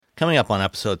Coming up on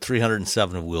episode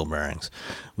 307 of Wheel Bearings,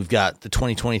 we've got the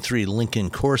 2023 Lincoln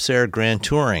Corsair Grand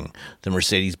Touring, the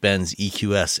Mercedes-Benz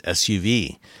EQS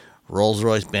SUV,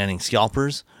 Rolls-Royce banning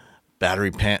scalpers,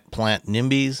 battery plant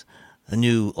NIMBYs, a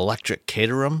new electric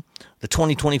Caterham, the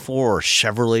 2024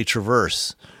 Chevrolet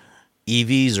Traverse.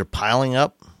 EVs are piling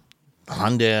up. The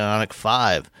Hyundai Ioniq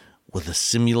 5 with a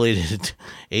simulated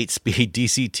 8-speed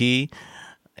DCT,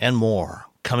 and more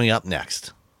coming up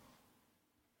next.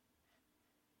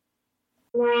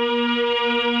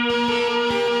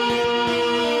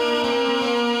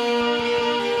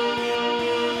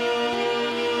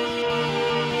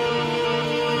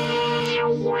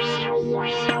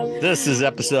 This is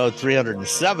episode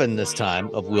 307 this time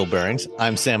of Wheel Bearings.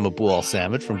 I'm Sam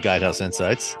Abuel-Samad from Guidehouse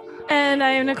Insights. And I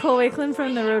am Nicole Wakelin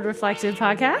from the Road Reflective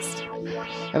podcast.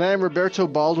 And I'm Roberto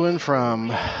Baldwin from,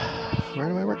 where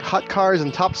do I work? Hot Cars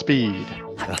and Top Speed.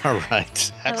 All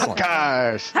right. Excellent. Hot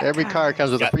Cars. Every car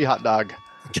comes with a free hot dog.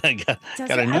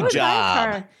 got a new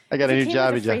job. I got a new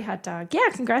job. Free hot dog. Yeah,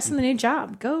 congrats on the new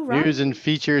job. Go, Rob. News and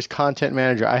features content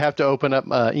manager. I have to open up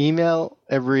email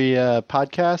every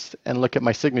podcast and look at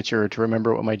my signature to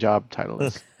remember what my job title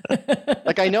is.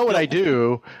 Like, I know what I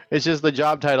do. It's just the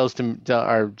job titles to me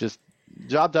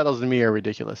are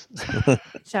ridiculous.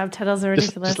 Job titles are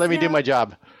ridiculous. Just let me do my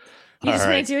job. You just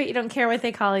want to do it. You don't care what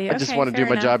they call you. I just want to do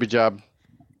my job.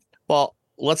 Well,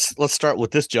 let's start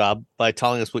with this job by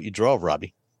telling us what you drove,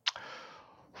 Robbie.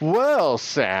 Well,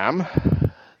 Sam,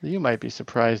 you might be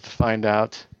surprised to find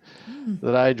out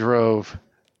that I drove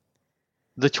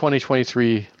the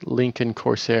 2023 Lincoln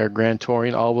Corsair Grand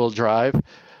Touring all-wheel drive.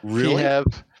 Really?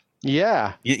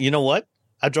 Yeah. You know what?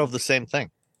 I drove the same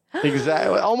thing.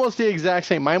 Exactly. Almost the exact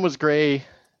same. Mine was gray.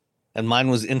 And mine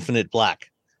was infinite black.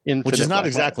 Which is not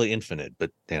exactly infinite, but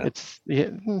you know.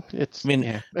 It's. I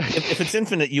mean, if it's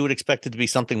infinite, you would expect it to be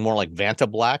something more like Vanta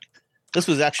black. This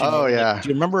was actually. Oh yeah. Do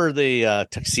you remember the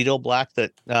tuxedo black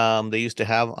that they used to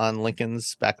have on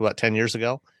Lincolns back about 10 years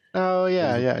ago? Oh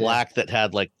yeah, yeah. Black that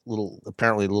had like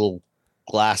little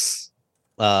glass,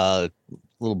 little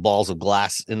balls of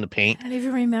glass in the paint. I don't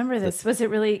even remember this. Did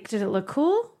it look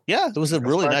cool? Yeah, it was a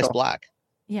really nice black.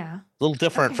 Yeah. A little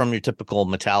different from your typical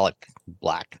metallic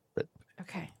black, but.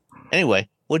 Okay. Anyway,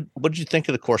 what did you think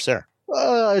of the Corsair?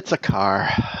 It's a car.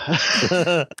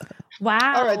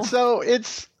 Wow. All right, so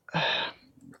it's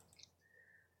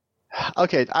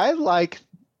okay. I like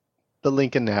the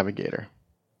Lincoln Navigator,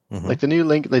 like the new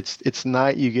Lincoln. It's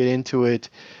nice. You get into it,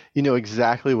 you know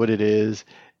exactly what it is.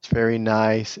 It's very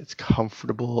nice. It's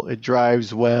comfortable. It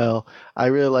drives well. I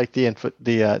really like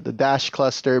the dash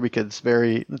cluster because it's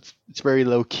very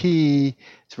low key.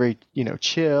 It's very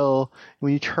chill.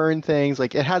 When you turn things,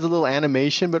 like it has a little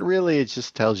animation, but really it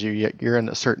just tells you you're in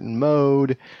a certain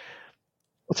mode.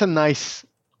 It's a nice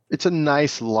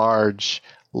large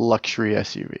luxury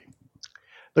SUV.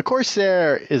 The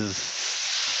Corsair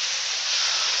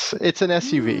it's an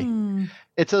SUV.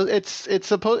 It's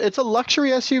a luxury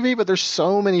SUV, but there's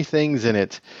so many things in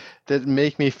it that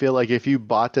make me feel like if you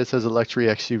bought this as a luxury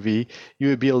SUV, you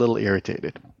would be a little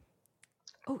irritated.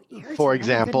 Oh, irritated. For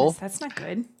example, that's not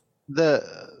good.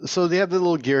 So they have the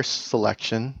little gear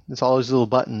selection. It's all those little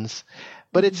buttons,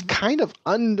 but it's kind of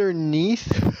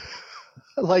underneath,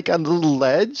 like a little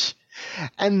ledge.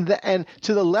 And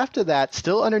to the left of that,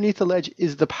 still underneath the ledge,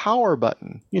 is the power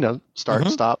button. Start,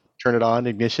 stop, turn it on,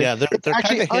 ignition. Yeah, they're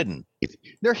kind of hidden.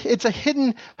 It's a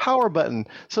hidden power button.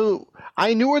 So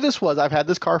I knew where this was. I've had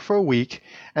this car for a week,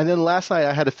 and then last night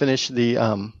I had to finish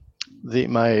my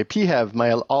PHEV,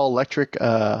 my all electric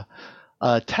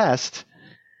test.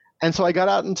 And so I got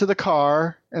out into the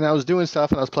car and I was doing stuff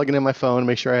and I was plugging in my phone to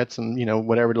make sure I had some,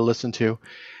 whatever to listen to.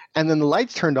 And then the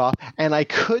lights turned off and I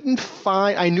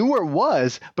knew where it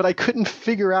was, but I couldn't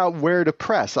figure out where to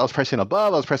press. I was pressing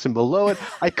above, I was pressing below it.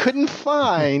 I couldn't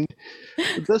find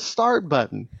the start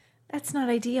button. That's not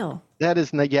ideal. That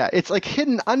is not, yeah. It's like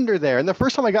hidden under there. And the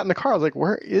first time I got in the car, I was like,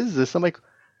 where is this? I'm like,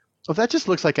 well, that just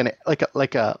looks like an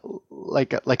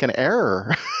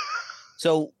error.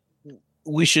 So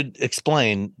we should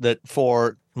explain that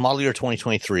for model year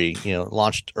 2023,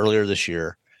 launched earlier this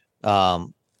year,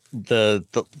 the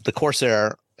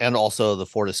Corsair and also the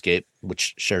Ford Escape,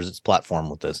 which shares its platform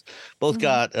with this, both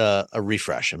got a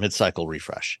refresh, a mid-cycle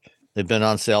refresh. They've been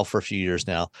on sale for a few years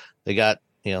now. They got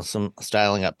some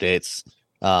styling updates,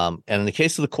 and in the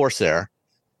case of the Corsair,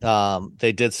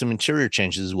 they did some interior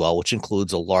changes as well, which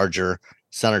includes a larger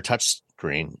center touch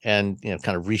screen and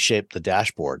kind of reshaped the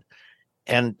dashboard.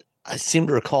 And I seem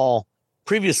to recall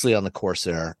previously on the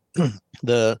Corsair,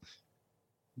 those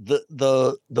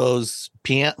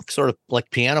sort of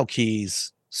like piano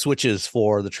keys switches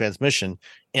for the transmission,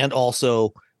 and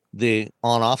also the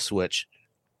on-off switch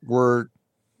were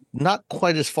not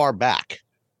quite as far back.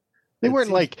 They It weren't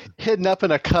seems- like hidden up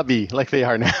in a cubby like they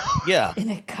are now. Yeah. In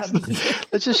a cubby.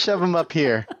 Let's just shove them up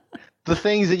here. The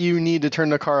things that you need to turn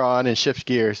the car on and shift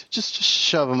gears, just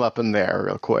shove them up in there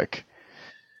real quick.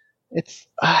 It's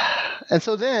and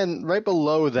so then right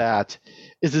below that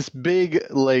is this big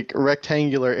like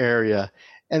rectangular area,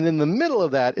 and in the middle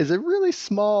of that is a really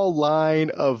small line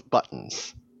of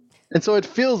buttons. And so it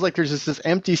feels like there's just this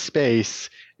empty space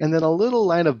and then a little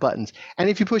line of buttons. And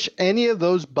if you push any of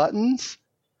those buttons,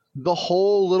 the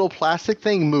whole little plastic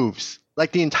thing moves.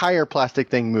 Like the entire plastic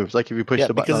thing moves. Like if you push Yeah,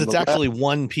 the button. because on it's the left, actually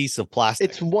one piece of plastic.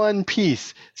 it's one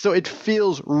piece. So it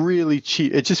feels really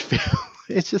cheap. It just feels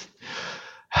it's just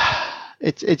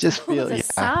it just Oh, feels the yeah.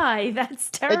 sigh. That's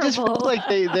It terrible. just feels like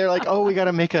they're like, oh, we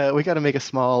gotta make a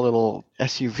small little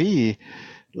SUV.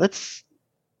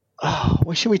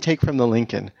 What should we take from the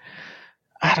Lincoln?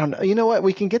 I don't know. You know what?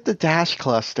 We can get the dash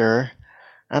cluster,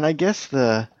 and I guess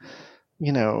was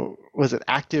it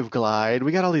Active Glide?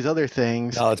 We got all these other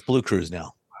things. No, it's Blue Cruise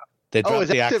now. They Oh, dropped is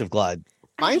the Active- Active Glide.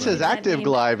 I Mine hated says that Active name.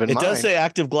 Glide, and It mine. does say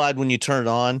Active Glide when you turn it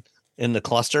on in the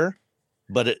cluster,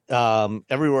 but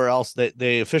everywhere else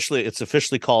it's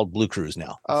officially called Blue Cruise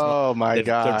now. It's not- Oh my they're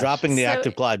god! dropping the So-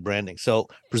 Active Glide branding. So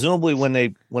presumably when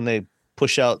they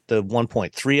push out the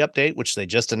 1.3 update, which they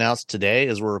just announced today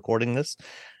as we're recording this,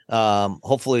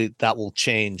 hopefully that will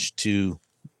change to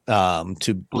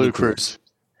Blue Cruise.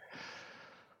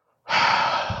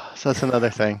 So that's another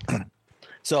thing.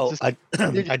 So Just- I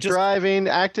You're I just driving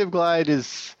Active Glide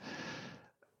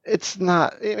it's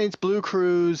not. I mean, it's Blue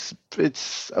Cruise.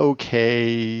 It's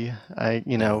okay.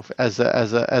 As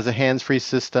a hands-free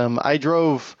system, I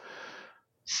drove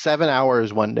 7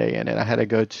 hours one day in it. I had to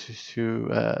go to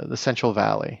the Central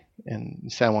Valley in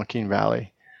San Joaquin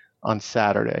Valley on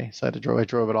Saturday. So I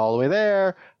drove it all the way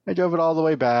there. I drove it all the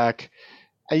way back.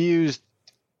 I used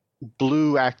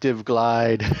Blue Active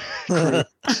Glide. Blue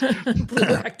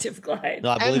Active Glide. no,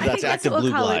 I believe I that's think Active what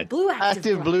we'll Blue call it, Glide. Blue Active,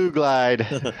 Active Blue Glide.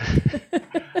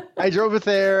 I drove it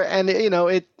there, and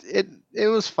it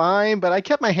was fine, but I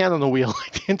kept my hand on the wheel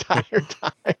like the entire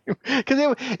time because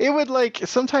it would like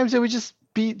sometimes it would just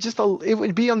be it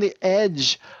would be on the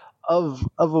edge of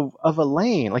a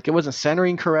lane, like it wasn't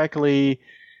centering correctly,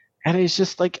 and it's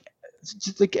just like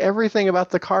everything about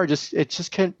the car it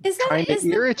just can kind of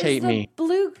irritate me.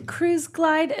 Blue Cruise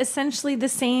Glide essentially the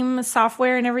same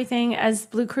software and everything as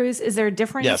Blue Cruise? Is there a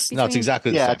difference? Yes, no, it's between-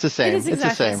 exactly the Yeah, same. it's the same. It is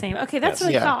exactly it's the same. Okay, that's Yes.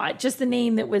 what Yeah. I thought. Just the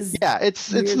name that was Yeah, it's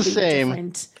the weirdly same.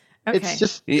 different. Okay. It's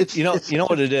just You know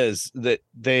what it is that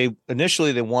they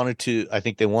initially wanted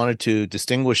to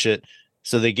distinguish it,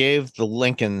 so they gave the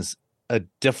Lincolns a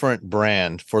different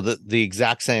brand for the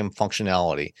exact same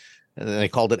functionality, and they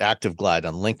called it Active Glide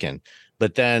on Lincoln.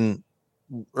 But then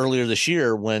earlier this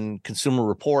year, when Consumer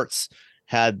Reports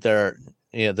had their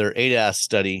ADAS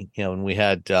study, and we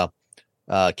had Kelly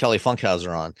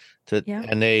Funkhauser on,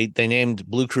 and they named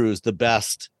Blue Cruise the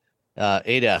best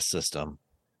ADAS system.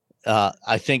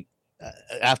 I think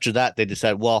after that they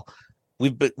decided, well,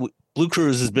 Blue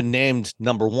Cruise has been named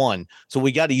number one, so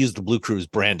we got to use the Blue Cruise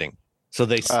branding. So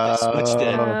they switched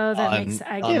it. Oh, that on- makes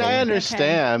I on get I it. mean, I Okay.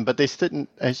 understand, but they didn't.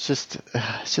 It's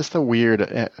just a weird.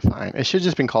 Fine, it should have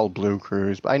just been called Blue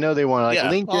Cruise. But I know they want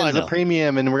Yeah. LinkedIn's Oh, I the know.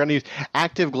 premium, and we're gonna use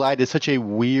Active Glide. Is such a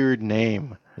weird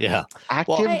name. Yeah,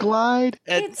 Active I- Glide.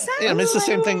 It sounds I mean, it's the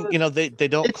same thing. They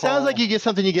don't. It sounds like you get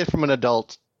something you get from an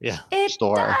adult. Yeah. It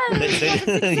store. does. They- That's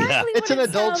exactly yeah. what It's an it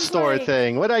adult sounds store like.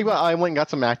 thing. What I went and got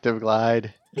some Active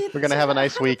Glide. It We're gonna have a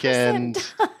nice 100% weekend.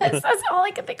 does. That's all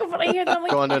I can think of when I hear that. I'm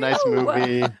like, Go on to a nice ew,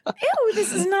 movie. Ew,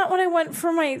 this is not what I want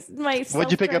for my.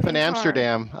 What'd you pick up in self-driving car.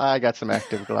 Amsterdam? I got some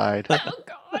Active Glide. Oh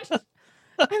gosh.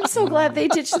 I'm so glad they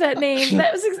ditched that name.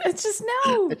 That was it's just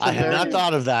no. It's I had very- not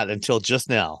thought of that until just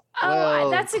now. Well,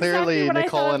 that's clearly exactly what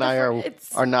Nicole I thought and I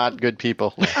are not good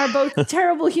people. are both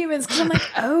terrible humans because I'm like,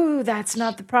 oh, that's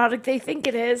not the product they think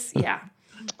it is. Yeah.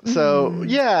 So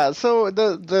yeah, so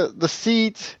the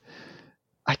seat,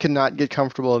 I could not get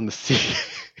comfortable in the seat.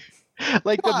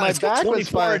 Like Come on, my it's got back was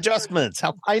 24 fine. adjustments.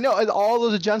 How I know, and all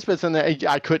those adjustments, and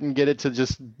I couldn't get it to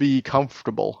just be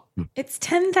comfortable. It's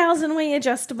 10,000 way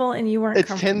adjustable, and you weren't. It's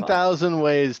comfortable. 10,000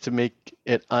 ways to make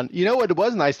it. You know what? It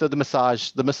was nice though. The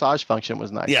massage function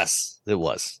was nice. Yes, it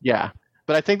was. Yeah,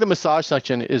 but I think the massage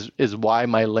section is why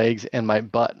my legs and my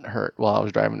butt hurt while I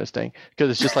was driving this thing, because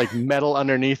it's just like metal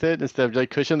underneath it instead of like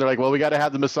cushion. They're like, well, we got to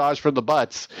have the massage for the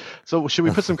butts. So should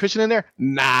we put some cushion in there?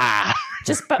 Nah,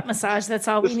 Just butt massage. That's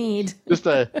all we need. just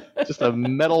a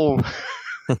metal.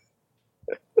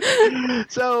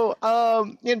 So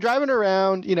driving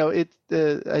around, I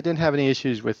didn't have any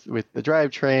issues with the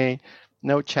drivetrain.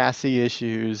 no chassis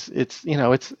issues. It's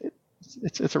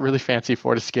it's a really fancy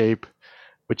Ford Escape,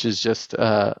 which is just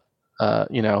a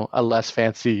less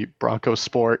fancy Bronco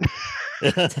Sport.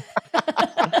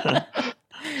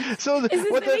 So it makes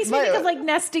me think of like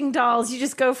nesting dolls. You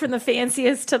just go from the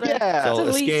fanciest to the, to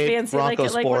the least fancy, Bronco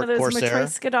like one of those Corsair.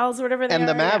 Matryoshka dolls or whatever they are. And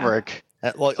the Maverick.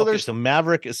 Yeah. So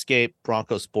Maverick, Escape,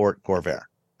 Bronco Sport, Corvair.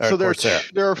 So there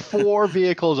are 4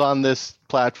 vehicles on this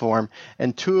platform,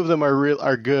 and 2 of them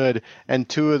are good, and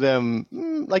 2 of them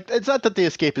it's not that the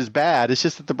Escape is bad. It's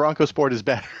just that the Bronco Sport is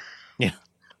better. Yeah.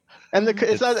 And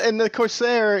the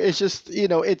Corsair is just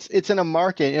it's in a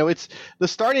market. It's the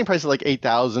starting price is like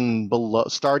 8,000 below.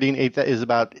 Starting is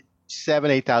about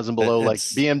 8,000 below like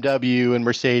BMW and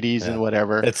Mercedes and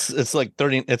whatever. It's like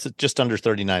 30. It's just under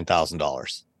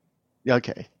 $39,000.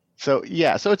 Okay. So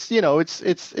yeah. So it's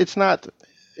it's not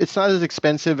as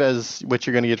expensive as what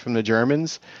you're going to get from the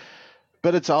Germans,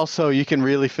 but it's also, you can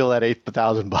really feel that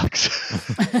 $8,000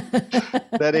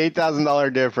 that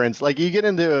 $8,000 difference. Like you get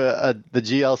into the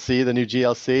GLC, the new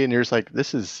GLC, and you're just like, they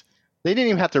didn't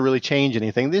even have to really change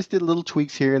anything. They just did little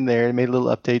tweaks here and there and made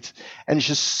little updates, and it's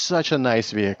just such a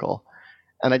nice vehicle.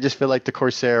 And I just feel like the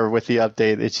Corsair with the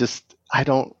update, it's just, I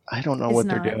don't know what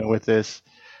they're doing with this.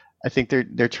 I think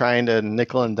they're trying to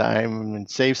nickel and dime and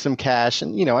save some cash.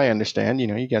 And, I understand, you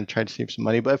got to try to save some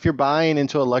money. But if you're buying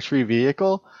into a luxury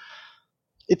vehicle,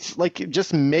 it's like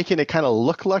just making it kind of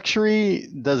look luxury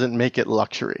doesn't make it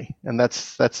luxury. And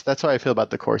that's how I feel about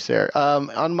the Corsair.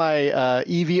 On my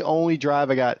EV only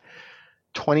drive, I got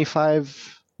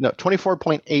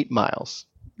 24.8 miles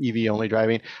EV only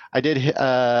driving. I did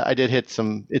hit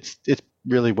some, it's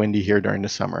really windy here during the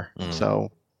summer.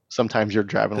 So sometimes you're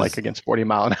driving like against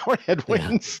 40-mile-an-hour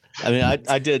headwinds. Yeah. I mean,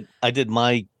 I did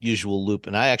my usual loop,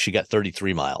 and I actually got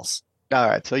 33 miles. All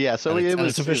right, so yeah, so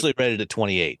it's officially rated at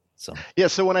 28. So yeah,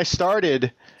 so when I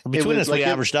started, between us, we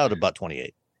averaged out about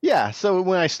 28. Yeah, so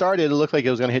when I started, it looked like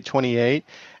it was going to hit 28,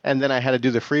 and then I had to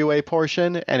do the freeway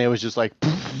portion, and it was just like,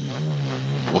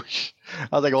 whoosh.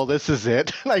 I was like, well, this is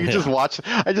it. I just watched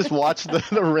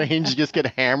the range just get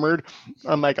hammered.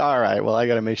 I'm like, all right, well, I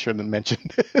got to make sure to mention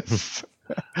this.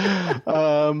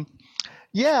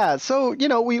 Yeah, so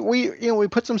we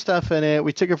put some stuff in it.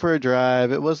 We took it for a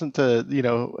drive. It wasn't I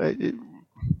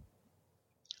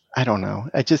don't know.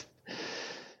 I just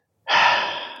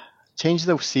change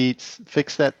the seats,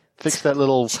 fix that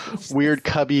little weird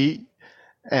cubby,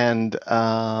 and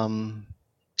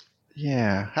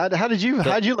yeah. How did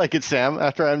you like it, Sam?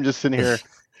 After I'm just sitting here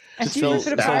just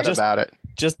sad about it.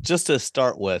 Just to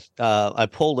start with, I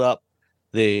pulled up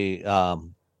the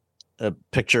a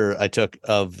picture I took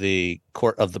of the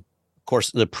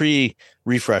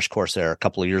pre-refresh Corsair a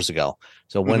couple of years ago.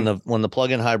 So when the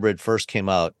plug-in hybrid first came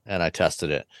out, and I tested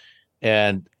it,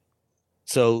 and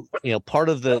so part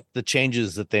of the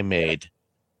changes that they made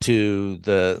to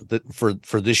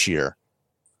for this year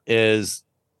is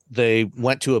they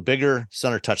went to a bigger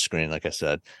center touchscreen. Like I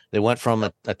said, they went from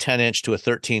a 10-inch to a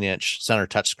 13-inch center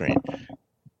touchscreen.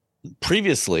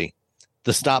 Previously,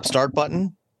 the stop-start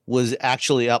button was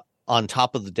actually up on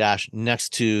top of the dash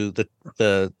next to the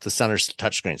center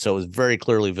touchscreen, so it was very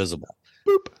clearly visible.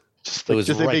 Boop. It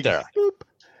was right there. Boop.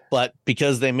 But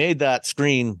because they made that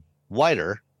screen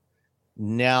wider,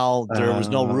 now there was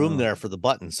no room there for the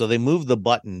button, so they moved the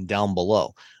button down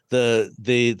below.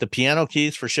 The piano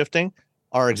keys for shifting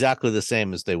are exactly the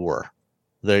same as they were.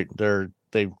 They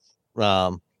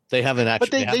haven't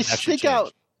actually. But they stick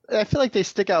out. I feel like they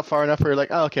stick out far enough where you're like,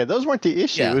 oh, okay, those weren't the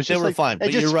issue. Yeah, it was just they were fine. It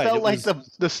just felt like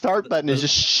the start button is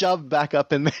just shoved back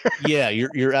up in there. Yeah,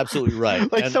 you're absolutely right.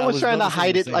 Like someone's trying to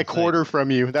hide it a quarter from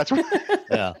you. That's right.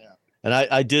 Yeah, and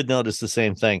I did notice the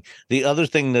same thing. The other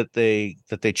thing that they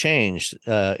changed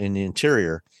in the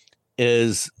interior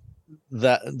is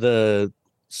that the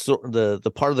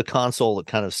part of the console that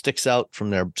kind of sticks out from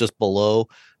there just below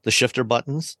the shifter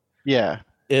buttons. Yeah,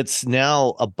 it's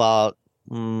now about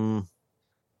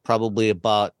probably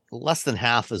about less than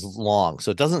half as long,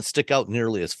 so it doesn't stick out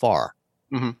nearly as far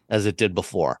as it did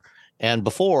before. And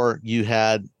before, you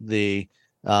had the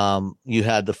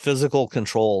physical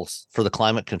controls for the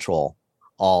climate control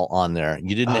all on there.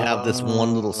 You didn't have this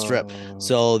one little strip.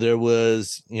 So there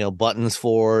was buttons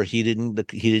for heated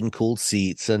and cooled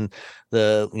seats, and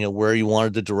the where you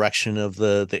wanted the direction of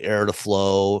the air to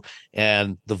flow,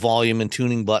 and the volume and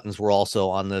tuning buttons were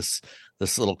also on this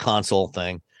little console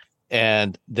thing.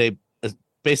 And they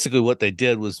basically, what they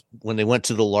did was, when they went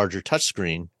to the larger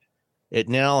touchscreen, it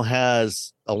now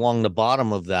has, along the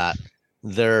bottom of that,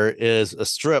 there is a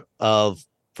strip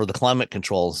for the climate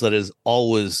controls that is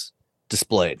always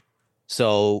displayed.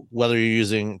 So whether you're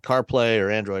using CarPlay or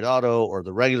Android Auto or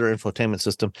the regular infotainment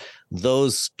system,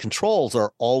 those controls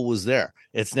are always there.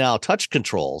 It's now touch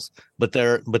controls, but they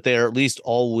are at least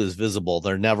always visible.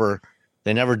 They never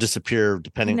disappear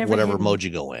depending whatever hidden. mode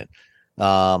you go in.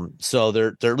 So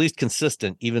they're at least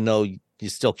consistent, even though you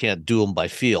still can't do them by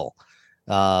feel.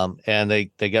 And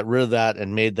they got rid of that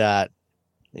and made that,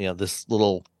 this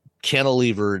little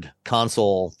cantilevered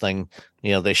console thing.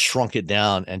 They shrunk it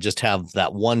down and just have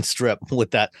that one strip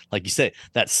with that, like you say,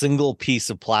 that single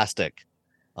piece of plastic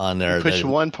on there. You push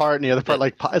one part and the other part,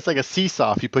 it's like a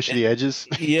seesaw if you push the edges.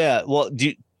 Yeah. Well,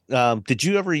 did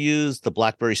you ever use the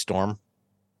BlackBerry Storm?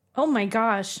 Oh my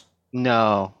gosh.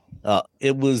 No.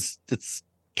 It's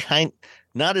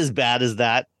not as bad as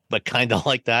that, but kind of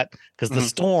like that, because the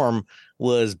Storm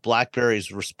was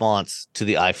BlackBerry's response to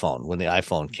the iPhone when the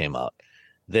iPhone came out.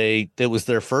 It was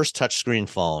their first touchscreen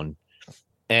phone,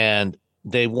 and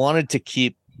they wanted to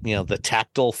keep, the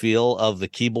tactile feel of the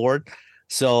keyboard.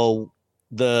 So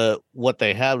what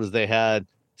they had was they had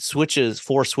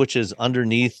four switches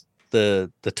underneath the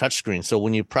touchscreen. So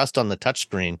when you pressed on the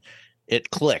touchscreen, it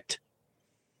clicked.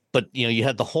 But you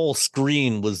had the whole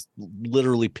screen was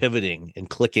literally pivoting and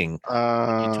clicking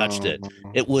when you touched it.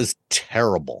 It was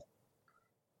terrible.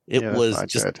 It was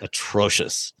just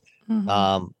atrocious.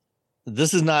 Mm-hmm.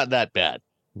 This is not that bad,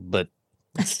 but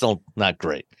it's still not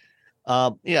great.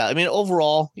 I mean,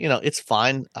 overall, it's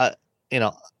fine. I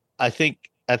think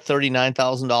at $39,000,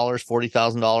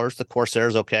 $40,000, the Corsair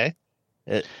is okay.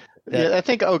 I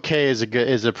think okay is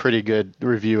a pretty good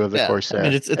review of the Corsair. I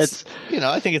mean, it's I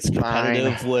think it's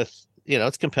competitive fine. with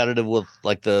it's competitive with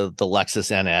like the Lexus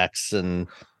NX and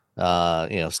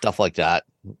stuff like that.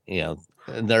 And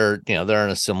they're in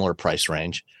a similar price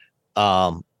range.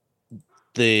 At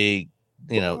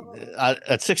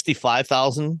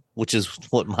 65,000, which is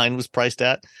what mine was priced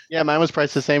at. Yeah, mine was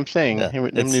priced the same thing. Yeah,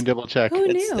 Let me double check. Who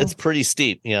knew? It's pretty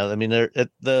steep. I mean,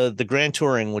 the Grand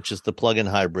Touring, which is the plug-in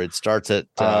hybrid, starts at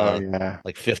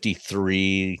like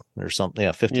 53 or something.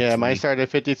 Yeah, 53. Yeah, mine started at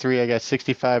 53. I got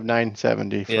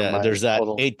 65,970. Yeah, there's that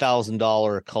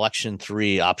 $8,000 Collection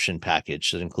 3 option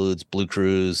package that includes Blue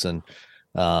Cruise and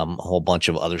a whole bunch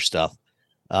of other stuff.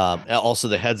 Also,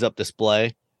 the heads-up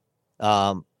display.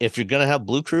 If you're going to have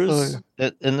Blue Cruise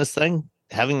in this thing,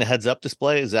 having the heads-up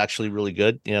display is actually really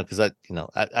good. Because I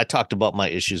talked about my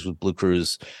issues with Blue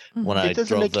Cruise when I drove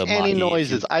the It doesn't make any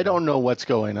noises. I don't know what's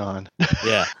going on.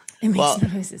 Yeah. It makes no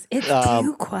noises. It's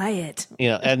too quiet.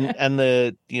 And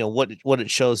the what it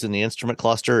shows in the instrument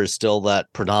cluster is still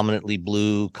that predominantly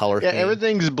blue color. Yeah, theme.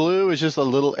 everything's blue. It's just a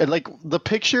little, and like the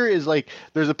picture is like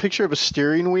there's a picture of a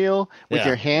steering wheel with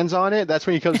your hands on it. That's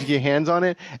when you come to get your hands on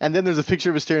it, and then there's a picture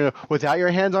of a steering wheel without your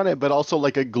hands on it, but also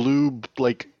like a glue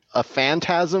a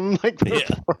phantasm,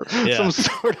 some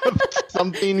sort of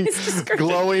something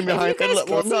glowing behind. You guys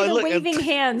can see the waving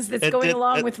hands that's going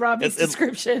along with Robbie's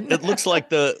description. It looks like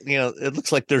it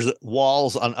looks like there's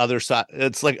walls on other side.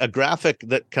 It's like a graphic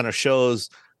that kind of shows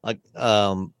like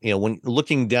when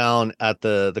looking down at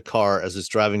the car as it's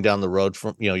driving down the road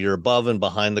from you're above and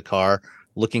behind the car,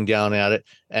 looking down at it,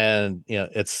 and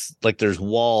it's like there's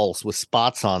walls with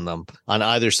spots on them on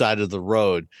either side of the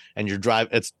road, and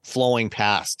it's flowing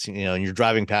past, and you're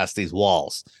driving past these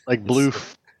walls like blue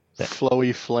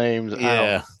flowy flames.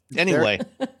 Yeah. Anyway,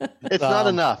 it's not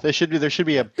enough. There should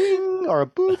be a bing or a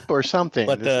boop or something.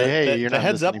 But the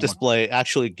heads up display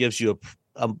actually gives you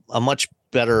a much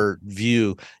better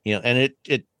view, and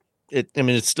it I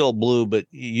mean, it's still blue, but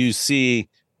you see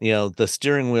the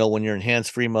steering wheel when you're in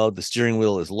hands-free mode, the steering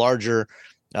wheel is larger.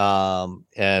 And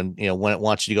when it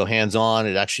wants you to go hands-on,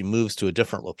 it actually moves to a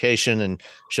different location and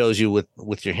shows you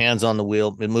with your hands on the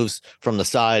wheel. It moves from the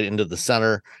side into the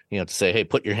center, to say, hey,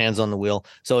 put your hands on the wheel.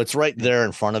 So it's right there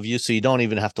in front of you. So you don't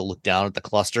even have to look down at the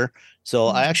cluster. So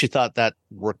I actually thought that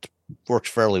worked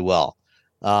fairly well.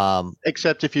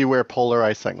 Except if you wear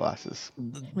polarized sunglasses.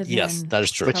 Yes, that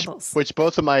is true. Which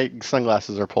both of my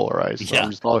sunglasses are polarized. So yeah.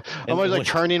 I'm always like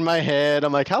turning my head.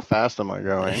 I'm like, how fast am I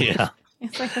going? Yeah.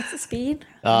 It's like, what's the speed?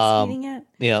 Speeding it?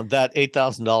 That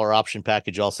 $8,000 option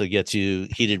package also gets you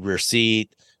heated rear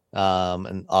seat,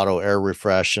 and auto air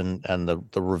refresh, and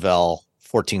the Revell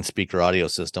 14 speaker audio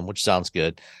system, which sounds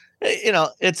good.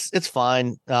 It's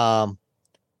fine.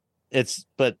 It's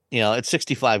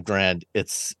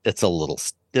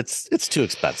 $65,000. It's too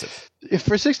expensive. If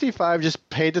for 65, just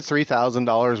pay the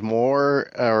 $3,000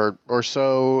 more or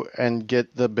so and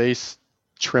get the base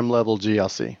trim level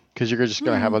GLC, because you're just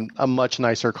going to have a much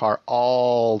nicer car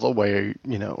all the way,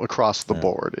 across the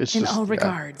board. It's in all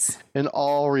regards. In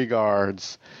all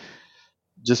regards,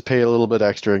 just pay a little bit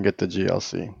extra and get the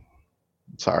GLC.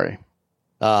 Sorry.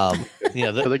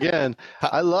 But again,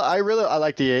 I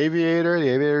like the Aviator. The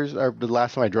Aviators are the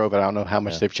last time I drove it. I don't know how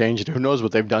much they've changed. Who knows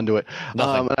what they've done to it?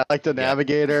 Nothing. And I like the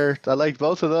Navigator. I like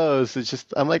both of those. It's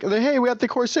just I'm like, hey, we got the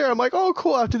Corsair. I'm like, oh,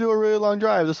 cool. I have to do a really long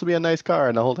drive. This will be a nice car.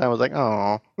 And the whole time I was like,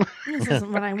 oh, This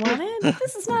isn't what I wanted.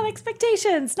 This is not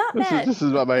expectations. Not met. this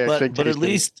is not my expectation. But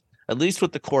at least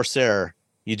with the Corsair,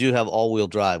 you do have all-wheel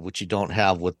drive, which you don't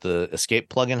have with the Escape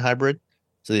plug-in hybrid.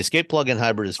 So the Escape plug-in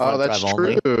hybrid is front drive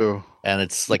only, and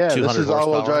it's like 200 this is horsepower.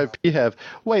 all-wheel drive PHEV.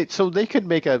 Wait, so they could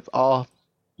make an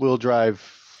all-wheel drive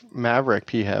Maverick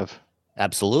PHEV?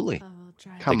 Absolutely.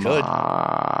 Come could.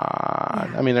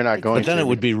 on. I mean, they're not going. But then to. it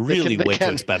would be really They way too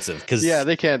can't- expensive because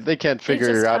they can't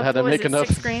figure out how to make enough.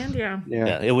 $6,000,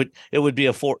 Yeah. it would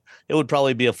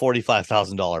probably be a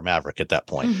 $45,000 Maverick at that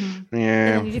point. Mm-hmm. Yeah.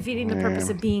 And then you're defeating the purpose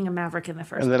of being a Maverick in the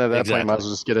first And then at that Exactly. point, might as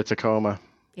well just get a Tacoma.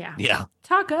 Yeah. Yeah.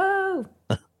 Taco.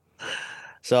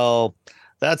 So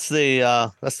that's the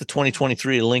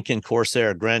 2023 Lincoln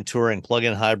Corsair Grand Touring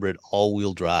plug-in hybrid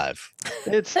all-wheel drive.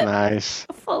 It's nice.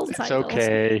 Full It's title.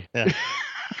 okay. Yeah.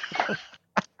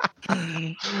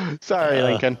 Sorry,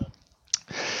 Lincoln.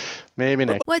 Maybe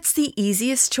next. What's the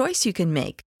easiest choice you can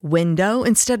make? Window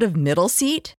instead of middle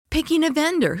seat? Picking a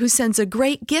vendor who sends a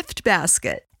great gift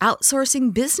basket?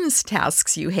 Outsourcing business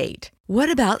tasks you hate? What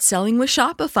about selling with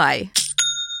Shopify?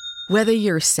 Whether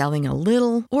you're selling a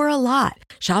little or a lot,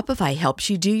 Shopify helps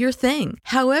you do your thing,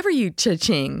 however you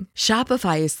cha-ching.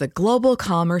 Shopify is the global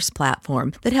commerce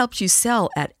platform that helps you sell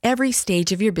at every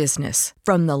stage of your business.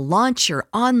 From the launch your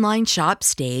online shop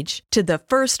stage to the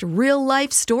first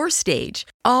real-life store stage,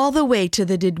 all the way to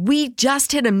the did we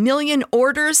just hit 1 million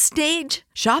orders stage.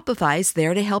 Shopify's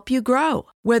there to help you grow.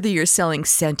 Whether you're selling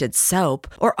scented soap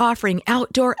or offering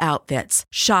outdoor outfits,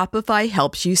 Shopify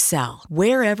helps you sell.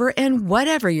 Wherever and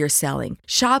whatever you're selling,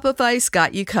 Shopify's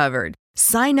got you covered.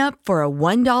 Sign up for a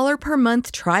 $1 per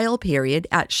month trial period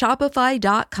at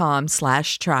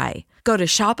shopify.com/try. Go to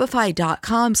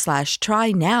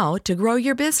shopify.com/try now to grow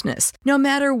your business, no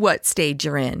matter what stage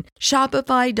you're in.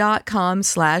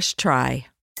 Shopify.com/try.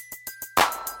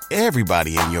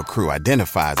 Everybody in your crew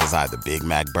identifies as either Big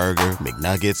Mac Burger,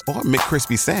 McNuggets, or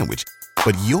McCrispy Sandwich.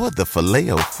 But you're the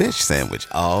Filet-O-Fish Sandwich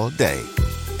all day.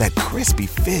 That crispy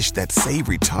fish, that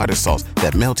savory tartar sauce,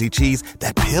 that melty cheese,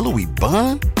 that pillowy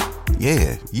bun.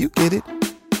 Yeah, you get it.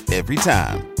 Every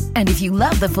time. And if you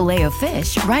love the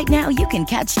Filet-O-Fish, right now you can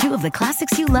catch 2 of the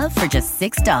classics you love for just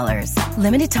 $6.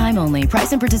 Limited time only.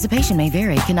 Price and participation may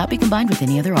vary. Cannot be combined with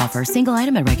any other offer. Single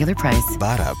item at regular price.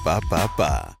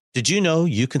 Ba-da-ba-ba-ba. Did you know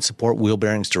you can support Wheel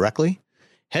Bearings directly?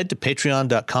 Head to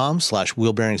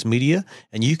patreon.com/wheelbearingsmedia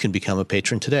and you can become a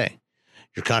patron today.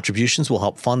 Your contributions will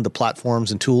help fund the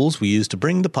platforms and tools we use to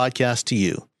bring the podcast to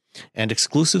you. And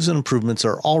exclusives and improvements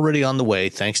are already on the way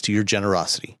thanks to your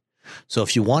generosity. So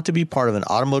if you want to be part of an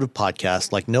automotive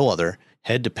podcast like no other,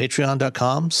 head to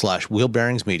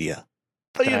patreon.com/wheelbearingsmedia. How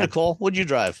about you, Nicole? What'd you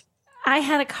drive? I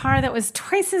had a car that was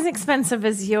twice as expensive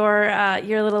as your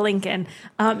little Lincoln,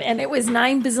 and it was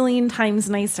 9 bazillion times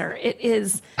nicer. It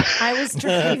is. I was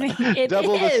driving.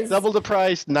 Double the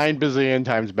price, 9 bazillion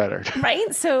times better.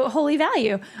 Right? So holy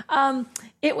value.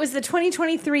 It was the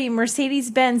 2023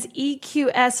 Mercedes-Benz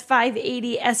EQS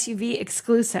 580 SUV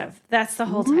exclusive. That's the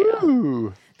whole title.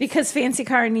 Ooh. Because fancy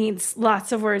car needs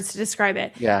lots of words to describe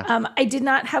it. Yeah. I did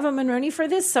not have a Monroney for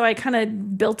this, so I kind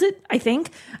of built it, I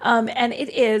think. And it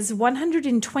is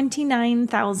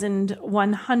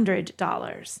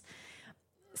 $129,100.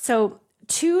 So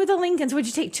 2 of the Lincolns, would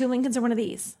you take 2 Lincolns or one of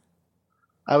these?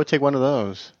 I would take one of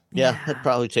those. Yeah, I'd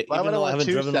probably take, Why even would I though I want haven't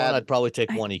two driven sad- one, I'd probably take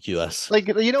one EQS. Like,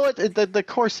 you know what? The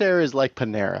Corsair is like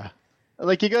Panera.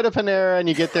 Like, you go to Panera and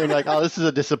you get there and you're like, oh, this is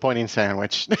a disappointing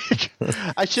sandwich.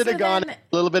 I should have gone then-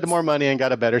 a little bit more money and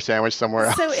got a better sandwich somewhere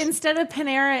else. So instead of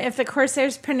Panera, if the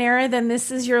Corsair's Panera, then this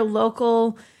is your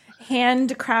local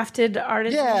handcrafted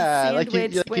artisan Yeah, like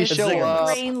sandwich you with show up.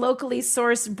 grain, locally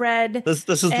sourced bread. This is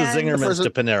the And- Zingerman's to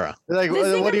Panera. Like,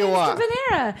 The what do you Zingerman's want? to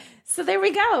Panera. So there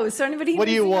we go. So anybody who What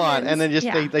do you knows want? And then Zingerman's- just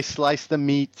yeah. they slice the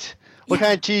meat. What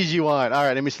kind of cheese you want? All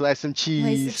right, let me slice some Slice of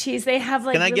cheese. cheese. They have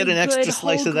like Can I get really an extra good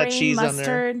slice whole of that grain cheese on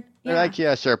there? mustard. They're like,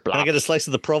 yeah, sure. Can I get a slice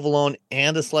of the provolone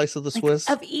and a slice of the Swiss?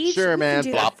 Of each, Sure, we can man.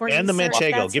 do that for you, And the sir, if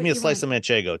Manchego. that's Give me what a you slice want. of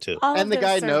Manchego, too. All And of the those,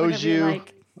 guy sir, knows whatever you you.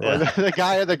 like. Or the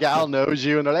guy or the gal knows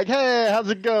you, and they're like, hey, how's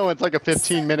it going? It's like a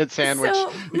 15-minute sandwich So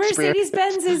experience.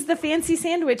 Mercedes-Benz is the fancy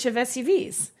sandwich of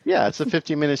SUVs. Yeah, it's a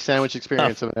 15-minute sandwich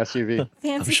experience of an SUV.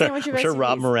 Fancy I'm sure, sandwich of I'm sure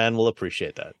Rob SUVs. Moran will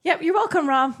appreciate that. Yep, you're welcome,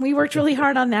 Rob. We worked really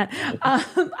hard on that.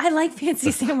 I like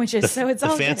fancy sandwiches, so it's The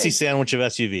all fancy good. sandwich of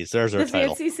SUVs. There's our The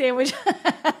title. fancy sandwich.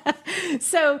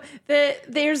 So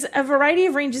there's a variety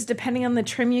of ranges depending on the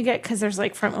trim you get, because there's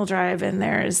like front wheel drive and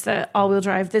there's the all wheel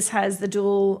drive. This has the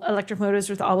dual electric motors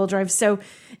with all wheel drive. So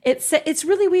it's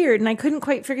really weird, and I couldn't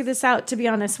quite figure this out, to be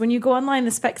honest. When you go online,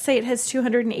 the specs say it has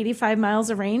 285 miles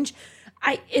of range.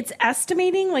 It's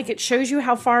estimating, like it shows you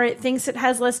how far it thinks it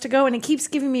has less to go, and it keeps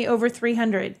giving me over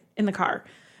 300 in the car.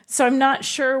 So I'm not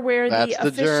sure where That's the the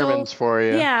official Germans for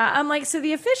you. Yeah, I'm like, so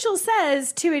the official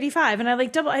says 285, and I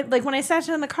like when I sat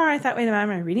down in the car, I thought, wait a minute, am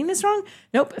I reading this wrong?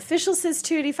 Nope, official says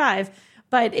 285,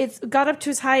 but it's got up to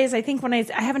as high as I think when I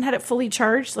haven't had it fully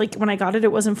charged. Like when I got it,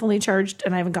 it wasn't fully charged,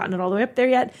 and I haven't gotten it all the way up there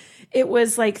yet. It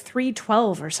was like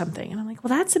 312 or something, and I'm like, well,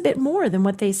 that's a bit more than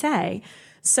what they say.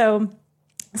 So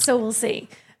we'll see.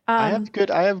 I have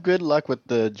good luck with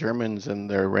the Germans and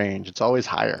their range. It's always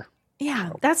higher.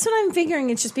 Yeah, that's what I'm figuring.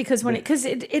 It's just because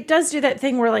it does do that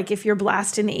thing where, like, if you're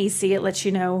blasting the AC, it lets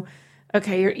you know,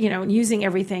 okay, you're using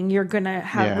everything, you're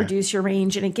gonna reduce your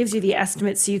range, and it gives you the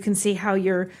estimate so you can see how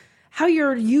you're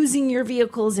using your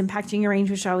vehicle is impacting your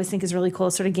range, which I always think is really cool.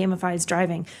 It sort of gamifies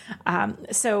driving.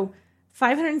 So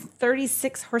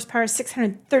 536 horsepower,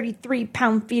 633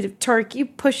 pound-feet of torque. You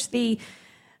push the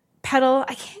pedal.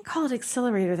 I can't call it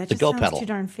accelerator. That just go sounds pedal. too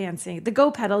darn fancy. The go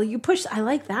pedal. You push. I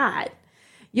like that.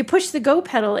 You push the go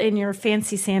pedal in your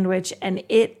fancy sandwich, and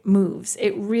it moves.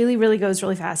 It really, really goes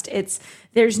really fast.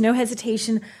 There's no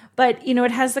hesitation, but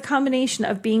it has the combination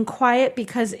of being quiet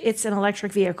because it's an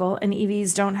electric vehicle, and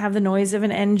EVs don't have the noise of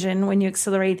an engine when you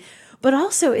accelerate. But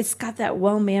also, it's got that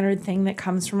well-mannered thing that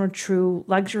comes from a true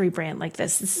luxury brand like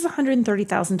this. This is a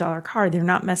 $130,000 car. They're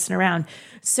not messing around.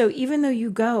 So even though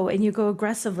you go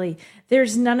aggressively,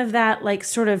 there's none of that, like,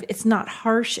 sort of, it's not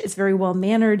harsh. It's very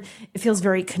well-mannered. It feels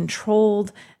very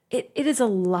controlled. It is a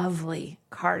lovely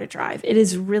car to drive. It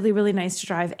is really, really nice to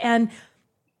drive. And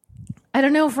I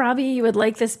don't know if, Robbie, you would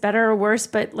like this better or worse,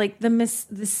 but like the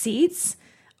seats,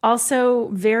 also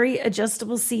very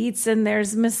adjustable seats, and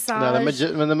there's massage. No,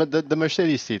 the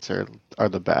Mercedes seats are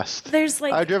the best. There's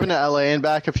like I've driven to LA and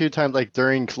back a few times, like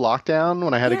during lockdown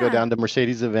when I had to go Yeah. down to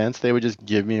Mercedes events. They would just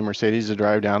give me a Mercedes to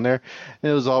drive down there,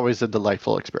 and it was always a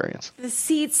delightful experience. the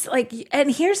seats, like,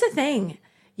 and here's the thing,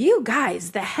 you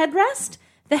guys, the headrest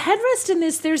in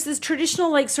this, there's this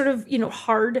traditional, like, sort of,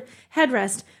 hard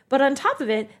headrest, but on top of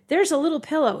it, there's a little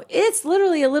pillow. It's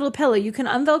literally a little pillow. You can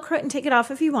unvelcro it and take it off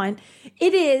if you want.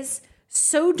 It is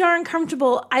so darn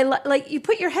comfortable. Like, you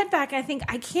put your head back, and I think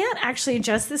I can't actually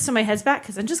adjust this so my head's back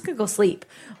because I'm just gonna go sleep.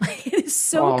 Like, it is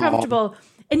so comfortable.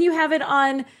 And you have it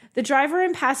on the driver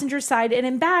and passenger side, and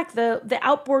in back, the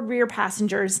outboard rear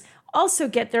passengers also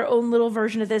get their own little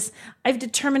version of this. I've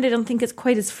determined I don't think it's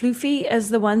quite as floofy as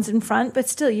the ones in front, but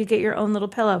still, you get your own little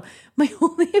pillow. My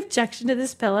only objection to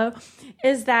this pillow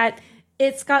is that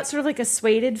it's got sort of like a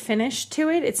suede finish to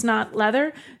it. It's not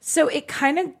leather. So it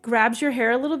kind of grabs your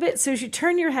hair a little bit. So as you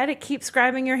turn your head, it keeps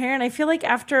grabbing your hair. And I feel like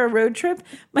after a road trip,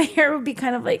 my hair would be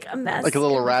kind of like a mess. Like a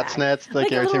little in the rat's back. nest,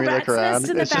 like a every time little you look rat's around.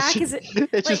 nest in the back. Is it,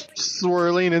 It's like, just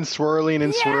swirling and swirling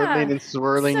and swirling and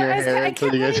swirling so your hair I until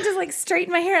kept you wanting get. to like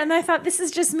straighten my hair, and I thought, this is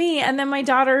just me. And then my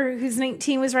daughter, who's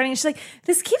 19, was writing, and she's like,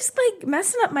 this keeps like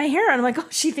messing up my hair. And I'm like, oh,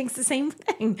 she thinks the same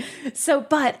thing. So,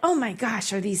 but oh my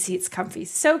gosh, are these seats comfy?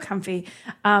 So comfy.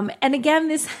 And again,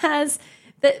 this has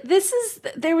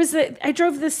I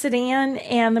drove the sedan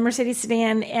and the Mercedes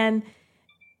sedan, and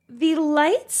the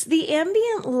lights, the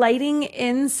ambient lighting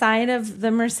inside of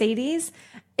the Mercedes,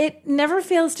 it never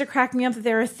fails to crack me up that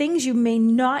there are things you may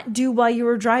not do while you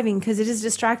are driving because it is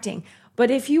distracting. But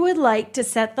if you would like to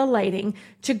set the lighting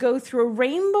to go through a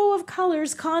rainbow of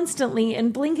colors constantly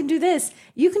and blink and do this,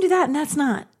 you can do that, and that's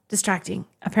not distracting,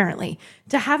 apparently.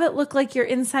 To have it look like you're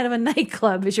inside of a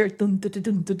nightclub as you're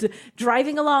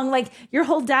driving along, like your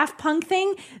whole Daft Punk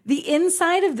thing, the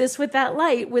inside of this with that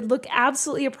light would look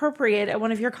absolutely appropriate at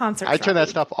one of your concerts. I turn that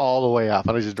Robbie. stuff all the way off.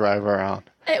 I just drive around.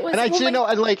 It was, And I well, you know,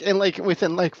 and like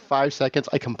within like 5 seconds,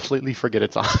 I completely forget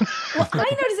it's on. well, I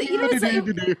noticed it. You know, it's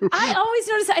like, I always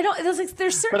notice it. I don't. There's like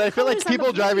there's certain. But I feel like colors on the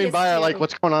people driving previous by are like, few.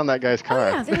 "What's going on in that guy's car?"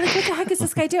 Oh, yeah, they're like, what the heck is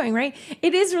this guy doing, right?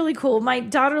 It is really cool. My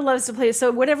daughter loves to play it. So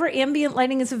whatever ambient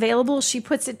lighting is available, she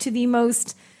puts it to the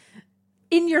most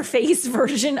in-your-face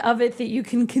version of it that you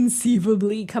can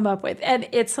conceivably come up with. And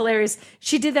it's hilarious.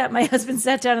 She did that. My husband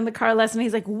sat down in the car last night.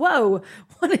 He's like, whoa,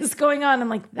 what is going on? I'm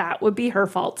like, that would be her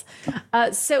fault.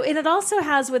 And it also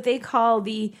has what they call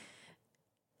the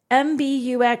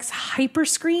MBUX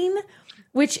Hyperscreen,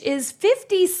 which is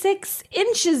 56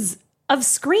 inches of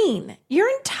screen. Your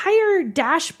entire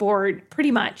dashboard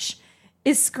pretty much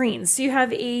is screen. So you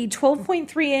have a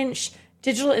 12.3 inch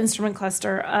digital instrument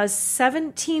cluster, a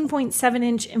 17.7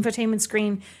 inch infotainment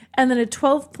screen, and then a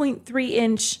 12.3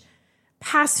 inch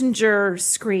passenger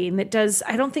screen that does,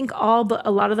 I don't think all, but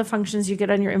a lot of the functions you get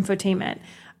on your infotainment.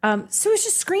 So it's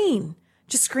just screen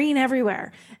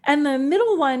everywhere. And the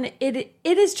middle one, it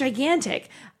is gigantic.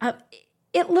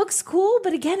 It looks cool,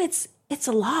 but again, it's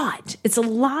a lot. It's a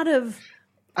lot of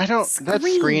that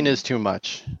screen is too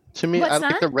much. To me, I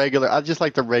just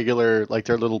like the regular, like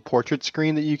their little portrait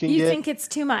screen that you can get. You think it's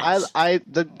too much?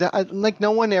 Like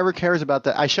no one ever cares about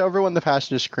that. I show everyone the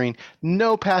passenger screen.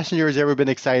 No passenger has ever been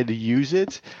excited to use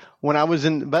it. When I was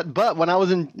in,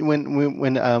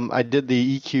 when I did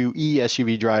the EQE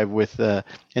SUV drive with,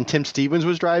 and Tim Stevens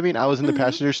was driving, I was in the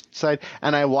passenger side,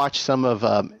 and I watched some of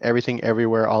Everything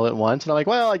Everywhere All at Once, and I'm like,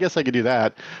 well, I guess I could do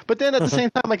that. But then at the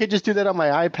same time, I could just do that on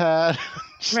my iPad.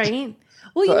 Right.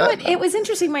 Well, you know what? It was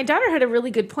interesting. My daughter had a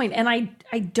really good point, and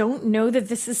I don't know that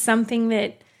this is something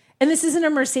that, and this isn't a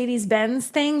Mercedes-Benz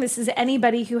thing. This is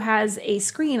anybody who has a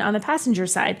screen on the passenger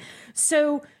side.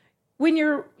 So when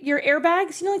your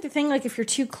airbags, like the thing, like if you're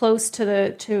too close to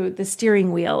the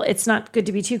steering wheel, it's not good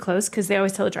to be too close because they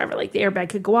always tell the driver like the airbag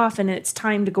could go off and it's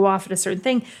time to go off at a certain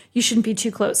thing. You shouldn't be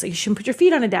too close. Like you shouldn't put your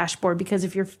feet on a dashboard because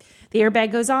if the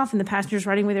airbag goes off and the passenger's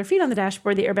riding with their feet on the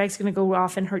dashboard, the airbag's going to go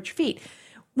off and hurt your feet.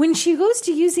 When she goes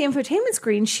to use the infotainment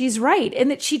screen, she's right in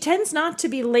that she tends not to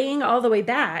be laying all the way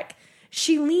back.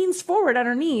 She leans forward on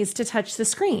her knees to touch the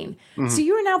screen. Mm-hmm. So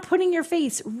you are now putting your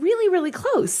face really, really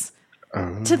close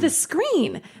to the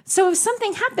screen. So if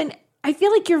something happened, I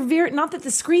feel like you're not that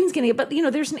the screen's going to get, but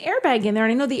there's an airbag in there.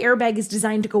 And I know the airbag is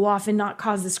designed to go off and not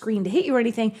cause the screen to hit you or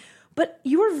anything, but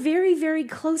you are very, very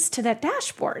close to that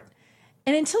dashboard.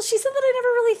 And until she said that, I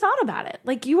never really thought about it.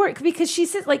 Like you were, because she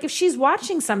said, like if she's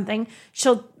watching something,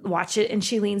 she'll watch it and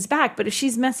she leans back. But if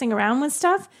she's messing around with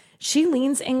stuff, she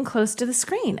leans in close to the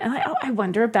screen. And I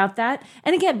wonder about that.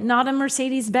 And again, not a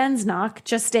Mercedes-Benz knock,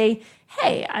 just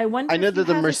hey, I wonder. I know that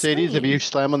the Mercedes, if you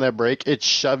slam on that brake, it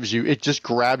shoves you. It just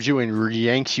grabs you and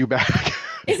yanks you back.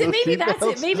 Is it maybe that's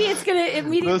it? Maybe it's going to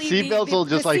immediately. Those seatbelts will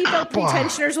just like. Seatbelt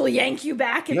pretensioners will yank you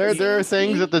back. There are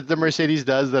things that the Mercedes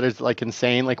does that is like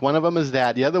insane. Like one of them is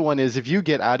that. The other one is if you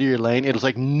get out of your lane, it's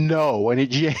like no, and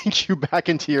it yanks you back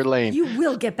into your lane. You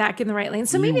will get back in the right lane.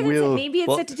 So maybe that's it. Maybe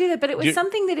it's set to do that. But it was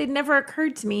something that had never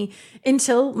occurred to me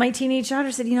until my teenage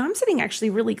daughter said, I'm sitting actually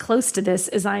really close to this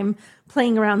as I'm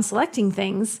playing around selecting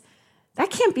things. That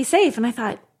can't be safe. And I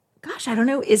thought, gosh, I don't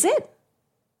know. Is it?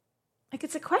 Like,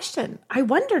 it's a question. I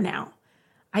wonder now.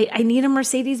 I need a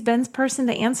Mercedes-Benz person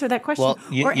to answer that question. Well,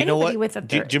 you know what?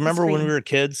 Do you remember when we were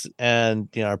kids and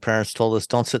our parents told us,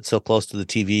 don't sit so close to the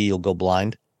TV, you'll go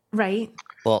blind? Right.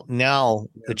 Well, now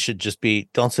it should just be,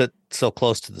 don't sit so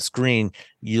close to the screen,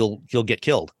 you'll get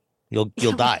killed. You'll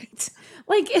die.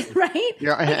 Like, right?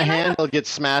 Your hand will get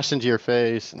smashed into your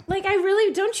face. Like,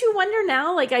 don't you wonder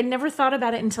now? Like, I never thought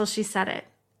about it until she said it.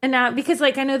 And now, because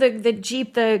like I know the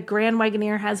Jeep, the Grand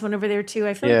Wagoneer has one over there too.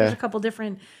 I feel like there's a couple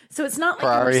different. So it's not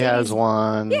like Ferrari has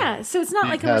one. Yeah, so it's not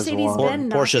like a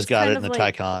Mercedes-Benz. Porsche's got it in the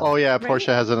Taycan. Oh yeah, Porsche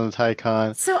has it in the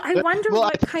Taycan. So I wonder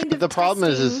what kind of the problem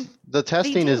is the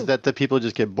testing is that the people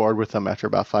just get bored with them after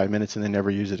about 5 minutes and they never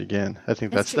use it again. I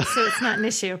think that's true. So it's not an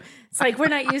issue. It's like we're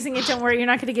not using it. Don't worry, you're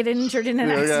not going to get injured in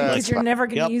an accident because you're never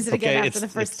going to use it again after the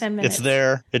first 10 minutes. It's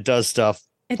there. It does stuff.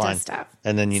 It does stuff.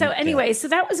 And then so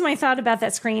that was my thought about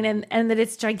that screen and that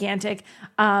it's gigantic.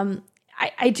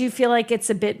 I do feel like it's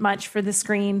a bit much for the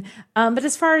screen. But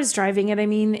as far as driving it, I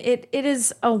mean, it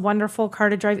is a wonderful car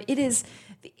to drive.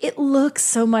 It looks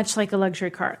so much like a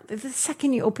luxury car. The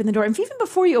second you open the door, and even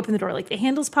before you open the door, like the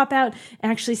handles pop out, it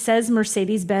actually says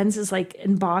Mercedes-Benz is like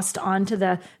embossed onto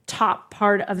the top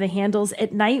part of the handles.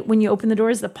 At night, when you open the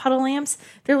doors, the puddle lamps,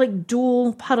 they're like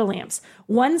dual puddle lamps.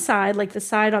 One side, like the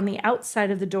side on the outside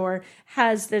of the door,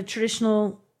 has the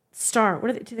traditional star.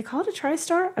 Do they call it a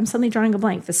TriStar? I'm suddenly drawing a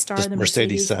blank. The star, the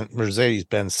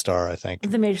Mercedes-Benz star, I think.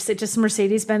 Just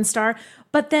Mercedes-Benz star.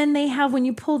 But then they have, when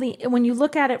you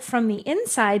look at it from the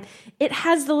inside, it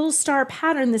has the little star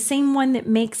pattern, the same one that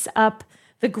makes up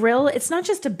the grill. It's not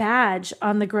just a badge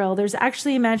on the grill. There's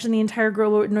actually, imagine the entire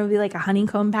grill would be like a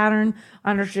honeycomb pattern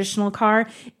on a traditional car.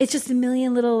 It's just a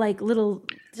million little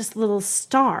just a little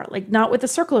star, like not with a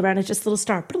circle around it, just a little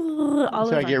star. All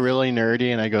So I over. get really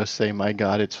nerdy and I go say, my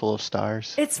God, it's full of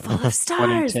stars. It's full of 1 in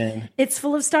stars. 10. It's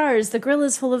full of stars. The grill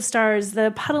is full of stars.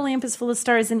 The puddle lamp is full of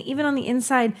stars. And even on the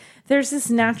inside, there's this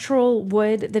natural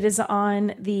wood that is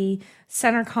on the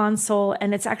center console,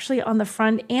 and it's actually on the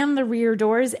front and the rear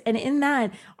doors. And in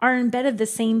that are embedded the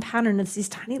same pattern of these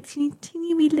tiny,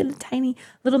 tiny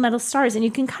little metal stars. And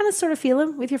you can kind of sort of feel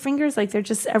them with your fingers, like they're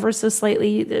just ever so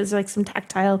slightly, there's like some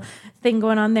tactile thing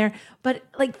going on there. But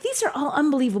like these are all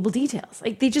unbelievable details.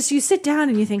 Like you sit down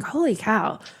and you think, holy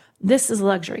cow, this is a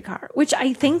luxury car, which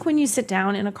I think when you sit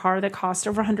down in a car that costs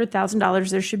over $100,000,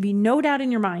 there should be no doubt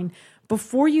in your mind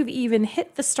before you've even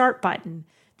hit the start button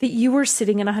that you were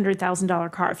sitting in a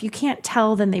 $100,000 car. If you can't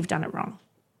tell, then they've done it wrong.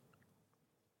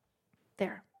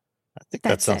 There. I think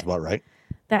that sounds about right.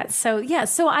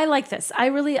 So I like this. I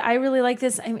really like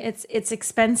this. I mean, it's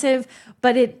expensive,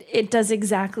 but it does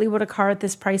exactly what a car at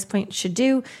this price point should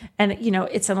do. And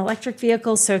it's an electric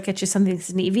vehicle, so it gets you something that's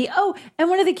an EV. Oh, and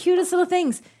one of the cutest little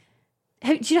things.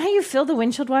 Do you know how you fill the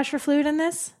windshield washer fluid in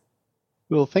this?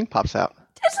 Little thing pops out.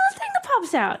 There's a little thing that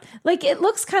pops out. Like it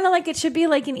looks kind of like it should be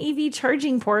like an EV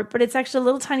charging port, but it's actually a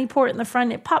little tiny port in the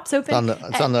front. It pops open.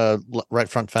 It's on the right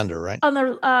front fender, right? On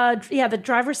the the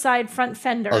driver's side front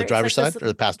fender. Oh, the driver's side or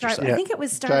the passenger side? I think it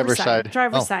was driver's side.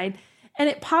 Driver's side. And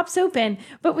it pops open.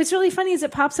 But what's really funny is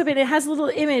it pops open. It has a little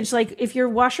image. Like if your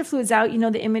washer fluid's out,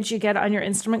 the image you get on your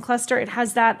instrument cluster, it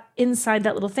has that inside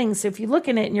that little thing. So if you look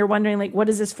in it and you're wondering, like, what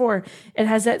is this for? It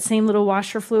has that same little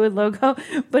washer fluid logo.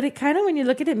 But it kind of, when you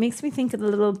look at it, makes me think of the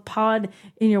little pod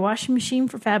in your washing machine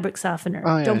for fabric softener.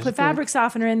 Oh, yeah, don't put fabric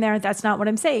softener in there. That's not what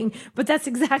I'm saying. But that's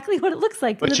exactly what it looks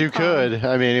like. But you could.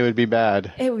 I mean, it would be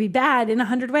bad. It would be bad in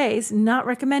 100 ways. Not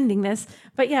recommending this.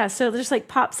 But yeah, so it just like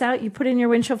pops out. You put in your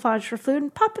windshield washer fluid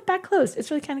and pop it back closed.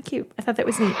 It's really kind of cute. I thought that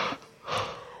was neat.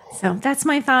 So that's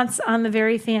my thoughts on the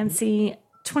very fancy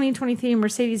 2023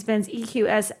 Mercedes-Benz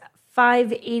EQS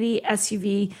 580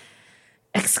 SUV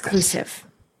exclusive.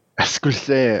 So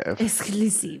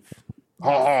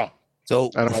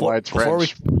I don't know why it's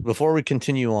before we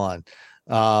continue on,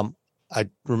 I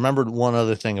remembered one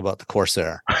other thing about the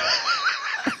Corsair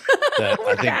that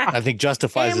I think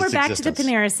justifies and its we're back existence. to the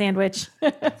Panera sandwich.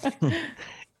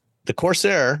 The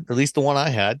Corsair, or at least the one I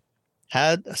had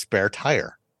a spare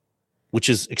tire, which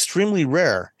is extremely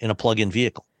rare in a plug-in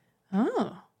vehicle.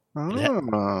 Oh.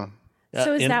 So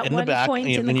is that in one the back, point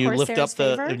in when the you lift up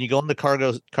Corsair's when you go in the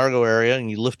cargo area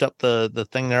and you lift up the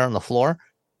thing there on the floor,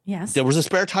 yes, there was a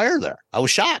spare tire there. I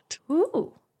was shocked.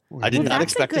 Ooh. I did not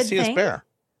expect to see a spare.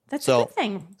 That's a good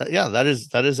thing.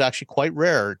 That is actually quite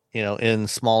rare, in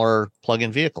smaller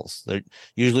plug-in vehicles.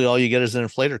 Usually all you get is an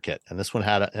inflator kit, and this one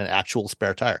had an actual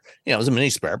spare tire. It was a mini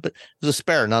spare, but it was a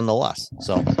spare nonetheless.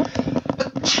 So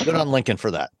good on Lincoln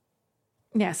for that.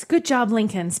 Yes, good job,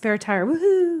 Lincoln. Spare tire.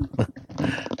 Woohoo.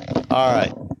 All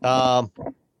right.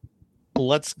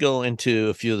 Let's go into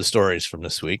a few of the stories from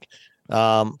this week.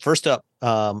 First up,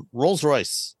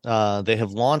 Rolls-Royce. They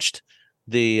have launched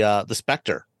the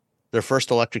Spectre, their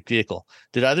first electric vehicle.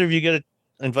 Did either of you get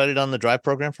invited on the drive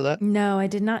program for that? No, I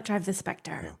did not drive the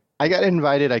Spectre. I got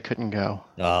invited. I couldn't go.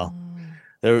 Oh,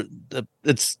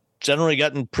 it's generally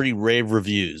gotten pretty rave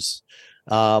reviews.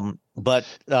 But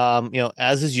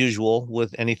as is usual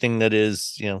with anything that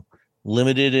is,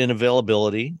 limited in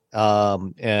availability,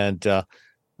 and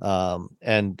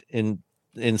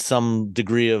in some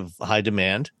degree of high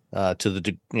demand, to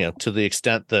the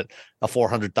extent that a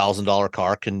 $400,000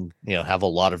 car can, have a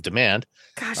lot of demand.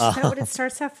 Gosh, is that what it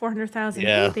starts at? 400,000?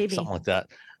 Yeah, hey, baby. something like that.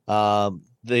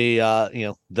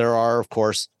 There are, of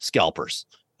course, scalpers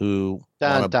who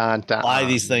buy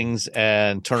these things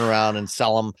and turn around and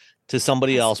sell them to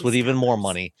somebody else with even more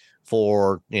money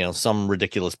for, some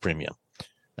ridiculous premium.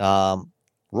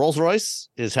 Rolls-Royce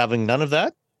is having none of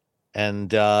that. And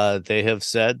they have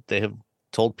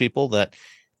told people that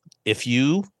if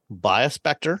you buy a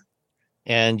Spectre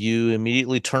and you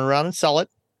immediately turn around and sell it,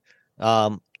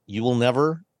 you will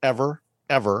never, ever,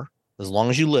 ever, as long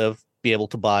as you live, be able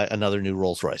to buy another new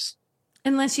Rolls-Royce.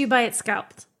 Unless you buy it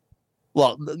scalped.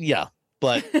 Well, yeah.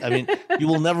 But I mean, you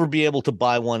will never be able to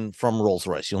buy one from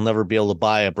Rolls-Royce. You'll never be able to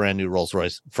buy a brand new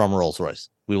Rolls-Royce from Rolls-Royce.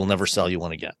 We will never sell you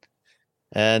one again.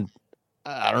 And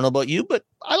I don't know about you, but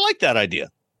I like that idea.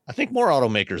 I think more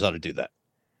automakers ought to do that.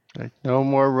 No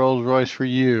more Rolls-Royce for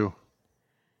you.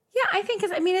 Yeah, I think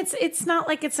it's not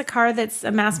like it's a car that's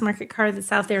a mass market car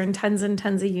that's out there in tons and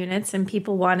tons of units and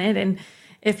people want it. And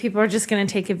if people are just going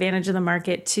to take advantage of the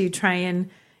market to try and,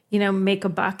 make a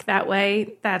buck that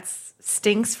way, that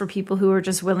stinks for people who are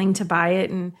just willing to buy it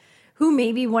and who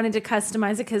maybe wanted to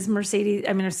customize it because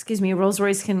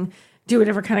Rolls-Royce can do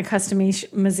whatever kind of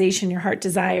customization your heart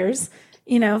desires.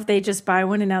 You know, if they just buy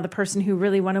one and now the person who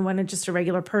really wanted one, just a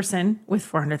regular person with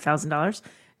 $400,000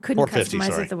 couldn't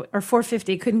customize it, or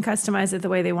 $450 couldn't customize it the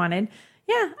way they wanted.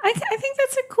 Yeah, I think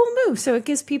that's a cool move. So it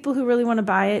gives people who really want to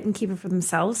buy it and keep it for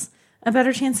themselves a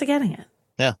better chance of getting it.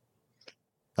 Yeah.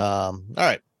 All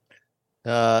right.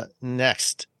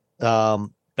 Next,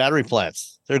 battery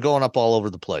plants. They're going up all over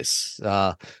the place.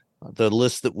 The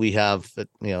list that we have at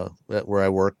where I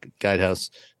work,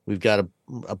 Guidehouse, we've got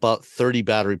about 30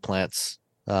 battery plants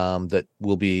that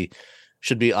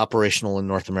should be operational in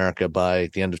North America by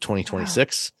the end of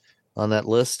 2026 on that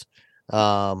list.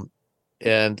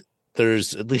 And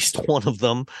there's at least one of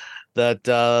them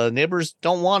that neighbors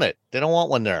don't want it. They don't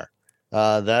want one there.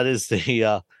 That is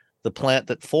the plant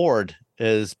that Ford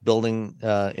is building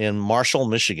in Marshall,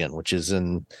 Michigan, which is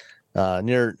in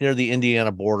near the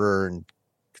Indiana border and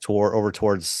over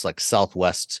towards like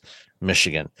southwest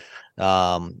Michigan.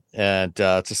 And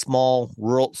it's a small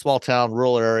town,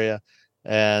 rural area,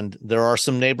 and there are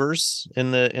some neighbors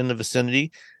in the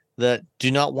vicinity that do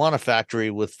not want a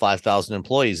factory with 5,000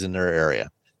 employees in their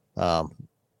area.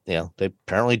 They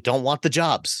apparently don't want the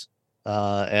jobs,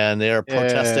 and they are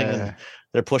protesting and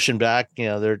they're pushing back.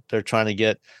 They're trying to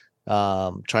get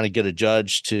a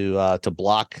judge to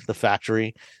block the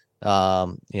factory.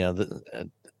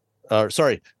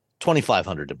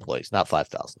 2,500 employees, not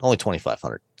 5,000, only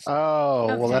 2,500. Oh,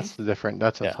 okay. Well, that's the different.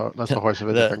 That's a horse of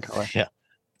a different color. Yeah.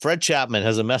 Fred Chapman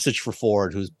has a message for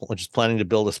Ford, which is planning to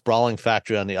build a sprawling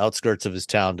factory on the outskirts of his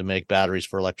town to make batteries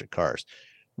for electric cars.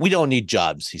 We don't need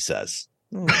jobs, he says.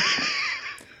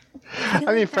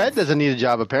 I mean, Fred doesn't need a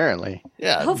job, apparently.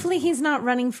 Yeah. Hopefully he's not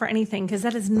running for anything, because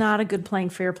that is not a good playing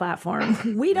for your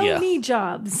platform. We don't need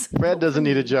jobs. Fred doesn't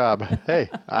need a job. Hey,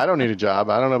 I don't need a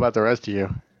job. I don't know about the rest of you.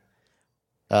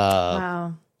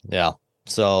 Wow. Yeah.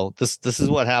 So this is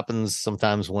what happens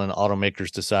sometimes when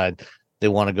automakers decide they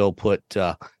want to go put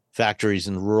factories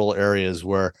in rural areas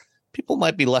where people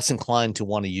might be less inclined to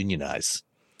want to unionize.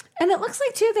 And it looks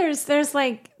like too, there's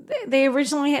like, they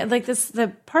originally had like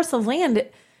the parcel of land,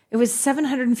 it was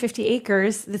 750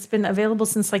 acres that's been available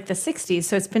since like the 60s.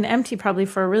 So it's been empty probably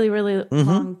for a really, really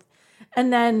long.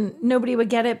 And then nobody would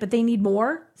get it, but they need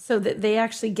more. So that they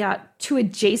actually got 2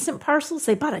 adjacent parcels.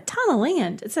 They bought a ton of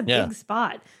land. It's a big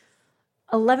spot.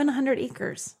 1,100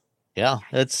 acres. Yeah,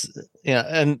 it's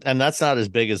and that's not as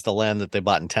big as the land that they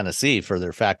bought in Tennessee for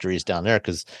their factories down there,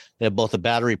 because they have both a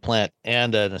battery plant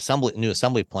and an new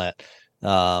assembly plant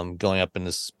going up in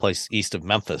this place east of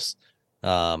Memphis,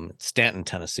 Stanton,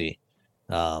 Tennessee.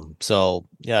 So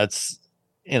yeah, it's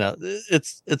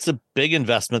a big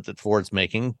investment that Ford's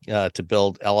making to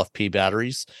build LFP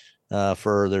batteries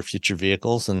for their future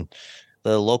vehicles, and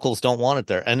the locals don't want it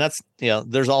there. And that's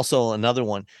there's also another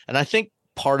one, and I think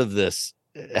part of this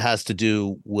has to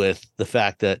do with the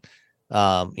fact that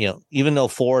even though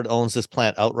Ford owns this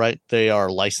plant outright, they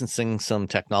are licensing some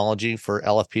technology for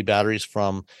LFP batteries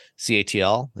from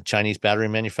CATL, the Chinese battery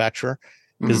manufacturer,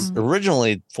 because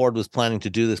originally Ford was planning to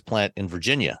do this plant in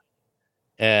Virginia,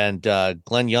 and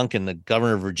Glenn Youngkin, the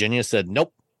governor of Virginia, said,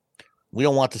 nope, we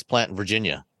don't want this plant in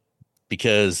Virginia,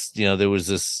 because there was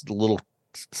this little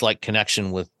slight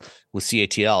connection with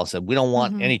CATL. Said we don't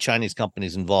want any Chinese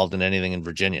companies involved in anything in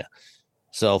Virginia.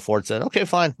 So Ford said, okay,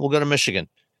 fine, we'll go to Michigan.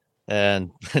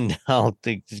 And now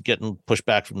they're getting pushed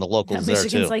back from the locals there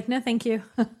Michigan's too. like, no, thank you.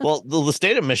 Well, the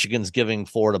state of Michigan's giving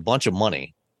Ford a bunch of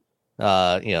money,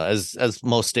 as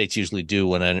most states usually do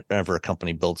whenever a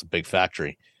company builds a big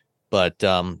factory. But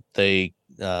they,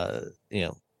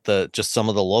 just some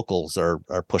of the locals are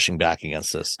pushing back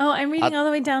against this. Oh, I'm reading all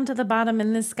the way down to the bottom,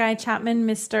 and this guy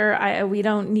Chapman, we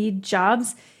don't need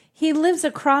jobs. He lives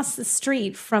across the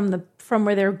street from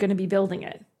where they're going to be building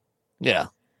it. Yeah.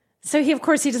 So he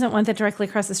doesn't want that directly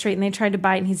across the street, and they tried to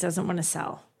buy it, and he doesn't want to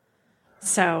sell.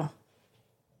 So.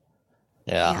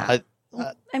 Yeah.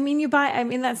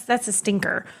 That's a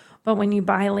stinker. But when you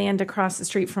buy land across the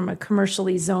street from a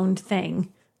commercially zoned thing,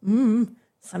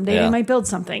 someday they might build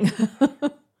something.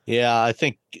 Yeah, I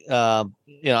think I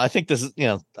think this is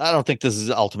I don't think this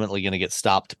is ultimately going to get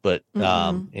stopped, but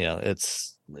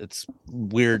it's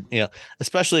weird,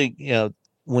 especially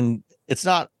when it's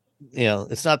not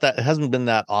that it hasn't been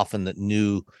that often that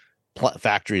new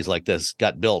factories like this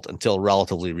got built until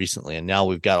relatively recently, and now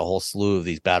we've got a whole slew of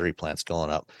these battery plants going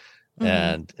up,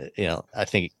 and I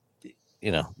think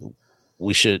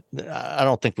we should. I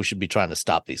don't think we should be trying to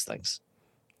stop these things.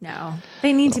 No,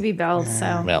 they need to be built.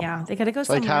 So they got to go. It's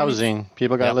like housing.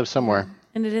 People got to live somewhere.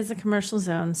 And it is a commercial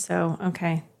zone, so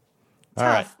okay. All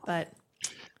right, but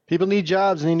people need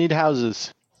jobs and they need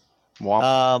houses.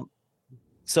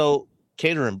 So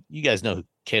Caterham, you guys know who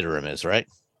Caterham is, right?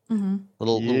 Mm-hmm.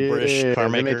 Little British car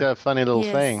they make maker. that funny little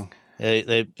Yes. thing.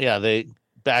 They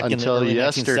back in the Until early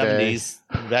yesterday.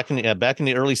 1970s, back in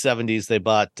the early 70s, they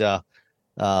bought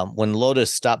when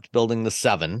Lotus stopped building the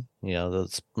 7,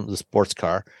 the sports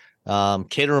car.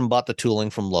 Caterham bought the tooling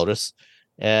from Lotus,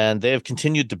 and they have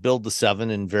continued to build the 7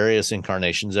 in various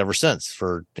incarnations ever since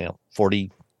for 50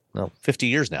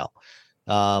 years now.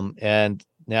 And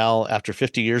now, after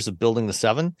 50 years of building the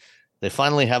 7, they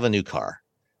finally have a new car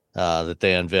that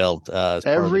they unveiled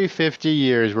Every 50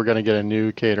 years, we're going to get a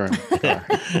new Caterham car.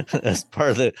 as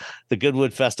part of the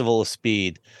Goodwood Festival of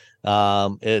Speed.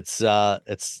 It's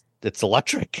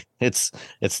electric.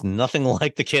 It's nothing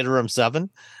like the Caterham 7.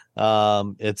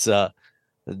 It's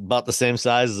about the same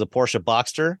size as a Porsche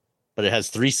Boxster, but it has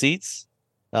 3 seats,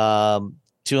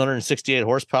 268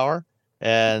 horsepower,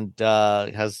 and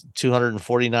has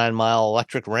 249-mile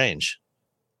electric range.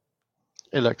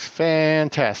 It looks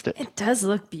fantastic. It does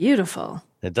look beautiful.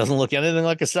 It doesn't look anything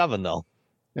like a 7, though.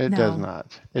 It No. does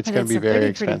not. It's But going to be a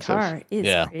very pretty expensive car. It's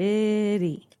Yeah.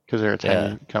 pretty. because they're a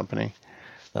tiny company.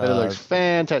 But it Uh, looks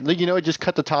fantastic. It just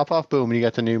cut the top off, boom, and you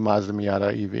got the new Mazda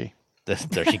Miata EV.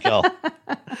 There you go.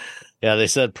 Yeah, they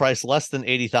said price less than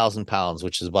 80,000 pounds,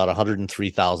 which is about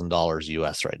 $103,000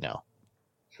 US right now.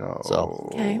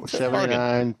 So, Okay.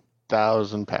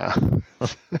 79,000 pounds.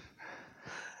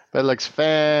 But it looks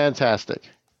fantastic.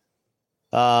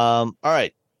 All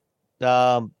right.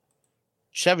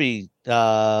 Chevy,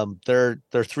 their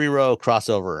 3-row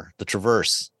crossover, the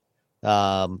Traverse.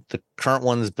 The current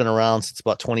one has been around since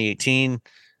about 2018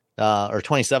 or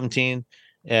 2017,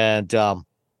 and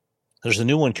there's a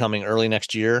new one coming early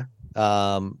next year.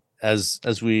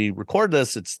 As we record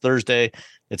this, it's Thursday.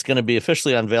 It's going to be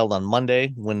officially unveiled on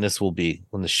Monday when the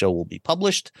show will be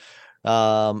published.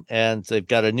 And they've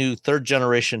got a new 3rd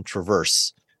generation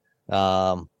Traverse.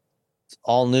 It's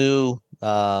all new.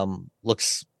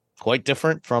 Looks quite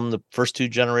different from the first 2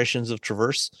 generations of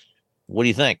Traverse. What do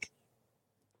you think?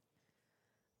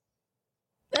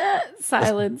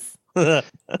 Silence.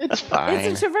 It's fine.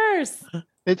 It's a Traverse.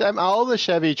 All the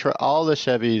Chevy's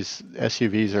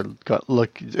SUVs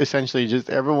look essentially just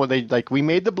everyone. We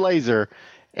made the Blazer.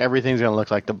 Everything's going to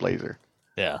look like the Blazer.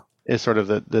 Yeah. Is sort of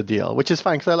the deal, which is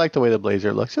fine because I like the way the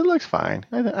Blazer looks. It looks fine.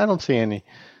 I don't see any,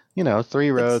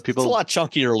 3-row people. It's a lot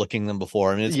chunkier looking than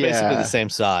before. I mean, it's basically the same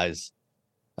size.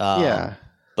 Yeah.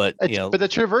 But, But the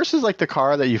Traverse is like the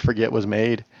car that you forget was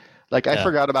made. I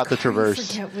forgot about the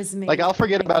Traverse. I'll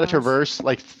forget about a Traverse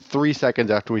 3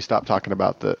 seconds after we stop talking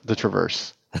about the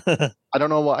Traverse. I don't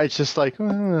know why. It's just like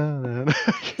oh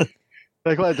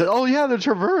yeah, the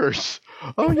Traverse.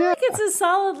 Oh I feel yeah. like it's a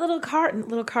solid little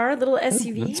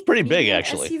SUV. It's pretty big, Medium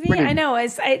actually. SUV. I know.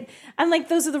 I'm like,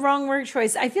 those are the wrong word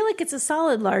choice. I feel like it's a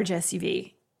solid large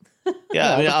SUV.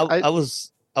 Yeah, I mean, I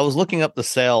was looking up the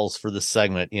sales for this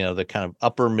segment, the kind of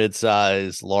upper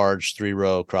mid-size, large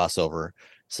 3-row crossover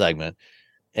segment.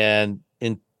 And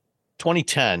in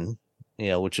 2010,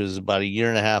 which is about a year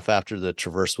and a half after the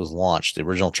Traverse was launched, the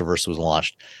original Traverse was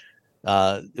launched,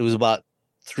 it was about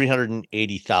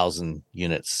 380,000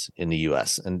 units in the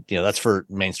US. And, that's for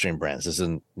mainstream brands. This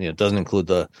isn't, it doesn't include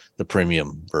the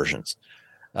premium versions.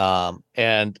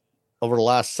 And over the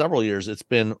last several years, it's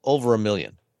been over 1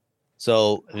 million.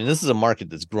 So, I mean, this is a market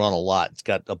that's grown a lot. It's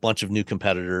got a bunch of new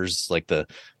competitors like the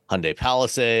Hyundai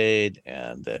Palisade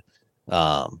and the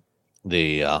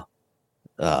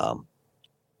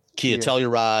Kia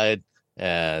Telluride,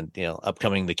 and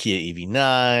upcoming the Kia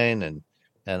EV9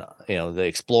 and the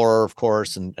Explorer, of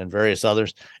course, and various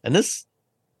others. And this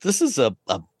is a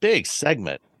big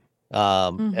segment.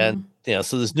 And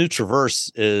so this new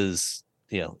Traverse is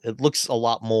it looks a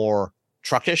lot more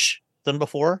truckish than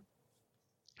before.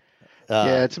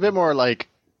 It's a bit more it's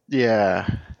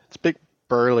a bit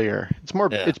burlier. It's more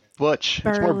it's butch.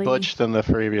 Burly. It's more butch than the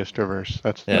previous Traverse.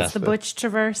 That's the Butch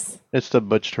Traverse. It's the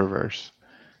Butch Traverse.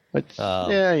 But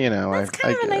That's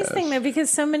kind of a nice thing though, because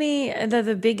so many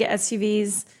the big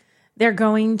SUVs, they're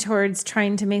going towards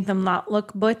trying to make them not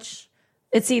look butch.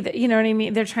 It's either, you know what I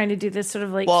mean? They're trying to do this sort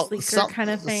of sleeker kind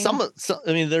of thing.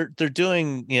 I mean, they're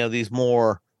doing these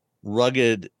more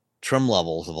rugged trim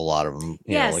levels of a lot of them.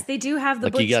 Yes, they do have the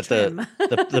butch you got trim.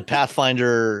 the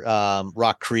Pathfinder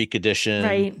Rock Creek edition,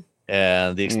 right?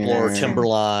 And the Explorer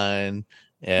Timberline,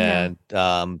 and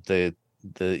the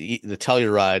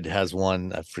Telluride has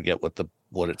one. I forget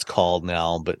what it's called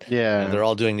now, but they're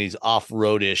all doing these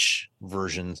off-roadish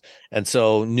versions. And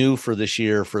so new for this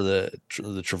year for the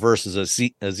Traverse is a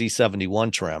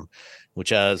Z71 trim, which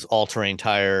has all-terrain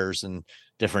tires and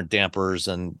different dampers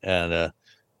and a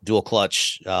dual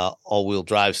clutch all-wheel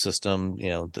drive system.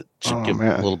 That should give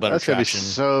a little better That's traction. gonna be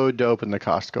so dope in the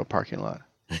Costco parking lot.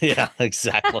 Yeah,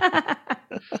 exactly.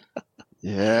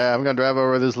 Yeah, I'm gonna drive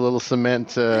over this little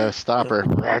cement stopper.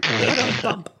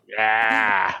 Bump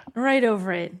Yeah, right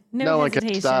over it. no one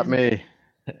can stop me.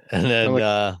 And then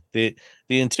like- the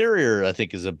interior, I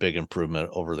think, is a big improvement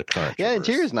over the current. Yeah, Traverse.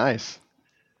 interior's nice.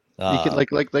 You can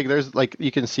like there's like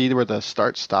you can see where the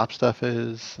start stop stuff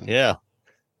is. Yeah.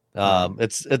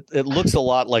 It looks a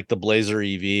lot like the Blazer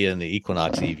EV and the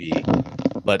Equinox EV,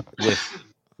 but with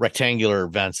rectangular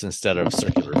vents instead of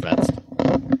circular vents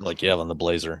like you have on the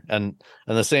Blazer, and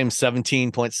the same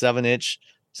 17.7-inch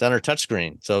center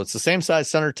touchscreen. So it's the same size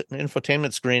center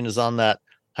infotainment screen as on that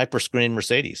hyperscreen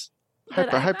Mercedes.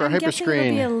 But I'm guessing it'll Hyperscreen.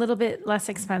 be a little bit less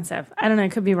expensive. I don't know. I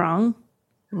could be wrong.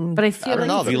 But I feel I don't like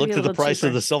know. it's Have you gonna looked be at a the price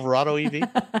little of the Silverado EV?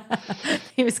 cheaper.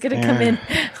 He was going to come in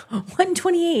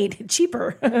 128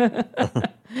 cheaper.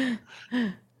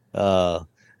 Yeah.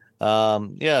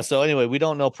 So anyway, we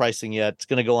don't know pricing yet. It's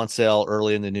going to go on sale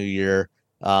early in the new year.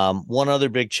 One other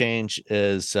big change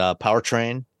is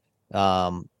powertrain.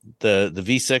 The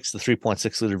V6, the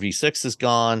 3.6 liter V6 is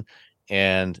gone,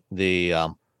 and the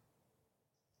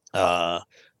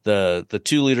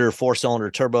 2-liter 4-cylinder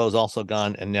turbo is also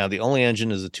gone, and now the only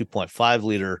engine is a 2.5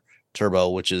 liter turbo,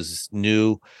 which is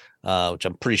new, which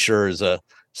I'm pretty sure is a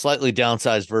slightly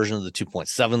downsized version of the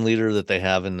 2.7 liter that they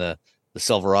have in the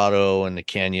Silverado and the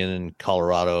Canyon and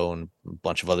Colorado and a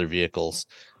bunch of other vehicles.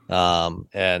 And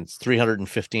it's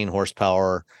 315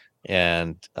 horsepower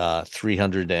and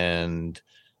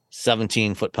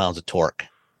 317 foot-pounds of torque.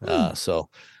 So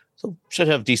should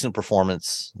have decent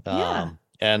performance. Yeah.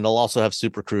 And they'll also have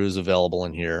Super Cruise available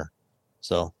in here.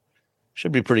 So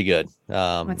should be pretty good.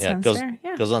 It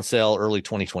goes on sale early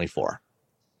 2024.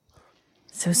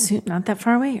 So soon, not that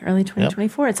far away, early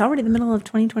 2024. It's already the middle of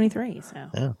 2023. So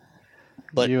Yeah.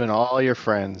 But you and all your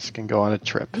friends can go on a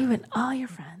trip you and all your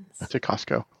friends. to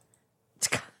Costco.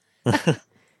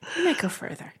 You might go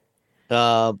further.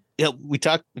 We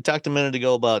talked a minute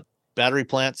ago about battery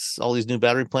plants, all these new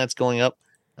battery plants going up.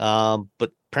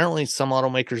 But apparently some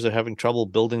automakers are having trouble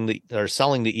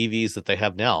selling the EVs that they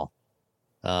have now,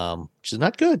 which is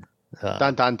not good.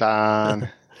 Dun dun dun.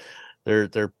 They're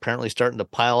apparently starting to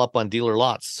pile up on dealer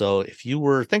lots. So if you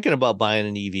were thinking about buying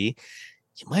an EV, you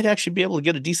might actually be able to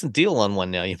get a decent deal on one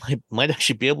now. You might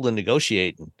actually be able to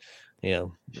negotiate and,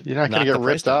 you're not going to knock get the price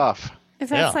ripped down. off. If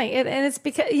that's like it, and it's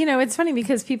because it's funny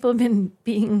because people have been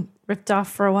being ripped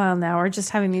off for a while now, or just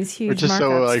having these huge just so,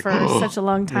 markups like, for such a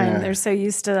long time. Yeah. They're so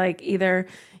used to like either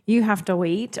you have to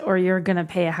wait or you're going to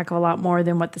pay a heck of a lot more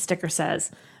than what the sticker says.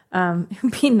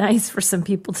 It'd be nice for some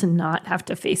people to not have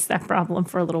to face that problem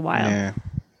for a little while. Yeah.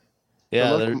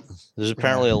 Yeah, there's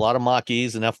apparently a lot of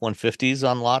Mach-E's and F-150s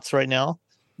on lots right now.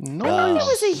 No, I thought it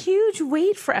was a huge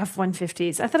wait for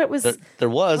F-150s. I thought it was, There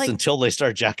was like- until they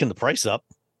start jacking the price up.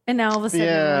 and now all of a sudden,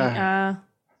 Yeah.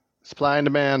 Supply and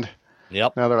demand.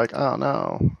 Yep. Now they're like, oh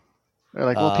no. They're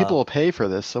like, well, people will pay for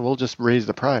this, so we'll just raise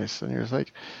the price. And you're just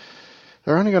like,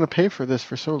 they're only going to pay for this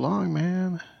for so long,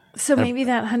 man. so maybe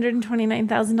that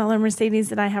 $129,000 Mercedes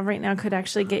that I have right now could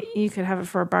actually you could have it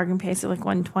for a bargain price of like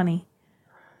 $120,000.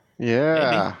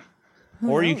 Yeah.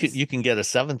 Or knows? you can get a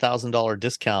 $7,000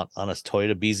 discount on a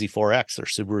Toyota BZ4X or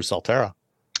Subaru Solterra.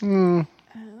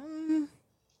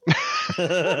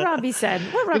 What Robbie said.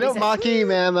 Mach-E,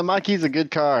 man, the Mach-E's a good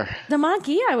car. The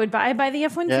Mach-E I would buy. I buy the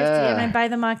F-150 Yeah. and I buy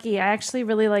the Mach-E. I actually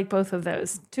really like both of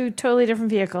those. Two totally different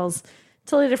vehicles,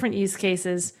 totally different use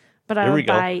cases, but I Here we would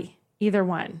go. buy either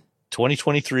one.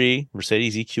 2023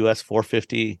 Mercedes EQS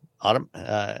 450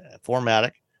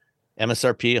 4MATIC,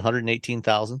 MSRP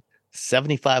 $118,000,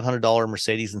 $7,500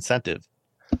 Mercedes incentive,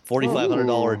 $4,500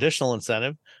 Ooh. additional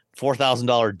incentive,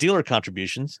 $4,000 dealer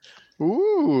contributions,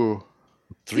 Ooh.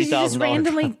 Did you just $3,000.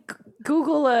 randomly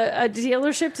Google a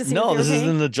dealership to see No, what this they is were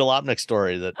in the Jalopnik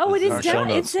story. That Oh, it in is our show down-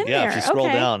 notes. it's in Yeah, if there. you scroll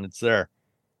Okay. down, it's there. paying?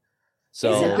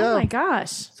 Is it? So Oh my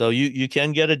gosh. so you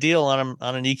can get a deal on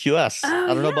an EQS. Oh, I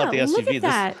don't know about the yeah, SUV. Look at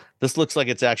that. This looks like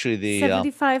it's actually the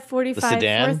 75, 45,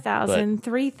 sedan, 4,000,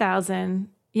 3,000.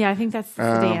 Yeah, I think that's the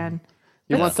Oh. sedan.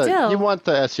 You But want still, you want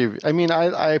the SUV. I mean,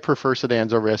 I prefer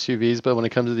sedans over SUVs, but when it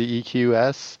comes to the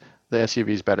EQS, the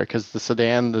SUV is better because the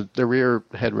sedan, the rear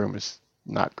headroom is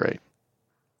not great.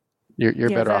 You're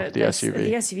better off with the SUV.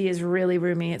 The SUV is really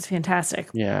roomy. It's fantastic.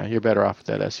 Yeah, you're better off with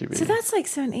that SUV. So that's like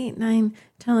 7, 8, 9,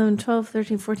 10, 11, 12,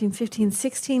 13, 14, 15,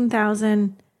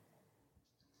 16,000.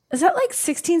 Is that like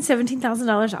 $16,000,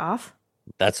 $17,000 off?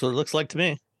 That's what it looks like to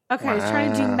me. Okay, I was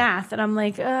trying to do Wow. math and I'm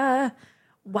like,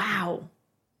 wow.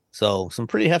 So some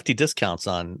pretty hefty discounts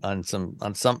on some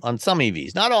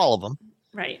EVs, not all of them,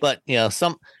 Right. but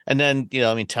some. And then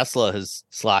I mean, Tesla has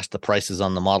slashed the prices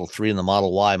on the Model 3 and the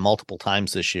Model Y multiple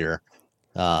times this year.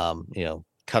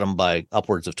 cut them by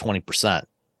upwards of 20%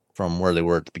 from where they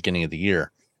were at the beginning of the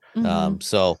year.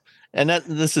 And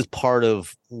this is part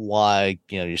of why,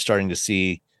 you're starting to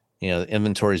see,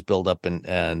 inventories build up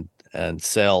and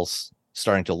sales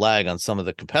starting to lag on some of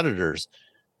the competitors,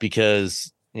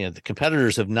 because, the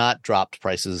competitors have not dropped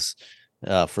prices,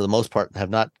 for the most part, have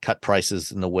not cut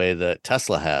prices in the way that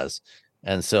Tesla has.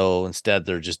 And so instead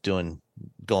they're just going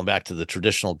back to the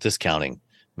traditional discounting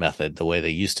method, the way they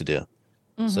used to do.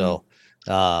 So,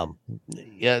 with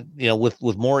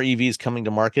more EVs coming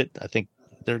to market, I think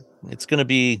it's going to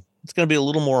be a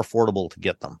little more affordable to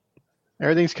get them.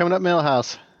 Everything's coming up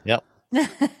Millhouse. Yep.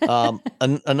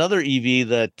 Another EV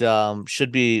that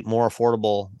should be more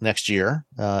affordable next year,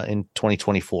 in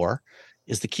 2024,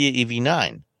 is the Kia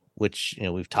EV9, which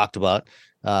we've talked about.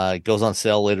 It goes on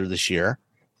sale later this year.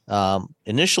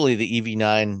 Initially, the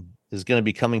EV9 is going to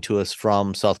be coming to us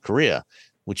from South Korea,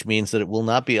 which means that it will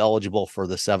not be eligible for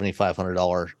the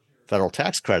 $7,500 federal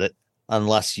tax credit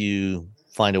unless you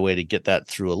find a way to get that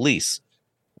through a lease.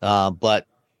 But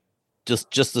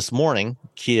just this morning,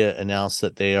 Kia announced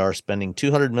that they are spending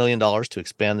 $200 million to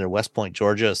expand their West Point,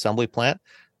 Georgia assembly plant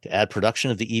to add production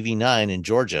of the EV9 in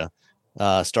Georgia,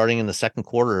 starting in the second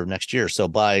quarter of next year. So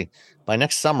by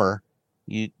next summer,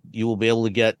 you will be able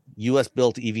to get U.S.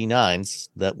 built EV9s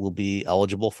that will be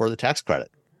eligible for the tax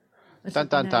credit. Dun,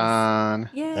 dun, dun.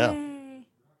 Yay. Yeah.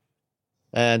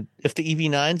 And if the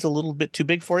EV9's a little bit too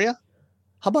big for you,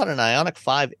 how about an Ioniq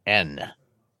 5N?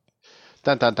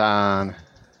 Dun, dun, dun.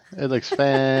 It looks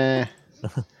That's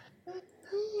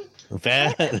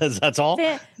all?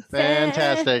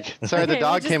 fantastic. Sorry, the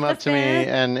dog came up to me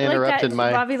and interrupted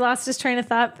my... Bobby lost his train of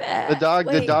thought. The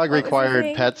dog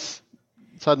required pets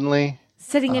suddenly.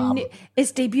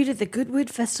 It's debuted at the Goodwood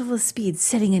Festival of Speed,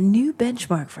 setting a new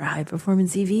benchmark for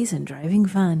high-performance EVs and driving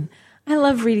fun. I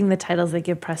love reading the titles they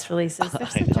give press releases. They're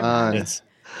such a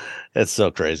it's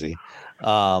so crazy.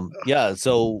 So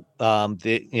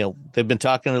they've been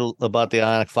talking about the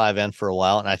Ioniq 5N for a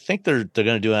while, and I think they're going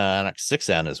to do an Ioniq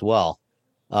 6N as well.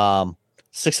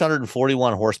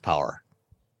 641 horsepower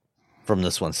from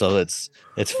this one, so it's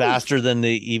faster than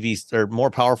the EV, or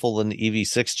more powerful than the EV6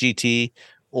 GT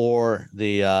or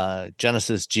the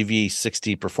Genesis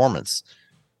GV60 Performance,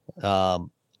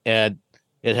 and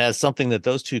it has something that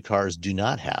those two cars do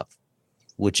not have,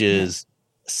 which is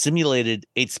simulated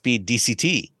 8-speed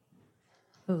DCT.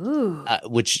 Ooh.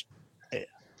 Which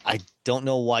I don't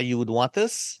know why you would want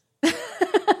this,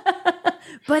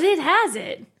 but it has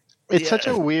it. It's such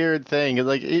a weird thing.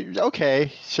 Like,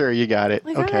 okay, sure, you got it.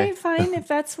 Like, okay, all right, fine. If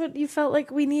that's what you felt like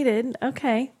we needed,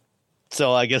 okay.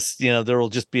 So I guess there will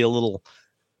just be a little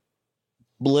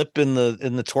blip in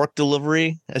the torque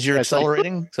delivery as you're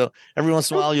accelerating. So every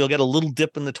once in a while you'll get a little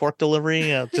dip in the torque delivery,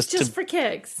 just for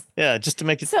kicks. Yeah, just to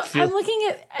make it. So feel... I'm looking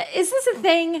at. Is this a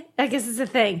thing? I guess it's a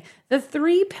thing. The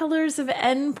 3 pillars of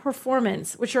N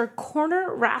performance, which are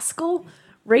corner rascal,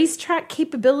 racetrack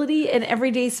capability, and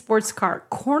everyday sports car.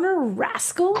 Corner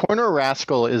rascal. Corner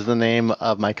Rascal is the name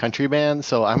of my country band,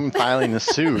 so I'm filing a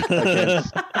suit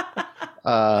against.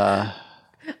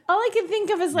 All I can think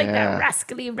of is like that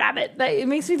rascally rabbit. It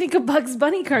makes me think of Bugs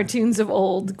Bunny cartoons of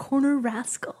old. Corner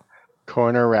Rascal.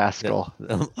 Corner Rascal.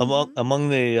 Yeah. Among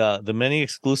the many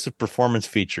exclusive performance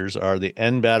features are the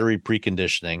N battery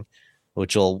preconditioning,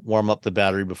 which will warm up the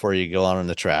battery before you go out on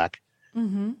the track.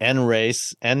 N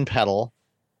race, N pedal,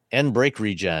 N brake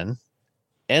regen,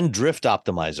 N drift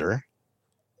optimizer,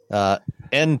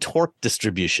 N torque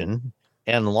distribution,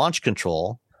 N launch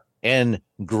control, N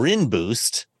grin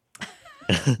boost.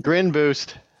 Grin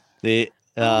boost. The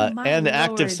and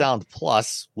Active Sound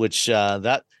Plus, which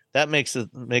that makes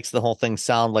the whole thing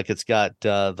sound like it's got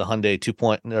the Hyundai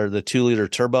 2-liter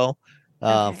turbo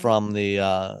from the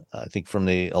I think from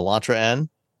the Elantra N,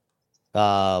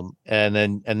 and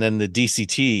then the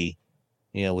DCT,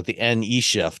 with the N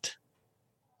E-Shift.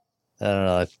 I don't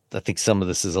know. I think some of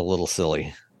this is a little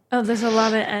silly. Oh, there's a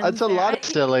lot of N. It's a lot of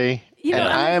silly, and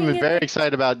I am very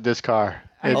excited about this car.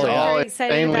 It's all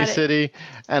insanely city,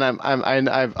 and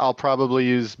I'll probably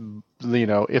use,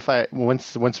 if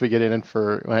once we get in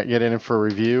for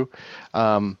review,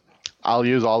 I'll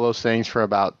use all those things for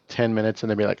about 10 minutes, and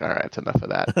they'll be like, all right, it's enough of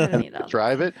that, and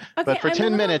drive it. Okay, but for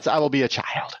 10 minutes, I will be a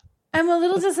child. I'm a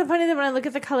little disappointed that when I look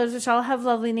at the colors, which all have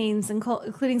lovely names,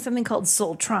 including something called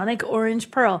Soltronic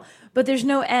Orange Pearl, but there's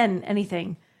no N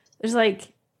anything. There's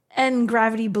like N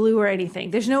Gravity Blue or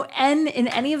anything. There's no N in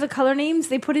any of the color names.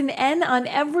 They put an N on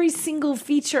every single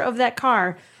feature of that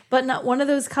car, but not one of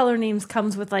those color names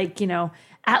comes with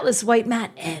Atlas White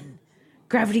Matte N,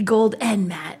 Gravity Gold N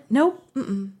Matte. Nope.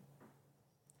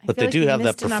 But they do have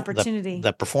an opportunity.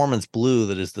 that performance blue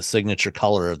that is the signature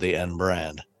color of the N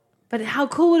brand. But how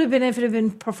cool would it have been if it had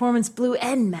been performance blue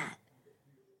and matte?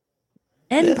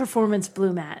 Performance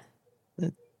blue matte.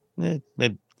 It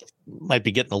might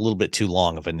be getting a little bit too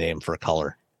long of a name for a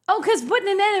color. Oh, because putting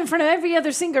an N in front of every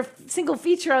other single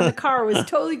feature on the car was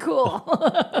totally cool.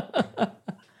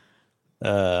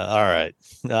 All right.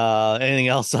 Anything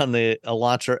else on the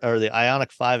Elantra or the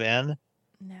Ioniq 5N?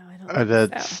 No, I don't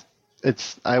think so.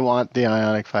 I want the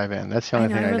Ioniq 5N. That's the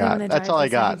only thing I got. That's all I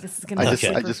got.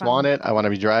 I just want it. I want to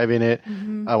be driving it.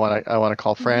 Mm-hmm. I want to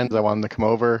call friends. Mm-hmm. I want them to come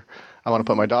over. I want to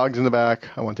put my dogs in the back.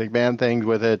 I want to take band things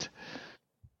with it.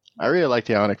 I really like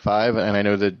the Ioniq 5, and I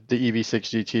know that the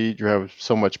EV6 GT drove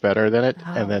so much better than it.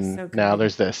 And then now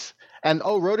there's this. And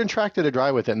Road and Track did a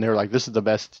drive with it, and they were like, "This is the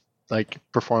best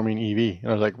performing EV." And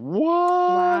I was like, "What?"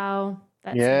 Wow.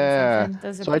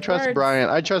 So I trust Brian.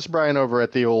 I trust Brian over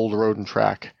at the old Road and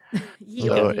Track.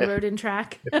 Road and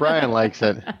Track. If Brian likes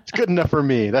it, it's good enough for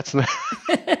me. That's not.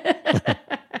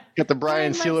 Get the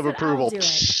Brian seal of approval.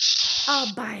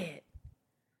 I'll buy it.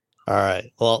 All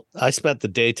right. Well, I spent the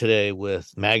day today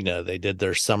with Magna. They did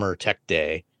their summer tech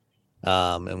day,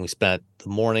 and we spent the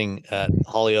morning at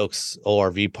Hollyoaks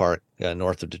ORV Park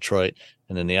north of Detroit,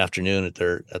 and in the afternoon at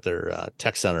their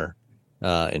tech center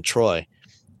in Troy.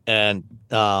 And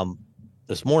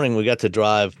this morning we got to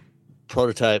drive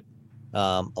prototype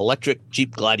electric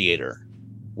Jeep Gladiator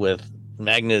with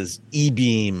Magna's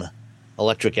e-beam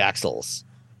electric axles.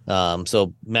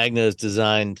 So Magna has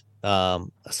designed a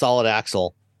solid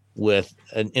axle with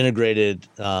an integrated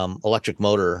electric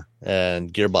motor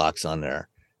and gearbox on there.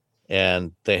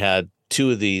 And they had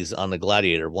two of these on the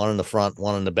Gladiator, one in the front,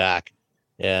 one in the back.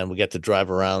 And we got to drive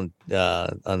around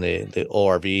on the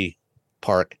ORV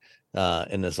park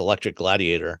in this electric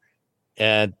Gladiator.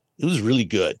 And it was really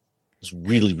good. It was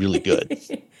really, really good.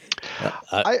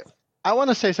 I want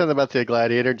to say something about the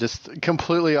Gladiator, just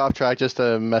completely off track, just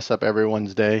to mess up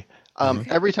everyone's day.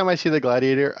 Every time I see the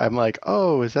Gladiator, I'm like,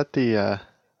 oh, is that the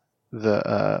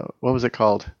what was it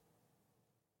called?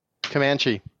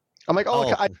 Comanche. I'm like,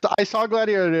 I saw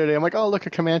Gladiator the other day. I'm like, oh, look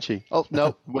at Comanche. Oh,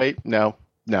 no, wait, no.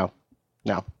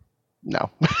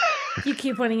 You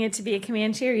keep wanting it to be a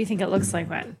Comanche, or you think it looks like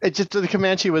one? It just the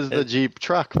Comanche was the Jeep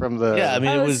truck from the. Yeah, I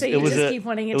mean, it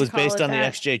was based on the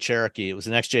XJ Cherokee. It was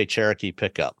an XJ Cherokee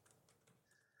pickup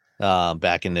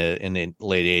back in the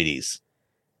late '80s,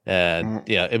 and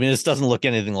yeah, I mean, this doesn't look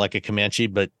anything like a Comanche,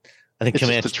 but I think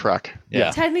Comanche just a truck.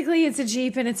 Yeah, technically it's a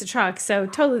Jeep and it's a truck, so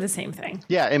totally the same thing.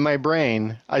 Yeah, in my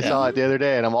brain, I saw it the other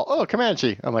day, and I'm all, oh,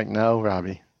 Comanche. I'm like, no,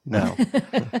 Robbie, no.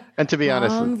 And to be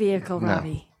honest, wrong vehicle,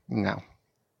 Robbie. No.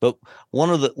 But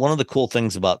one of the cool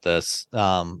things about this,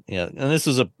 and this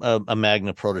was a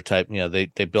Magna prototype.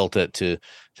 They built it to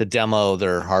demo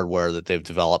their hardware that they've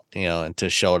developed, and to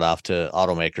show it off to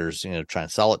automakers, try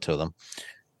and sell it to them.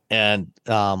 And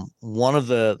one of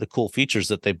the cool features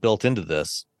that they built into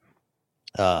this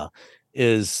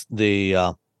is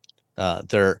their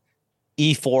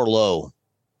E4 Low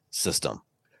system.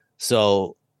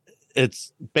 So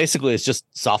it's just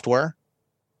software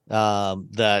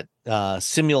that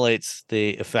simulates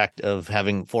the effect of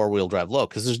having four-wheel drive low,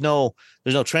 because there's no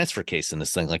transfer case in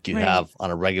this thing like you have on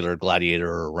a regular Gladiator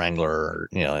or Wrangler or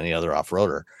any other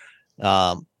off-roader.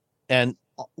 And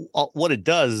what it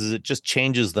does is it just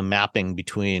changes the mapping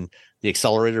between the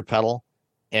accelerator pedal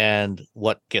and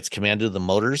what gets commanded to the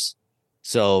motors.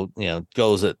 So it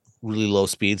goes at really low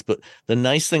speeds. But the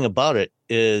nice thing about it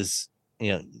is,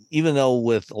 even though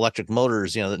with electric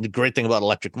motors, the great thing about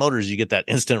electric motors, you get that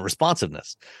instant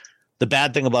responsiveness. The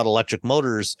bad thing about electric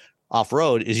motors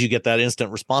off-road is you get that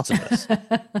instant responsiveness.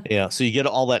 So you get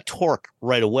all that torque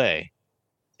right away.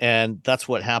 And that's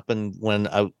what happened when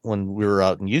we were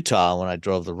out in Utah, when I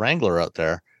drove the Wrangler out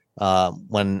there,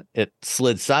 when it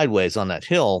slid sideways on that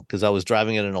hill, because I was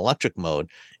driving it in electric mode.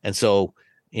 And so,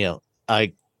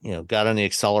 I got on the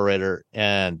accelerator,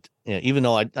 and even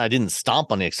though I didn't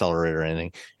stomp on the accelerator or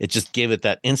anything, it just gave it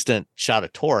that instant shot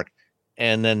of torque.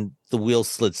 And then the wheels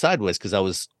slid sideways because I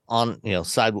was on,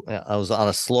 I was on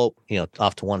a slope,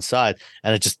 off to one side,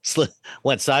 and it just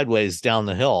went sideways down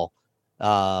the hill.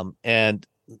 And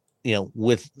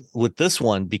with this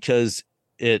one, because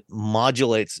it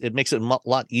modulates, it makes it a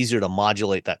lot easier to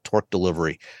modulate that torque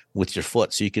delivery with your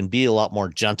foot. So you can be a lot more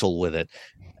gentle with it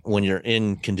when you're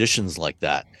in conditions like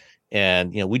that.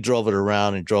 And, we drove it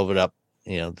around and drove it up,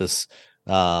 this,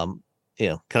 kind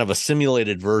of a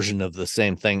simulated version of the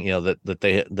same thing,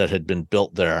 that had been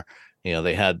built there.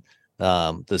 They had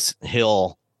this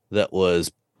hill that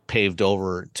was paved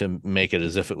over to make it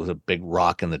as if it was a big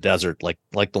rock in the desert,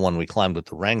 like the one we climbed with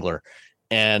the Wrangler.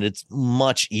 And it's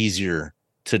much easier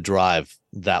to drive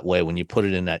that way when you put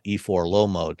it in that E4 low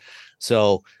mode.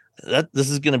 So this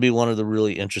is going to be one of the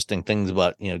really interesting things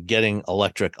about, getting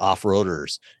electric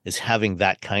off-roaders is having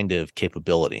that kind of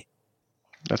capability.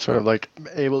 That's sort of like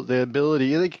the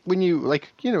ability, like when you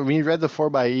when you read the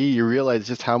 4xe, you realize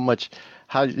just how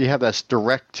you have this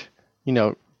direct,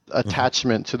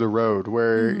 attachment to the road,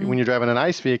 where when you're driving an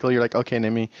ICE vehicle, you're like, okay,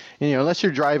 unless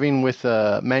you're driving with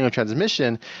a manual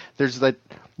transmission, there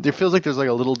feels like there's like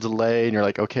a little delay, and you're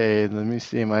like, okay, let me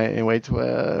see,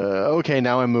 okay,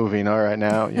 now I'm moving. All right,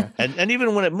 now, yeah. and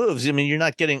even when it moves, you're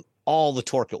not getting all the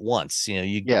torque at once.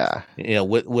 With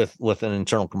an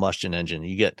internal combustion engine,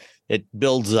 it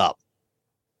builds up.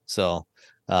 So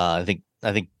I think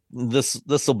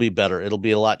this will be better. It'll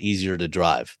be a lot easier to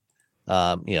drive.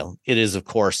 It is, of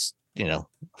course, a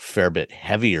fair bit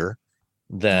heavier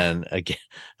than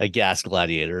a gas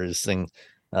Gladiator. This thing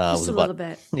was a little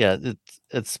bit. Yeah,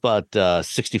 it's about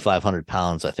 6,500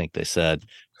 pounds, I think they said,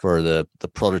 for the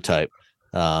prototype.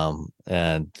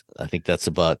 And I think that's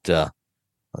about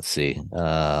let's see,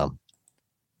 curb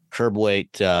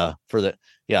weight for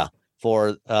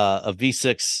a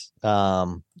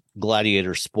V6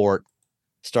 Gladiator Sport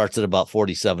starts at about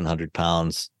 4,700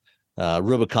 pounds.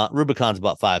 Rubicon's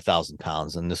about 5,000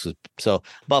 pounds, and this was so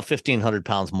about 1,500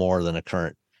 pounds more than a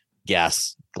current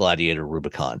gas Gladiator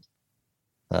Rubicon.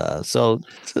 So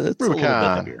it's a little bit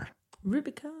heavier.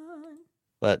 Rubicon.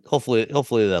 But hopefully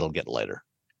that'll get lighter.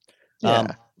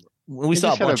 Yeah. We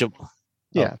saw a bunch of.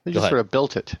 Yeah, they just sort of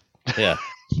built it. Yeah.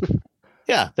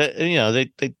 Yeah.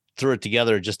 They threw it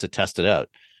together just to test it out.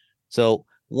 So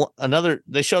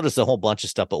they showed us a whole bunch of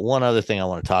stuff, but one other thing I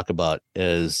want to talk about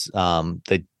is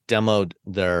they demoed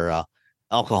their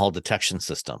alcohol detection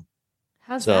system.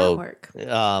 How's that work?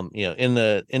 In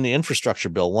the infrastructure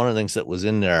bill, one of the things that was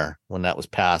in there when that was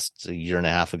passed a year and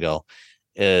a half ago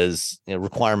is a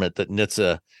requirement that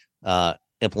NHTSA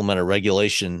implement a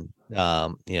regulation,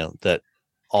 that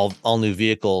all new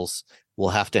vehicles will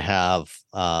have to have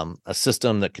a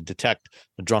system that can detect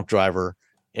a drunk driver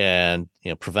and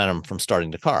prevent them from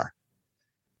starting the car.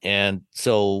 And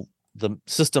so the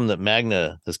system that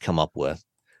Magna has come up with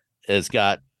has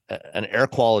got an air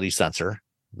quality sensor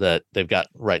that they've got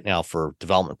right now for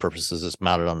development purposes. It's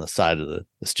mounted on the side of the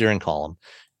steering column,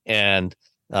 and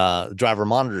driver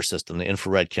monitor system, the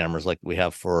infrared cameras like we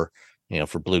have for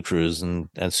Blue Cruise and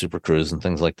Super Cruise and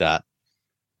things like that.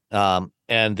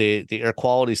 And the air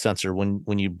quality sensor,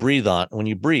 when you breathe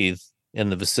in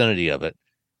the vicinity of it,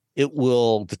 it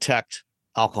will detect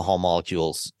alcohol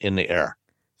molecules in the air.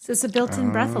 So it's a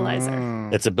built-in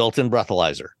breathalyzer. It's a built-in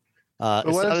breathalyzer. But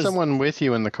what if someone with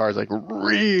you in the car is like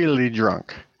really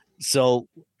drunk? So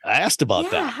I asked about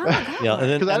that.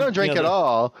 Because I don't drink at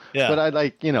all. Yeah. But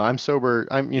I'm sober.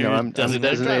 I'm a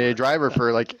designated driver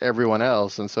for like everyone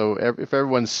else, and so if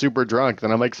everyone's super drunk,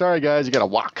 then I'm like, sorry guys, you got to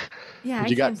walk. Yeah,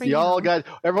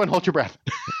 everyone hold your breath.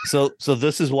 So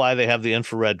this is why they have the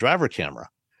infrared driver camera.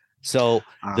 So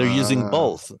they're using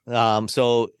both.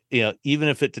 Even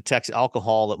if it detects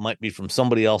alcohol that might be from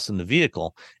somebody else in the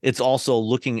vehicle, it's also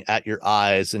looking at your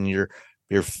eyes and your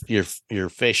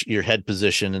face, your head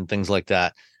position and things like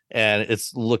that. And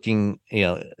it's looking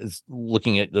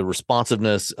at the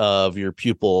responsiveness of your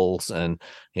pupils and,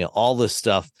 all this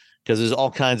stuff, because there's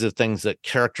all kinds of things that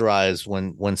characterize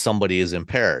when somebody is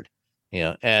impaired,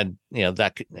 also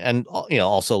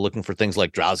looking for things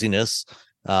like drowsiness,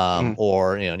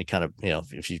 or any kind of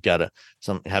if you've got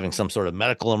having some sort of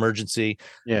medical emergency,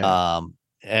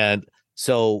 and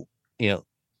so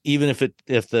even if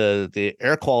the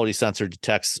air quality sensor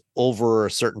detects over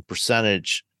a certain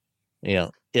percentage,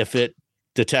 if it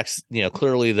detects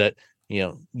clearly that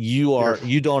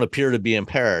you don't appear to be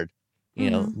impaired,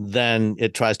 then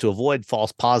it tries to avoid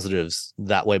false positives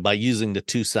that way by using the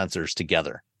two sensors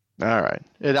together. All right.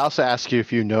 It also asks you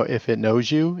if it knows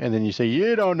you, and then you say,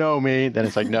 you don't know me. Then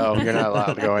it's like, no, you're not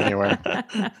allowed to go anywhere.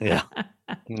 Yeah.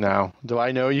 No. Do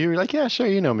I know you? You're like, yeah, sure.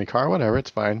 You know me, car, whatever. It's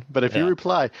fine. But if you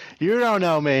reply, you don't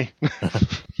know me.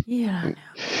 Yeah.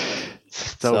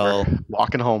 It's over.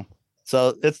 Walking home.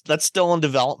 So that's still in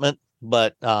development,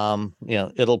 but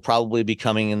it'll probably be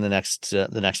coming in the next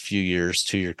few years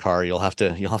to your car. You'll have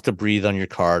to breathe on your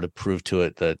car to prove to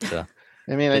it that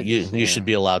you should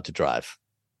be allowed to drive.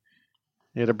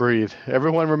 You got to breathe.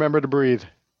 Everyone remember to breathe.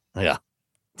 Yeah.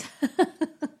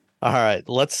 All right.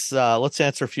 Let's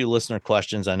answer a few listener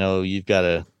questions. I know you've got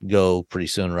to go pretty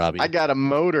soon, Robbie. I got a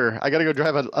motor. I got to go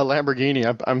drive a Lamborghini.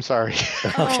 I'm sorry.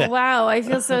 Okay. Oh, wow. I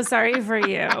feel so sorry for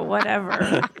you.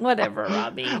 Whatever,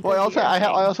 Robbie. Well, I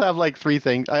also have like three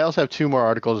things. I also have two more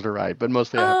articles to write, but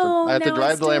mostly I have to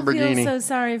drive the Lamborghini. I feel so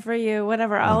sorry for you.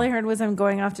 Whatever. All I heard was I'm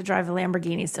going off to drive a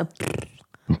Lamborghini. So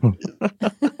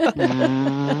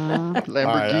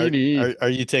Lamborghini. All right, are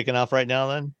you taking off right now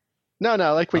then? No,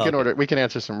 like we can Okay. order. We can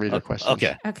answer some reader questions.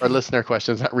 Okay. Okay. Or listener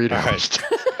questions, not reader All right. questions.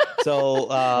 So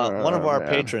one of our man.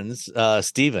 patrons,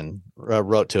 Steven,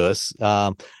 wrote to us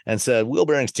and said, Wheel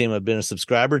Bearings team, I've been a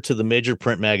subscriber to the major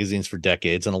print magazines for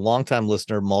decades and a longtime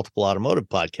listener of multiple automotive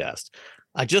podcasts.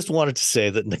 I just wanted to say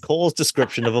that Nicole's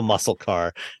description of a muscle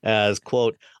car as,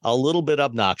 quote, a little bit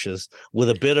obnoxious with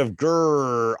a bit of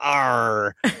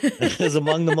grrr is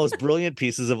among the most brilliant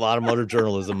pieces of automotive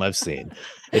journalism I've seen.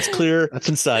 It's clear,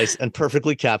 concise, and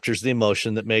perfectly captures the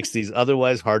emotion that makes these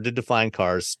otherwise hard to define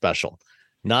cars special.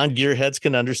 Non-gearheads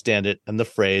can understand it, and the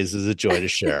phrase is a joy to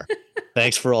share.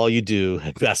 Thanks for all you do,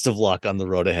 and best of luck on the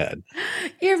road ahead.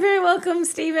 You're very welcome,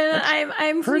 Stephen.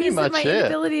 I'm pretty pleased with much my it.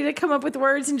 inability to come up with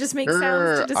words and just make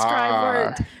sounds to describe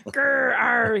words. Grr,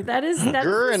 R. That's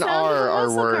Grr the and sound R of a are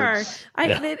muscle car. words.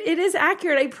 It is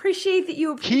accurate. I appreciate that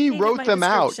you He appreciated wrote my them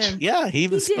out. description. Yeah, he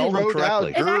even He did. spelled them Wrote out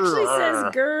correctly. It actually Grr. says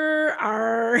grr,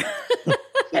 R. I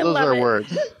Those love are it.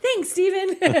 words. Thanks,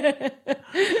 Stephen.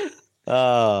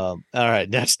 All right.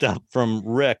 Next up from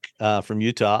Rick from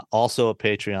Utah, also a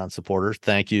Patreon supporter.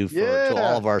 Thank you to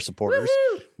all of our supporters.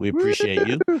 Woohoo! We appreciate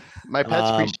you. My pets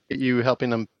appreciate you helping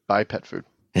them buy pet food.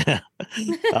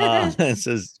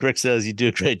 Rick says you do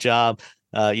a great job.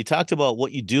 You talked about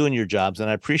what you do in your jobs, and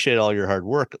I appreciate all your hard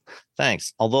work.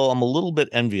 Thanks. Although I'm a little bit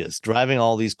envious driving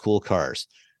all these cool cars.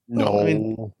 No, I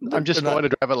mean, I'm just they're going to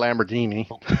drive a Lamborghini.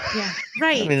 Yeah,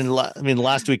 right. I mean,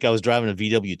 last week I was driving a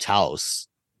VW Taos.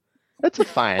 That's a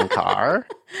fine car.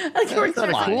 Like we're It's not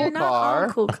a clarifying, cool they're not car. all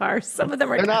cool cars. Some of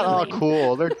them are They're not kinda all lame.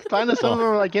 cool. They're finding some of them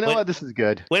are like, you know Wait. what, this is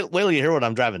good. Wait till you hear what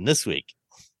I'm driving this week.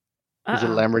 Is it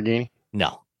a Uh-oh. Lamborghini?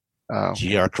 No, Oh,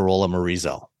 GR Corolla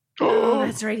Morizo. Oh,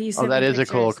 that's right. You said that is a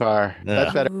cool car. Yeah.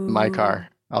 That's better than my car.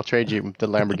 I'll trade you the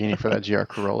Lamborghini for that GR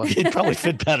Corolla. It'd probably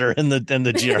fit better in the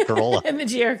GR Corolla. And the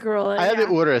GR Corolla. I had the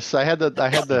yeah. Urus. I had the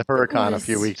Huracan a Urus.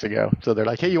 few weeks ago. So they're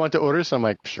like, "Hey, you want the Urus?" I'm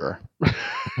like, "Sure."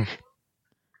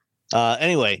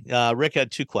 Anyway, Rick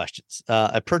had two questions.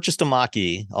 I purchased a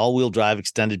Mach-E all-wheel drive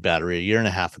extended battery a year and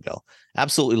a half ago.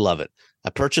 Absolutely love it.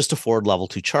 I purchased a Ford Level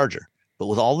 2 charger, but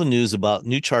with all the news about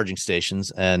new charging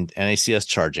stations and NACS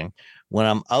charging, when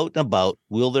I'm out and about,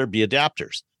 will there be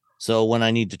adapters? So when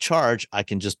I need to charge, I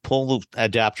can just pull the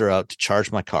adapter out to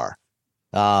charge my car.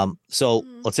 So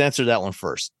let's answer that one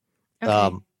first.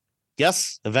 Okay.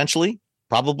 Yes, eventually,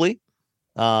 probably.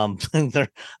 There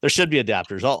should be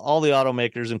adapters. All the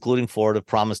automakers, including Ford, have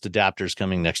promised adapters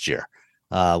coming next year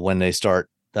when they start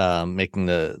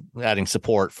adding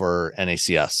support for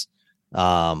NACS.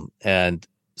 And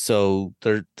so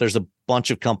there's a bunch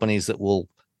of companies that will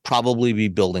probably be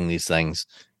building these things,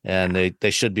 and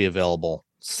they should be available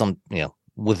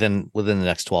within the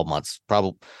next 12 months,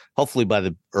 hopefully by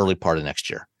the early part of next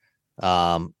year.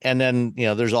 And then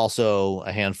there's also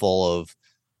a handful of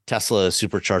Tesla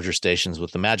supercharger stations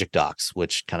with the Magic Docks,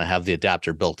 which kind of have the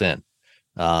adapter built in.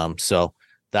 So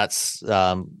that's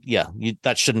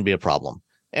that shouldn't be a problem.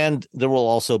 And there will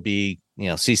also be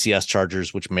CCS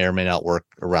chargers, which may or may not work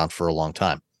around for a long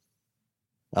time.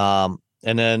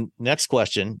 And then next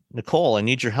question, Nicole, I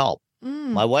need your help.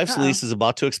 My wife's lease is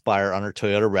about to expire on her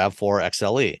Toyota RAV4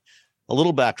 XLE. A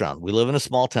little background. We live in a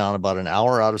small town about an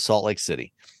hour out of Salt Lake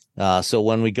City. So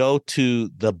when we go to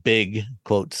the big,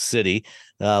 quote, city,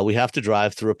 we have to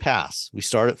drive through a pass. We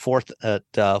start at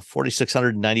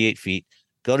 4,698 feet,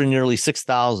 go to nearly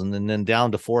 6,000, and then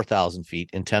down to 4,000 feet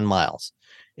in 10 miles.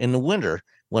 In the winter,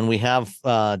 when we have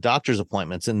doctor's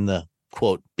appointments in the,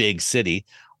 quote, big city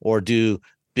or do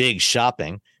big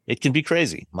shopping, it can be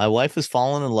crazy. My wife has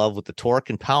fallen in love with the torque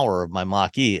and power of my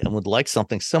Mach-E and would like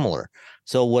something similar.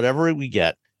 So whatever we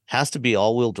get has to be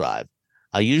all-wheel drive.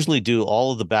 I usually do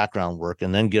all of the background work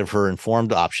and then give her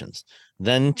informed options.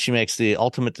 Then she makes the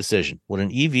ultimate decision. Would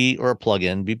an EV or a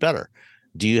plug-in be better?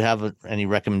 Do you have any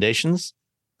recommendations?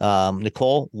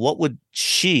 Nicole, what would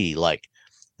she like?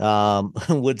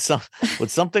 Would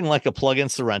something like a plug-in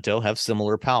Sorento have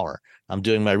similar power? I'm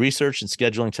doing my research and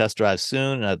scheduling test drives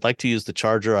soon, and I'd like to use the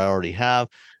charger I already have.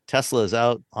 Tesla is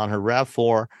out on her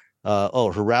RAV4. Her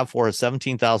RAV4 has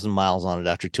 17,000 miles on it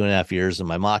after 2.5 years, and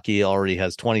my Mach-E already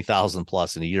has 20,000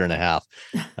 plus in a year and a half.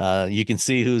 You can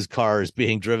see whose car is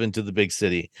being driven to the big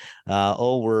city.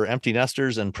 We're empty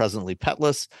nesters and presently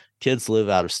petless. Kids live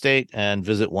out of state and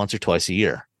visit once or twice a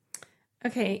year.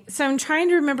 Okay, so I'm trying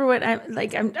to remember what I'm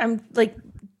like. I'm like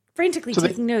frantically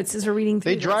taking notes as we're reading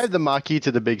through. They drive the Mach-E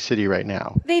to the big city right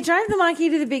now. They drive the Mach-E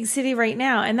to the big city right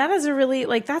now, and that is a really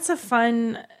that's a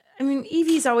fun. I mean,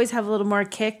 EVs always have a little more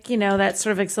kick, that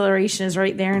sort of acceleration is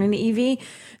right there in an EV.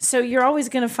 So you're always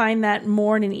going to find that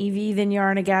more in an EV than you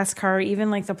are in a gas car, even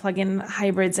like the plug-in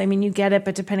hybrids. I mean, you get it,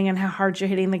 but depending on how hard you're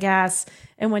hitting the gas,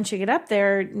 and once you get up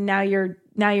there, now you're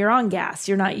on gas.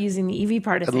 You're not using the EV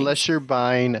part of things. Unless you're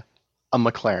buying a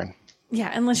McLaren.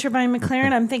 Yeah, unless you're buying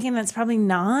McLaren, I'm thinking that's probably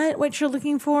not what you're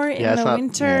looking for in the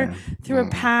winter through a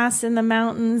pass in the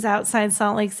mountains outside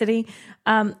Salt Lake City.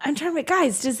 I'm trying to make,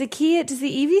 guys, does the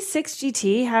EV6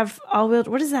 GT have all-wheel?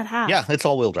 What does that have? Yeah, it's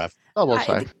all-wheel drive. All-wheel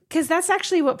drive. Because that's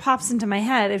actually what pops into my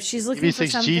head. If she's looking for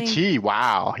EV6 something. GT,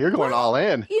 wow, you're going all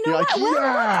in. You know you're what? like,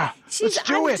 yeah, let's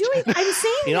do it. I'm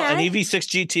saying An that.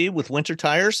 EV6 GT with winter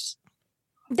tires.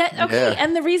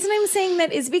 And the reason I'm saying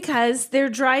that is because they're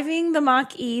driving the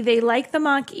Mach-E. They like the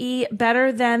Mach-E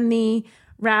better than the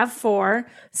RAV4.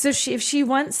 So if she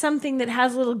wants something that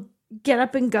has a little get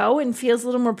up and go and feels a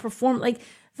little more like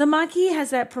the Mach-E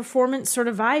has that performance sort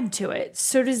of vibe to it.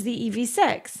 So does the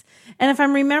EV6. And if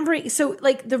I'm remembering, so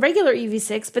like the regular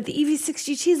EV6, but the EV6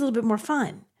 GT is a little bit more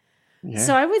fun. Yeah.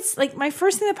 So I would like, my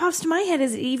first thing that pops to my head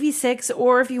is EV6,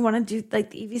 or if you want to do like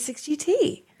the EV6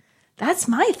 GT. That's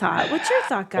my thought. What's your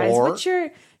thought, guys?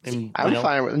 I'm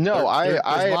fine with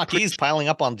there's Mach-E's piling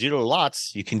up on dealer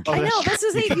lots. You can. I know that's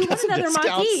what I'm saying. You want another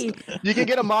Mach-E? You can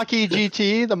get a Mach-E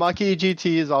GT. The Mach-E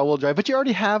GT is all-wheel drive, but you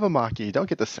already have a Mach-E. Don't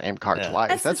get the same car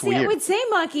twice. That's weird. I would say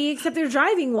Mach-E, except they're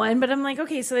driving one. But I'm like,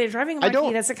 okay, so they're driving a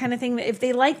Mach-E. That's the kind of thing that if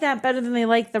they like that better than they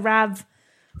like the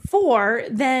RAV4,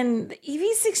 then the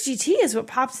EV6 GT is what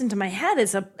pops into my head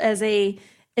as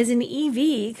an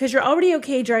EV, because you're already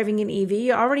okay driving an EV.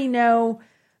 You already know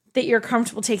that you're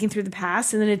comfortable taking through the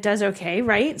pass, and then it does okay,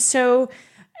 right? So,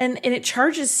 and it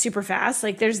charges super fast.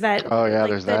 Like there's that. Oh yeah,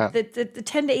 there's that. The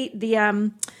 10 to 8. What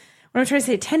I'm trying to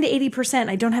say, 10 to 80%.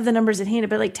 I don't have the numbers at hand,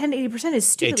 but like 10 to 80% is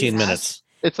stupidly 18 fast. minutes.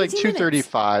 It's like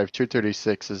 235,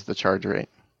 236 is the charge rate.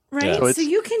 Right. Yeah. So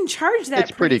you can charge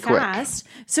that pretty fast.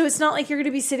 Quick. So it's not like you're going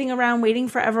to be sitting around waiting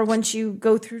forever once you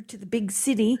go through to the big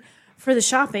city for the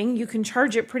shopping. You can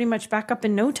charge it pretty much back up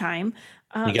in no time.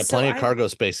 You got plenty of cargo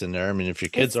space in there. I mean, if your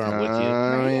kids aren't with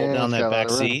you, hold down that back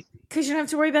seat. Because you don't have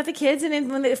to worry about the kids. And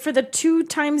then for the 2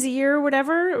 times a year or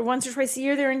whatever, or once or twice a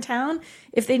year they're in town,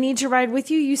 if they need to ride with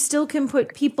you, you still can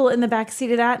put people in the back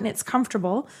seat of that and it's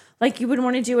comfortable. Like you wouldn't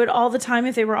want to do it all the time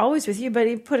if they were always with you, but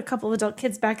if you put a couple of adult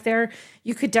kids back there,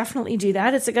 you could definitely do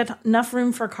that. It's got enough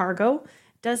room for cargo.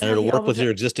 And it'll work with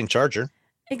your existing charger.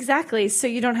 Exactly. So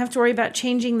you don't have to worry about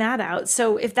changing that out.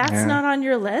 So if that's not on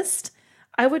your list,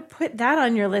 I would put that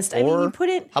on your list. I mean, you put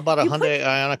it. How about a Hyundai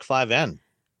Ioniq 5N?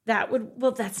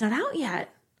 That's not out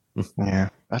yet. Yeah.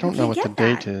 I don't know what the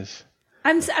date is.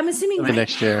 I'm assuming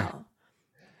next year.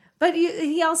 But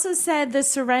he also said the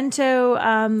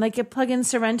Sorento, like a plug-in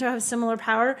Sorento, have similar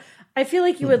power. I feel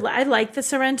like you would. I like the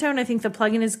Sorento, and I think the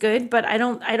plug-in is good. But I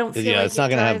don't feel like it's not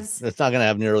going to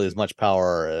have nearly as much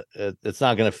power. It's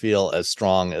not going to feel as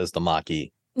strong as the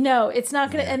Mach-E. No, it's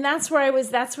not going to. And that's where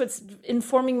that's what's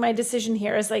informing my decision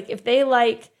here is like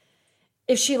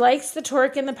if she likes the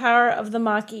torque and the power of the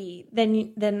Mach-E,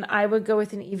 then I would go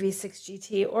with an EV6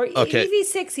 GT or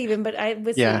EV6 even, but I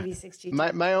would say EV6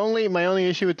 GT. My only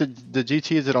issue with the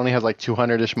GT is it only has like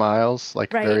 200-ish miles,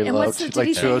 like very low,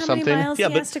 like 200 something. Yeah,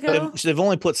 but they've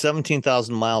only put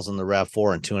 17,000 miles on the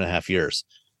RAV4 in 2.5 years.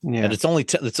 Yeah. And it's only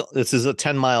this is a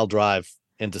 10-mile drive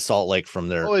into Salt Lake from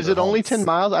there. Oh, is it only 10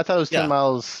 miles? I thought it was 10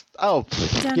 miles. Oh,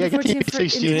 yeah, get the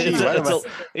EV6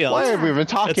 GT. Why have we been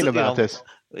talking about this?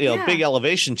 Big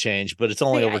elevation change, but it's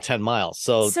only over 10 miles.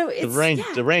 So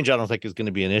the range I don't think is going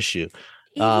to be an issue.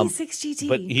 EV6 GT,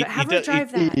 but have her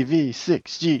drive that.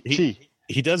 EV6 GT.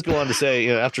 He does go on to say,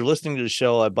 after listening to the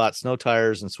show, I bought snow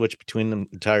tires and switched between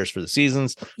the tires for the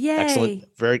seasons. Yay. Excellent.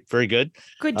 Very, very good.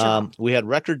 Good job. We had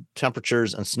record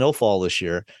temperatures and snowfall this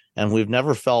year, and we've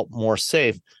never felt more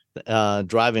safe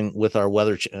driving with our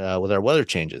weather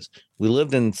changes. We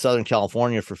lived in Southern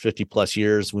California for 50 plus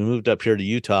years. We moved up here to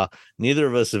Utah. Neither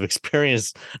of us have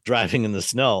experienced driving in the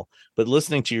snow, but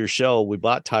listening to your show, we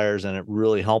bought tires and it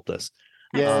really helped us.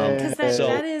 Yeah, because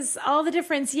that is all the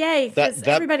difference. Yay! Because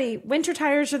everybody, winter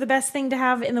tires are the best thing to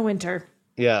have in the winter.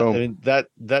 Yeah, I mean,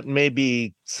 that may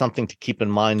be something to keep in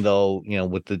mind, though.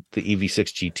 With the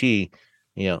EV6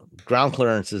 GT, ground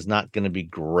clearance is not going to be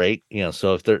great.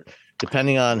 So if they're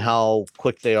depending on how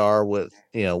quick they are with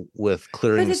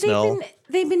clearing the snow.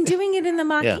 They've been doing it in the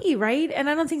Mach-E, right? And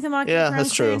I don't think the Mach-E ground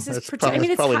clearance is it's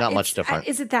probably not much different.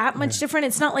 Is it that much different?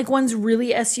 It's not like one's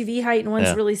really SUV height and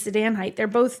one's really sedan height. They're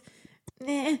both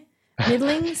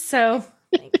middling. So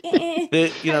you can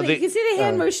see the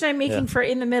hand motion I'm making for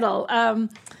in the middle.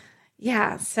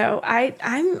 So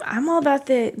I'm all about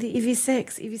the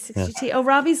EV6 GT. Oh,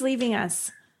 Robbie's leaving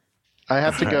us. I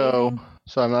have to go,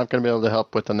 so I'm not going to be able to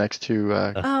help with the next two.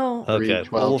 Okay, 12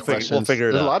 we'll questions. figure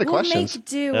it There's out. a lot of We'll questions. make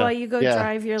do while you go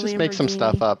drive your Lamborghini. Just make some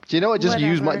stuff up. Do you know what?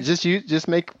 Just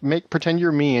make pretend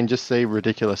you're me and just say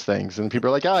ridiculous things, and people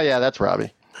are like, oh yeah, that's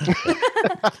Robbie.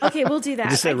 Okay, we'll do that.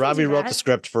 Just say Robbie wrote the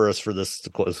script for us for this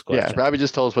question. Yeah, Robbie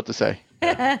just told us what to say. All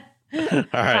right,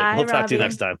 Bye, we'll talk to you Robbie.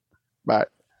 next time. Bye.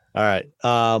 All right.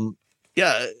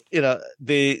 Yeah,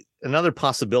 another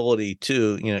possibility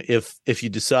too, if you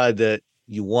decide that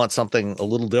you want something a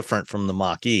little different from the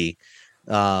Mach-E,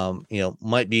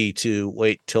 might be to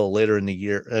wait till later in the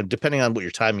year, depending on what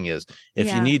your timing is.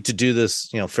 If you need to do this,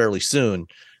 fairly soon,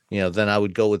 then I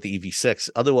would go with the EV6.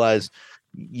 Otherwise,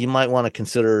 you might want to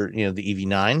consider, the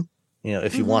EV9,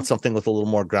 if you want something with a little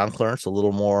more ground clearance, a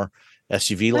little more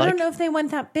SUV-like. I don't know if they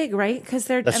went that big, right? Because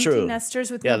they're That's empty true.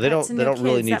 nesters with Yeah, no they pets don't- and they no don't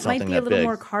really kids. need That might something be a that little big.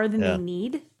 more car than Yeah. they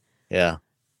need. Yeah.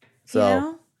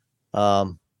 So, I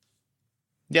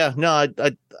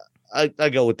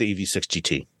go with the EV6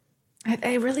 GT.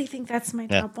 I really think that's my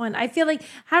top one. I feel like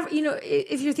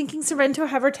if you're thinking Sorrento,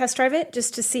 have her test drive it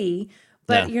just to see,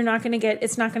 but you're not going to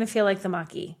it's not going to feel like the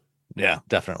Mach-E. Yeah,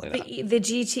 definitely not. The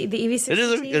GT, the EV6 It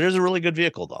GT, is a really good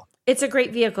vehicle though. it's a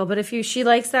great vehicle, but if she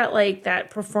likes that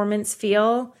performance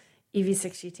feel,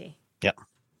 EV6 GT. Yep.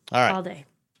 All right. All day.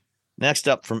 Next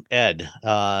up from Ed.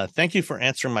 Thank you for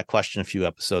answering my question a few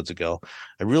episodes ago.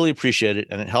 I really appreciate it,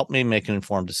 and it helped me make an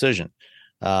informed decision.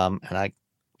 And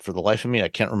for the life of me, I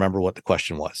can't remember what the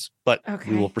question was, but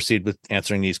we will proceed with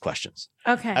answering these questions.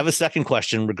 Okay. I have a second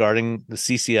question regarding the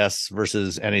CCS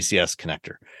versus NACS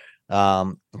connector.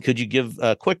 Could you give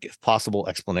a quick, if possible,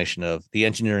 explanation of the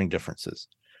engineering differences?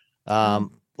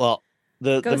 Well,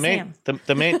 the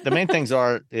main things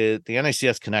are the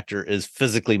NACS connector is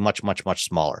physically much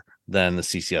smaller than the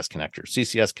CCS connector.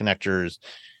 CCS connector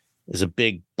is a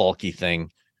big bulky thing,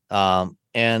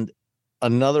 and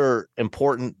another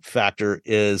important factor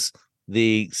is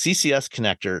the CCS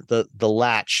connector. The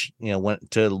latch, when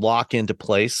to lock into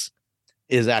place,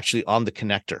 is actually on the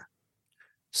connector.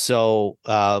 So,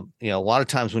 a lot of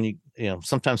times when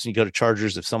sometimes when you go to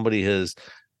chargers, if somebody has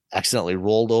accidentally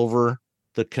rolled over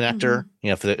the connector,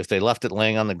 if they left it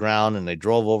laying on the ground and they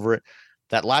drove over it,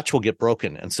 that latch will get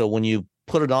broken. And so when you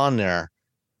put it on there,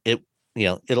 the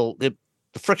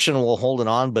friction will hold it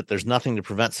on, but there's nothing to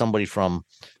prevent somebody from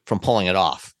pulling it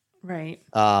off. Right.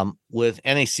 With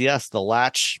NACS, the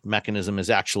latch mechanism is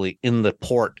actually in the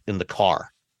port in the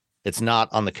car. It's not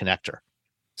on the connector.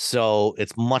 So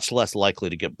it's much less likely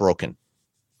to get broken.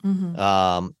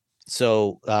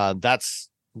 So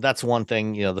that's one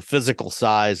thing. The physical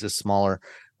size is smaller.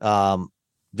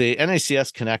 The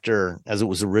NACS connector, as it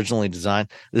was originally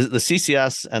designed, the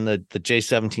CCS and the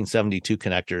J1772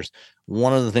 connectors,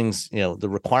 one of the things, the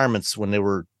requirements when they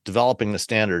were developing the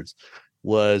standards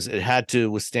was it had to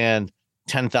withstand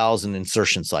 10,000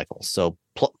 insertion cycles. So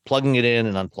plugging it in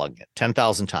and unplugging it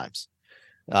 10,000 times.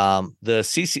 The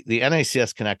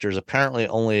NACS connector is apparently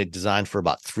only designed for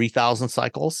about 3,000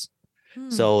 cycles.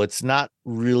 So it's not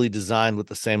really designed with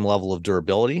the same level of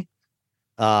durability.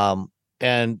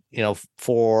 And,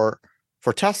 for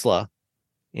Tesla,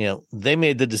 they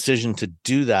made the decision to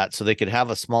do that so they could have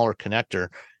a smaller connector.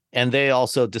 And they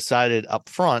also decided up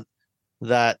front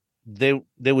that they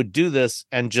would do this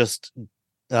and just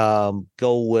go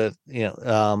with,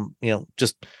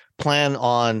 just plan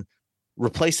on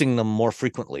replacing them more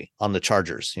frequently on the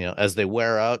chargers, as they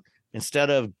wear out. Instead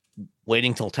of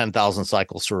waiting till 10,000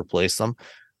 cycles to replace them,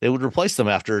 they would replace them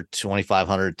after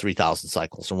 2,500, 3,000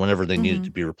 cycles or whenever they needed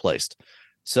to be replaced.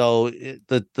 So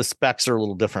the specs are a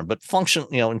little different, but function,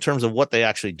 in terms of what they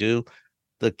actually do,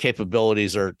 the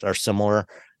capabilities are similar.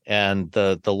 And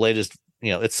the latest,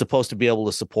 it's supposed to be able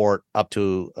to support up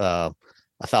to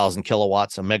 1,000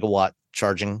 kilowatts, a megawatt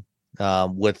charging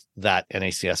with that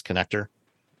NACS connector.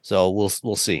 So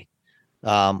we'll see.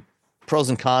 Pros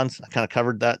and cons, I kind of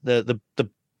covered that.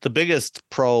 The biggest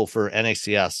pro for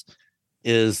NACS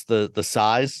is the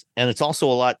size, and it's also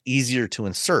a lot easier to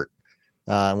insert.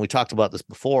 And we talked about this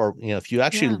before. If you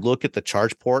actually look at the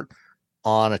charge port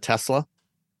on a Tesla,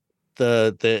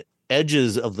 the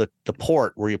edges of the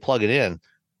port where you plug it in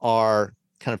are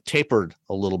kind of tapered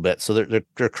a little bit, so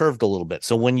they're curved a little bit.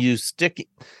 So when you stick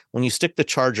the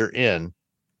charger in,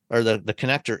 or the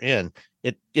connector in,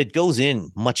 it goes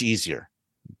in much easier,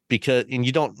 and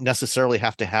you don't necessarily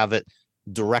have to have it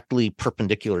directly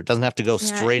perpendicular. It doesn't have to go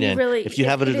straight in. If you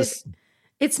have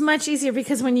it's much easier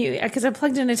because because I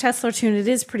plugged in a Tesla too, and it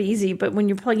is pretty easy. But when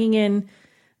you're plugging in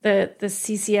the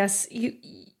CCS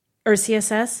or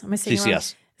CSS, am I saying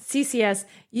CCS? CCS,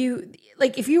 you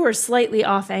like if you were slightly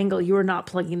off angle, you are not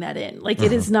plugging that in. Like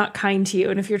it is not kind to you.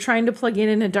 And if you're trying to plug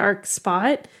in a dark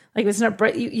spot, like it's not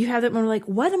bright, you have that moment like,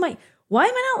 why am I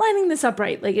not lining this up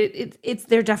right? Like it's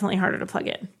they're definitely harder to plug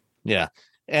in. Yeah.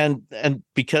 And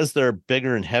because they're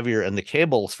bigger and heavier and the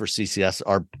cables for CCS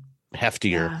are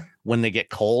heftier, when they get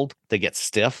cold, they get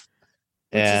stiff.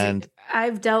 And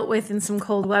I've dealt with in some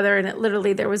cold weather, and it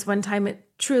literally, there was one time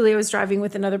I was driving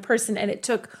with another person and it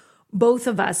took both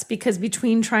of us, because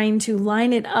between trying to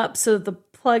line it up so that the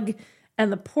plug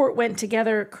and the port went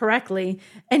together correctly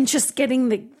and just getting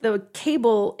the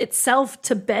cable itself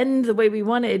to bend the way we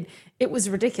wanted, it was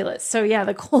ridiculous. So yeah,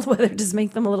 the cold weather does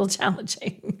make them a little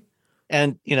challenging.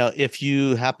 And, if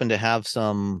you happen to have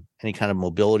any kind of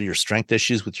mobility or strength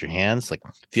issues with your hands, like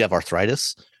if you have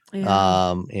arthritis,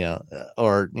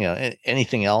 or,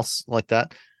 anything else like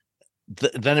that,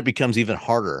 then it becomes even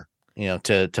harder,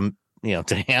 to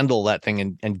handle that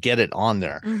thing and get it on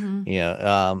there.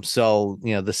 So,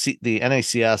 the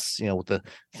NACS, with the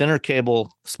thinner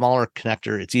cable, smaller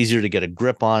connector, it's easier to get a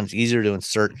grip on, it's easier to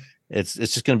insert. It's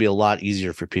just going to be a lot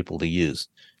easier for people to use.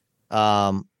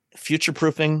 Future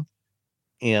proofing,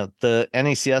 the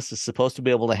NACS is supposed to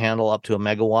be able to handle up to 1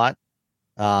 megawatt.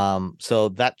 So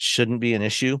that shouldn't be an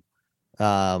issue.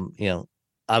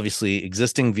 Obviously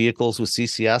existing vehicles with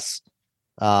CCS,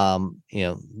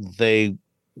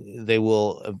 they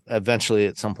will eventually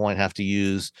at some point have to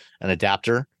use an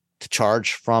adapter to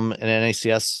charge from an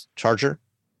NACS charger.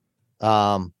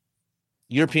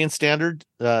 European standard,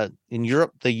 in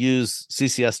Europe, they use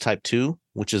CCS type 2,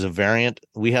 which is a variant.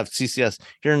 We have CCS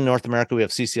here in North America. We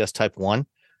have CCS type 1,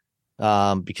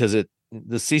 because the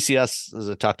CCS, as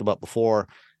I talked about before,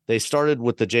 they started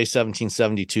with the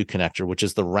J1772 connector, which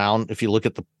is the round. If you look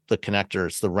at the connector,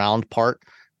 it's the round part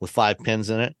with 5 pins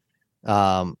in it.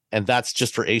 And that's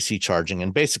just for AC charging.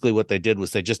 And basically what they did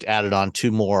was they just added on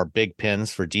 2 more big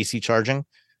pins for DC charging.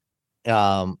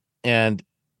 And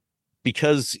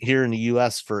because here in the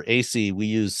US for AC, we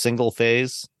use single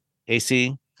phase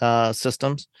AC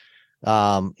systems,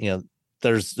 there's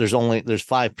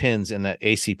 5 pins in that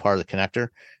AC part of the connector.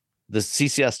 The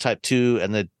CCS type 2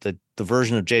 and the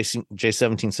version of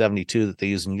J1772 that they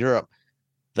use in Europe,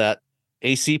 that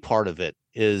AC part of it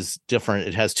is different.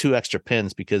 It has 2 extra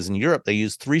pins because in Europe they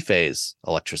use 3-phase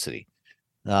electricity.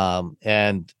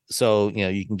 And so,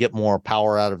 you can get more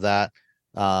power out of that.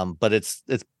 But it's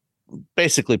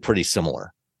basically pretty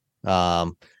similar.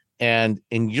 And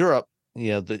in Europe,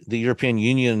 the European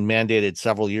Union mandated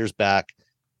several years back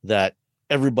that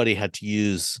everybody had to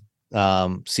use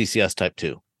CCS type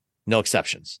 2, no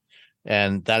exceptions.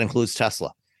 And that includes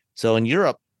Tesla. So in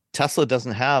Europe, Tesla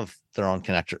doesn't have their own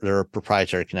connector, their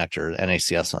proprietary connector,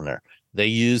 NACS on there. They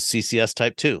use CCS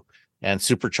type 2, and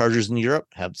superchargers in Europe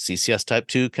have CCS type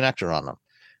 2 connector on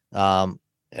them.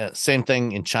 Same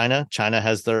thing in China. China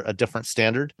has a different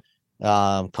standard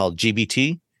called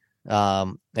GBT.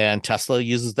 And Tesla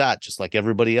uses that just like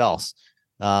everybody else.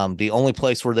 The only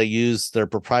place where they use their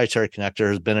proprietary connector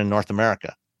has been in North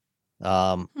America.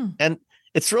 And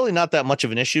it's really not that much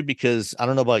of an issue because I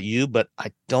don't know about you, but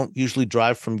I don't usually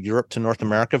drive from Europe to North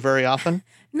America very often.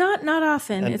 Not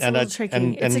often. It's a little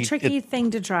tricky. It's a tricky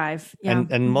thing to drive. Yeah.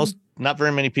 And not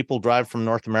very many people drive from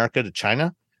North America to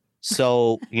China.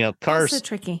 So, cars, also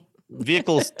tricky.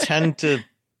 vehicles tend to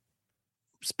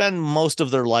spend most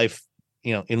of their life,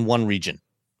 in one region.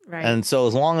 Right. And so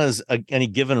as long as any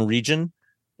given region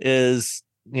is,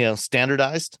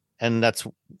 standardized, and that's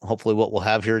hopefully what we'll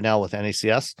have here now with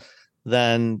NACS,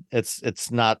 then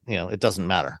it's not, it doesn't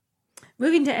matter.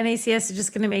 Moving to NACS is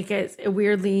just going to make it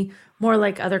weirdly more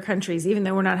like other countries, even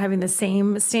though we're not having the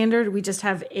same standard. We just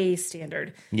have a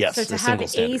standard. Yes. So to have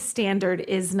a standard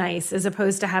is nice as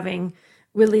opposed to having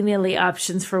willy-nilly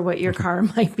options for what your car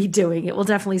might be doing. It will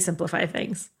definitely simplify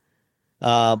things.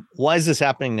 Why is this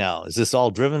happening now? Is this all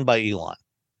driven by Elon?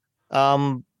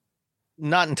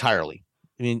 Not entirely.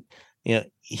 I mean,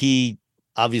 he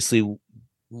obviously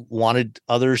wanted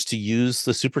others to use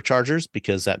the superchargers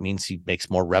because that means he makes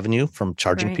more revenue from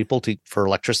charging people for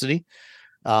electricity.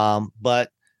 But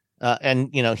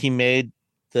he made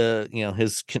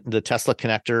the Tesla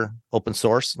connector open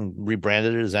source and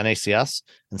rebranded it as NACS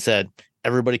and said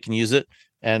everybody can use it.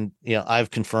 And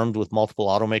I've confirmed with multiple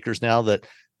automakers now that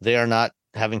they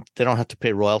don't have to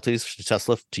pay royalties to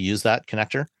Tesla to use that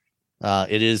connector.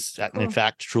 It is in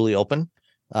fact truly open.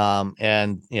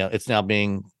 And it's now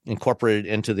being incorporated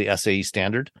into the SAE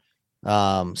standard.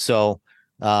 So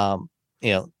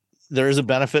there is a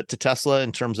benefit to Tesla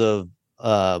in terms of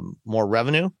more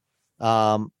revenue.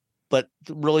 But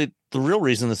really the real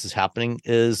reason this is happening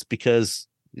is because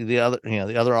the other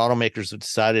automakers have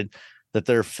decided that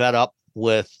they're fed up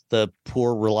with the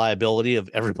poor reliability of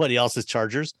everybody else's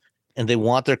chargers, and they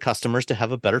want their customers to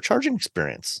have a better charging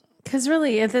experience. Because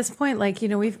really, at this point, like,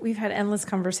 we've had endless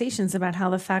conversations about how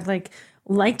the fact,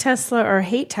 like Tesla or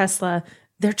hate Tesla,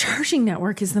 their charging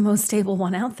network is the most stable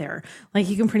one out there. Like,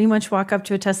 you can pretty much walk up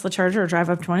to a Tesla charger or drive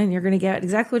up to one and you're going to get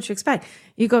exactly what you expect.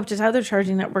 You go up to other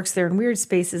charging networks, they're in weird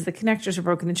spaces, the connectors are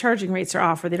broken, the charging rates are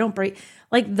off, or they don't break.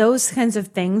 Like, those kinds of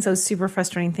things, those super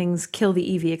frustrating things, kill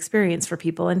the EV experience for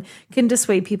people and can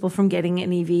dissuade people from getting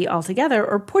an EV altogether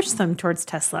or push them towards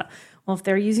Tesla. Well, if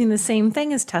they're using the same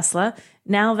thing as Tesla,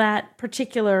 now that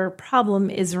particular problem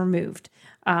is removed.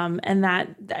 And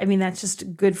that's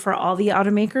just good for all the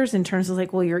automakers in terms of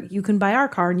like, well, you can buy our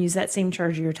car and use that same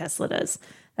charger your Tesla does.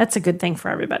 That's a good thing for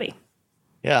everybody.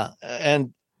 Yeah.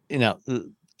 And,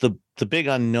 the big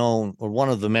unknown, or one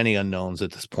of the many unknowns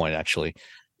at this point, actually,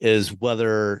 is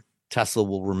whether Tesla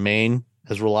will remain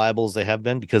as reliable as they have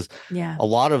been, because a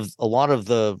lot of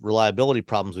the reliability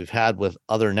problems we've had with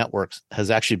other networks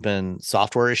has actually been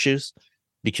software issues,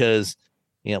 because,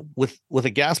 with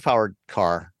a gas powered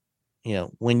car,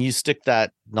 when you stick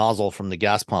that nozzle from the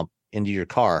gas pump into your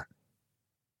car,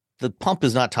 the pump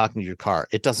is not talking to your car.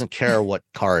 It doesn't care what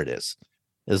car it is.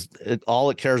 All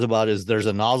it cares about is there's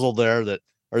a nozzle there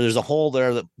or there's a hole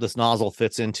there that this nozzle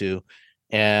fits into,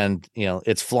 and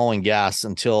it's flowing gas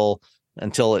until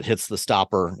it hits the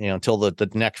stopper, until the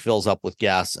neck fills up with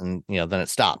gas, and then it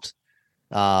stops.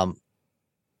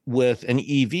 With an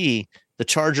EV, the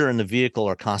charger and the vehicle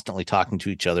are constantly talking to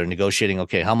each other, negotiating,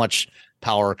 okay, how much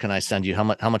power can I send you?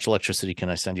 How much electricity can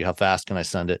I send you? How fast can I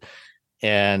send it?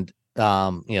 And,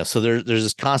 so there's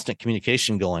this constant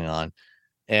communication going on.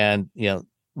 And,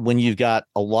 when you've got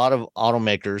a lot of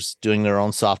automakers doing their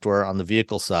own software on the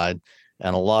vehicle side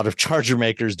and a lot of charger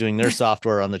makers doing their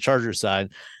software on the charger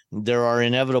side, there are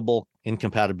inevitable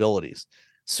incompatibilities.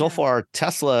 So far,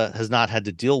 Tesla has not had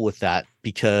to deal with that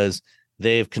because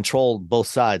they've controlled both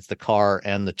sides, the car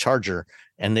and the charger.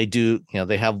 And they do,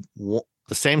 they have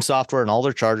the same software in all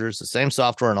their chargers, the same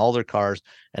software in all their cars,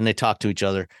 and they talk to each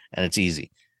other, and it's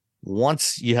easy.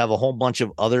 Once you have a whole bunch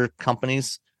of other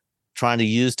companies trying to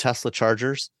use Tesla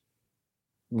chargers,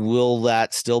 will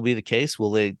that still be the case?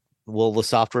 Will the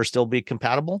software still be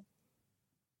compatible?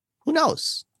 Who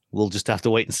knows? We'll just have to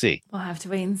wait and see. We'll have to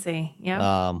wait and see.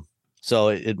 Yeah. So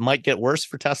it might get worse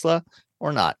for Tesla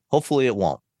or not. Hopefully it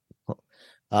won't.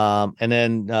 And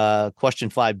then question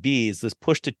 5B, is this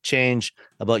push to change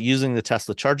about using the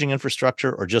Tesla charging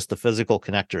infrastructure or just the physical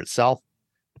connector itself?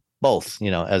 Both,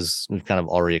 as we've kind of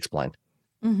already explained.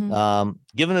 Mm-hmm.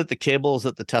 Given that the cables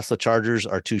at the Tesla chargers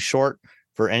are too short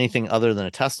for anything other than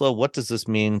a Tesla, what does this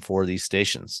mean for these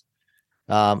stations?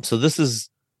 So this is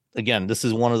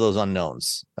one of those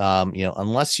unknowns.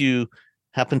 Unless you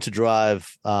happen to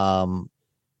drive, let's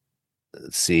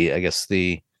see, I guess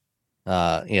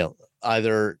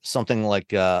either something like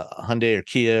Hyundai or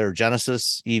Kia or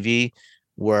Genesis EV,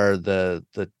 where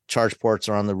the charge ports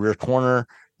are on the rear corner,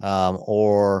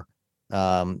 or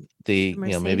maybe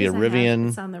a Rivian.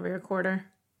 It's on the rear corner.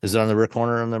 Is it on the rear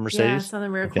corner on the Mercedes? Yeah, it's on the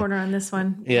rear corner on this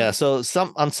one. Yeah. So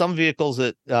on some vehicles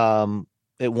it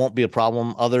won't be a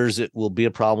problem. Others it will be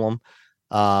a problem.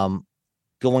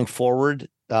 Going forward,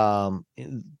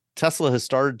 Tesla has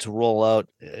started to roll out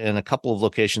in a couple of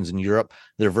locations in Europe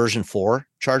their version 4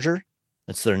 charger.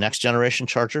 It's their next generation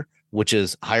charger, which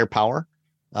is higher power.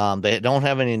 They don't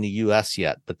have any in the US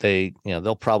yet, but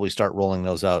they'll probably start rolling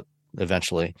those out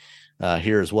eventually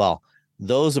here as well.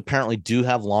 Those apparently do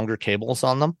have longer cables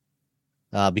on them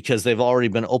because they've already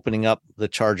been opening up the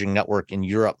charging network in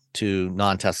Europe to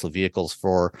non-Tesla vehicles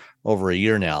for over a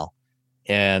year now.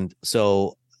 And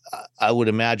so I would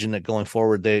imagine that going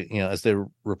forward, as they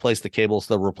replace the cables,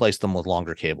 they'll replace them with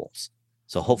longer cables.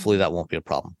 So hopefully that won't be a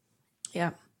problem.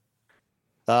 Yeah.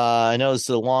 I know it's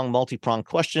a long multi-pronged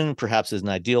question, perhaps isn't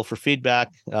ideal for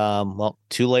feedback. Well,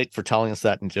 too late for telling us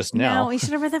that just now. No, we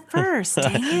should have read that first.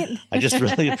 Dang it. I just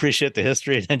really appreciate the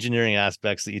history and engineering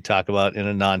aspects that you talk about in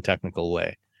a non-technical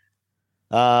way.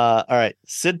 All right.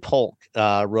 Sid Polk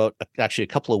wrote actually a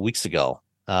couple of weeks ago,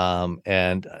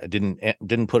 and I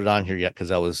didn't put it on here yet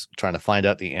because I was trying to find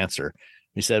out the answer.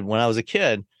 He said, when I was a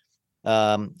kid,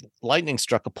 lightning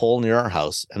struck a pole near our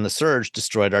house and the surge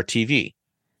destroyed our TV.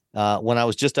 When I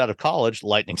was just out of college,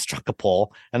 lightning struck a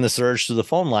pole and the surge to the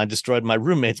phone line destroyed my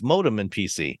roommate's modem and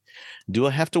PC. Do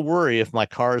I have to worry if my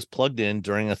car is plugged in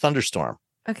during a thunderstorm?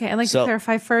 Okay, I'd like to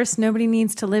clarify first, nobody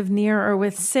needs to live near or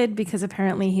with Sid because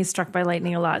apparently he's struck by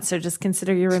lightning a lot. So just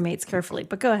consider your roommates carefully.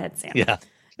 But go ahead, Sam. Yeah,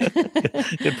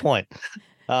 good point.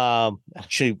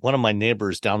 Actually, one of my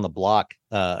neighbors down the block,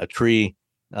 a tree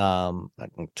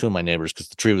Two of my neighbors, because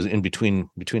the tree was in between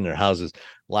their houses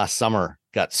last summer,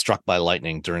 got struck by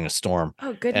lightning during a storm.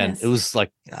 Oh, goodness. And it was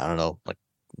like, I don't know, like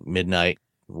midnight,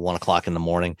 1 o'clock in the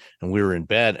morning, and we were in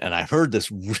bed, and I heard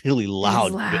this really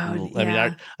loud. I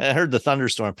mean, I heard the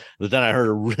thunderstorm, but then I heard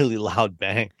a really loud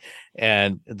bang,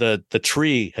 and the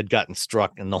tree had gotten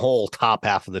struck, and the whole top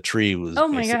half of the tree was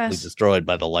basically destroyed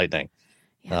by the lightning.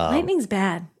 Yeah, lightning's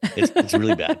bad. It's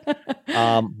really bad.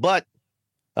 But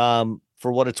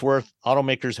for what it's worth,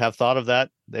 automakers have thought of that.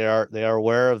 They are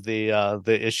aware of the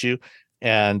issue,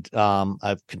 and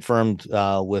I've confirmed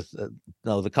with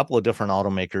a couple of different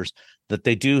automakers that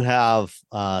they do have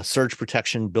surge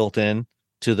protection built in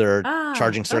to their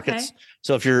charging circuits. Okay.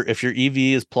 So if your EV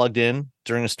is plugged in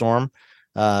during a storm,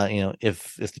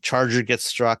 if the charger gets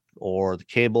struck, or the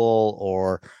cable,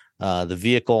 or the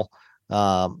vehicle,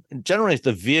 generally if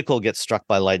the vehicle gets struck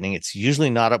by lightning, it's usually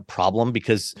not a problem,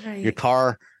 because your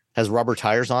car has rubber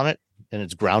tires on it and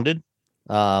it's grounded.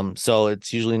 So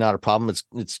it's usually not a problem.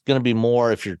 It's going to be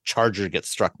more if your charger gets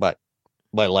struck by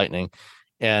lightning.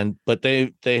 But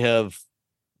they have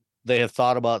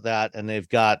thought about that, and they've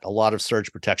got a lot of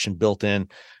surge protection built in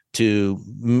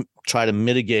to try to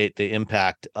mitigate the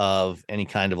impact of any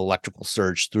kind of electrical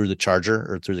surge through the charger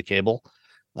or through the cable.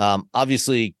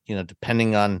 Obviously,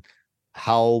 depending on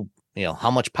how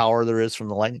much power there is from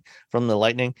the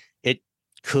lightning, it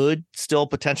could still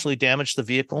potentially damage the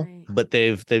vehicle, but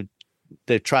they've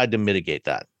tried to mitigate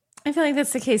that. I feel like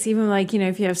that's the case. Even like,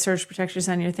 if you have surge protectors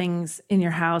on your things in your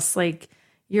house, like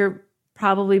you're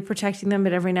probably protecting them,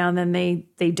 but every now and then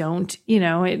they don't,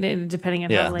 depending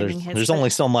on how lightning hits. There's only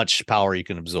so much power you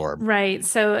can absorb. Right.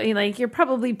 So like you're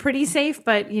probably pretty safe,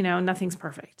 but nothing's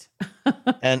perfect.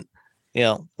 And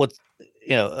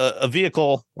a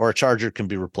vehicle or a charger can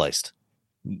be replaced.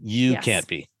 You can't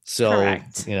be. So,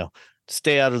 correct.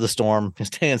 Stay out of the storm,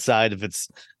 stay inside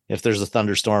if there's a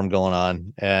thunderstorm going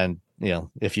on, and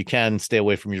if you can, stay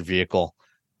away from your vehicle,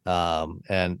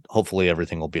 and hopefully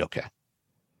everything will be okay.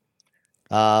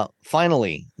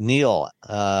 Finally, Neil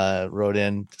wrote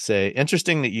in to say,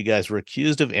 interesting that you guys were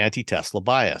accused of anti-Tesla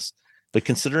bias, but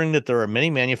considering that there are many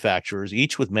manufacturers,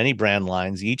 each with many brand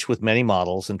lines, each with many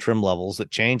models and trim levels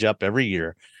that change up every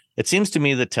year, it seems to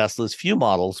me that Tesla's few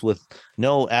models with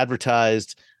no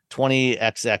advertised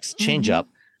 20XX change up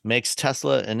makes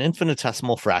Tesla an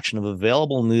infinitesimal fraction of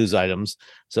available news items.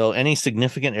 So any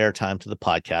significant airtime to the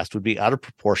podcast would be out of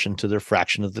proportion to their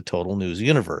fraction of the total news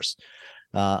universe.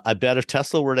 I bet if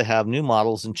Tesla were to have new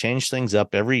models and change things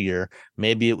up every year,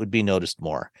 maybe it would be noticed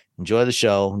more. Enjoy the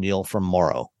show, Neil from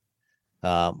Morrow.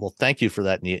 Well, thank you for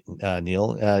that,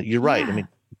 Neil. You're right. I mean,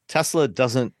 Tesla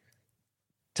doesn't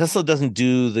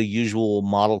do the usual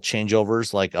model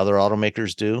changeovers like other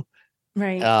automakers do.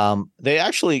 Right. They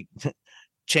actually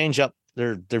change up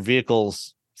their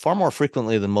vehicles far more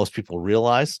frequently than most people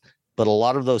realize, but a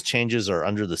lot of those changes are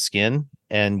under the skin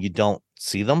and you don't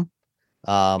see them.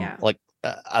 Like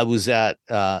I was at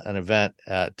an event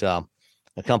at a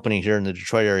company here in the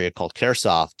Detroit area called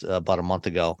CareSoft about a month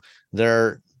ago.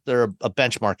 They're a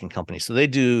benchmarking company, so they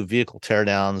do vehicle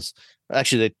teardowns.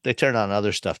 Actually, they tear down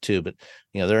other stuff too, but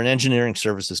they're an engineering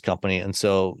services company, and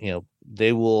so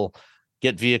they will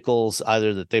get vehicles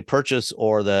either that they purchase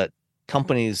or that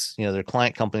companies, their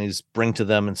client companies, bring to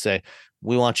them and say,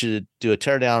 we want you to do a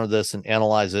teardown of this and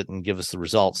analyze it and give us the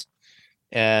results.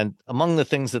 And among the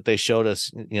things that they showed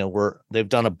us, they've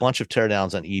done a bunch of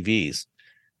teardowns on EVs,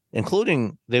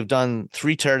 including they've done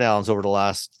 3 teardowns over the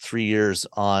last 3 years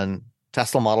on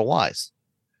Tesla Model Ys.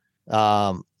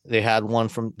 They had one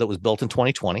that was built in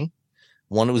 2020,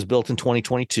 one that was built in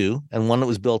 2022, and one that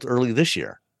was built early this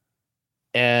year.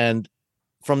 And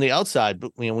from the outside,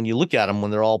 but when you look at them,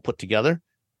 when they're all put together,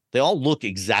 they all look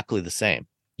exactly the same.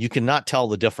 You cannot tell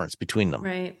the difference between them.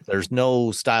 Right. There's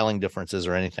no styling differences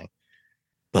or anything.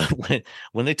 But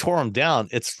when they tore them down,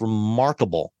 it's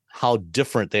remarkable how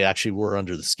different they actually were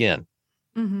under the skin.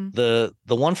 Mm-hmm.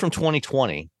 The one from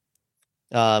 2020,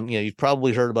 you've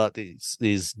probably heard about these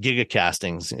giga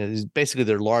castings. Basically,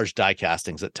 they're large die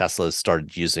castings that Tesla has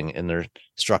started using in their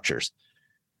structures.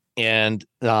 And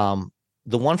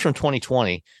the one from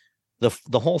 2020,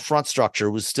 the whole front structure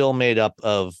was still made up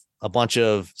of a bunch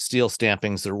of steel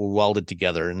stampings that were welded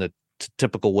together in the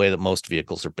typical way that most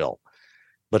vehicles are built.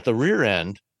 But the rear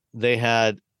end, they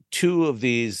had 2 of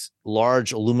these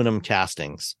large aluminum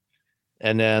castings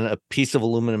and then a piece of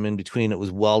aluminum in between that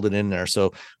was welded in there.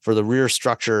 So for the rear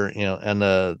structure, and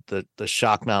the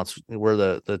shock mounts where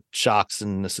the shocks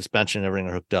and the suspension and everything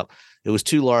are hooked up, it was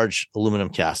 2 large aluminum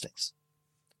castings.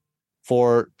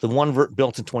 For the one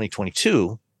built in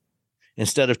 2022,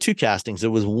 instead of 2 castings,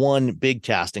 there was one big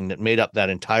casting that made up that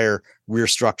entire rear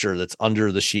structure that's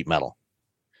under the sheet metal.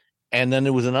 And then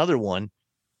there was another one,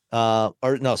 and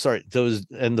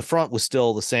the front was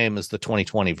still the same as the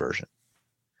 2020 version.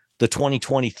 The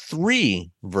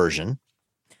 2023 version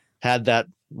had that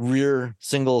rear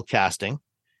single casting,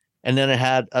 and then it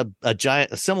had a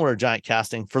similar giant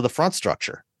casting for the front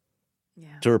structure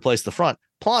to replace the front.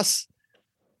 Plus,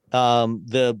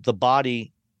 the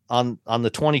body on the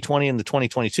 2020 and the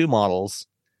 2022 models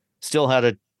still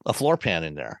had a floor pan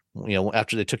in there.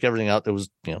 After they took everything out, there was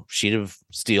sheet of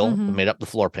steel that made up the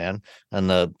floor pan, and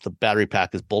the battery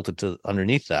pack is bolted to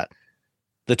underneath that.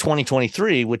 The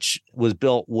 2023, which was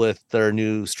built with their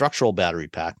new structural battery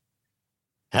pack,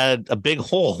 had a big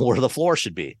hole where the floor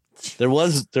should be.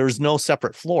 There's no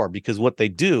separate floor, because what they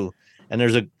do,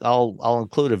 and I'll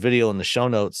include a video in the show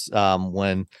notes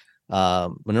when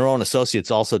Monroe and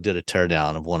Associates also did a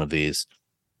teardown of one of these,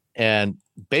 and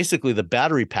basically the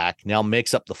battery pack now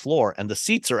makes up the floor, and the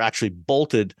seats are actually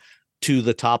bolted to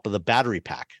the top of the battery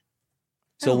pack.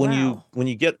 So when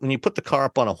you put the car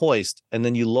up on a hoist and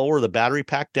then you lower the battery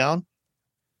pack down,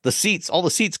 all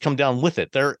the seats come down with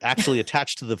it. They're actually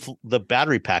attached to the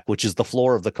battery pack, which is the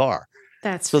floor of the car.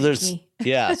 That's so freaky.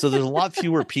 So there's a lot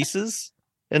fewer pieces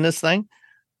in this thing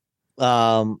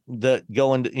that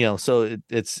go into, so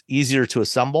it's easier to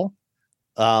assemble.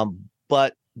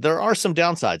 But there are some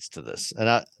downsides to this.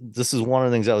 And this is one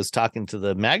of the things I was talking to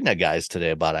the Magna guys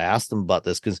today about. I asked them about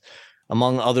this because,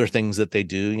 among other things that they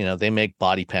do, they make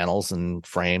body panels and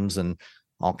frames and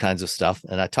all kinds of stuff.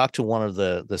 And I talked to one of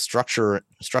the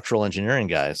structural engineering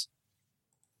guys,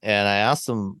 and I asked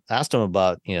him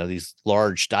about, these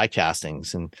large die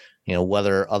castings and,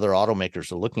 whether other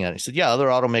automakers are looking at it. He said, yeah, other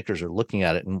automakers are looking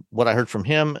at it. And what I heard from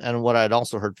him, and what I'd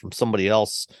also heard from somebody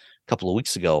else a couple of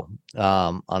weeks ago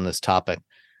on this topic,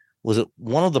 was that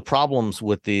one of the problems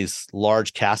with these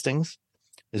large castings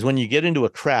is when you get into a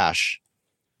crash,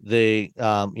 they,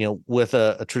 with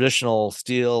a traditional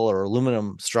steel or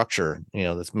aluminum structure,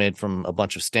 that's made from a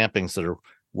bunch of stampings that are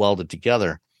welded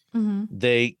together,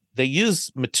 they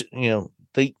use,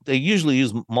 they usually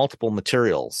use multiple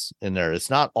materials in there. It's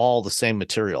not all the same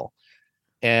material,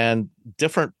 and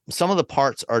some of the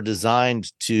parts are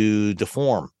designed to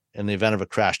deform in the event of a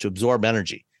crash, to absorb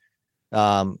energy.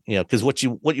 Because what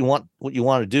you want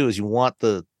to do is you want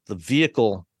the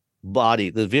vehicle body,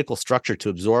 the vehicle structure, to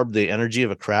absorb the energy of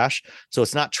a crash, so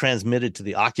it's not transmitted to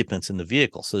the occupants in the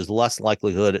vehicle. So there's less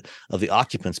likelihood of the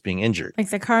occupants being injured. Like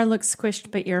the car looks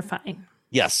squished, but you're fine.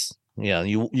 Yes. Yeah.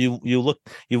 You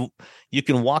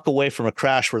can walk away from a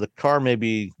crash where the car may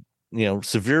be,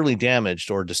 severely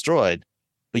damaged or destroyed,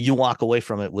 but you walk away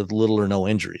from it with little or no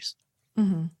injuries.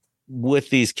 With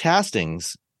these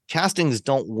castings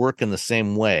don't work in the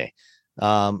same way.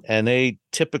 And they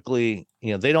typically,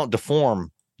 they don't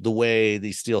deform the way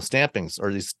these steel stampings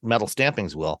or these metal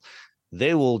stampings will.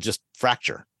 They will just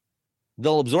fracture.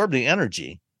 They'll absorb the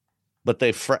energy, but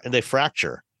they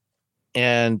fracture.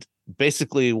 And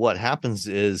basically what happens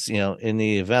is, in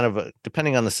the event of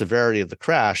depending on the severity of the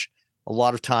crash, a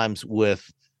lot of times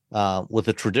with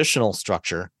a traditional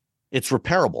structure, it's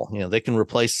repairable. They can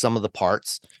replace some of the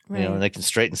parts, right, and they can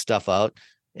straighten stuff out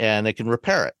and they can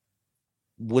repair it.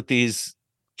 With these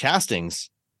castings,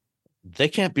 they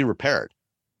can't be repaired.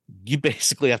 You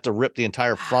basically have to rip the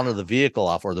entire front of the vehicle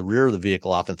off, or the rear of the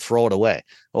vehicle off, and throw it away.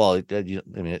 Well, it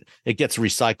gets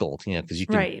recycled, because you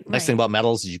can. Right, nice thing about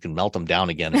metals is you can melt them down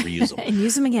again and reuse them and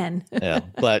use them again. Yeah,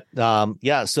 but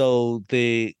so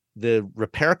the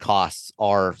repair costs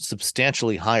are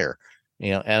substantially higher,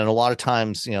 and a lot of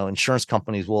times, insurance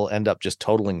companies will end up just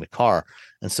totaling the car.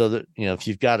 And so that, if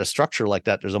you've got a structure like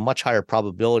that, there's a much higher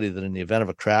probability that in the event of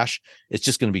a crash, it's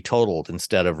just going to be totaled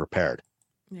instead of repaired.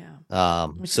 Yeah.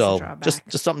 So just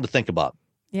something to think about.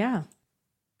 Yeah.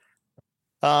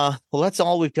 Well, that's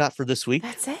all we've got for this week.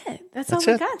 That's it. That's all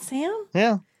we got, Sam.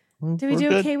 Yeah. Did we do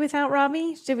good. Okay without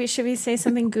Robbie? Should we say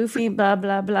something goofy? Blah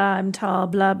blah blah. I'm tall.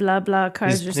 Blah blah blah.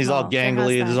 Cars are small. He's all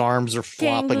gangly. His arms are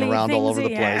flopping around all over the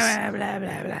place. Blah blah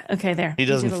blah blah. Okay, there. He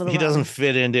doesn't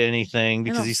fit into anything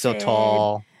because he's so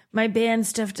tall. My band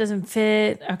stuff doesn't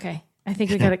fit. Okay, I think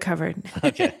we got it covered.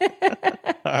 Okay.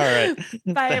 All right.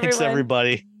 Bye, Thanks,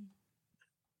 everybody.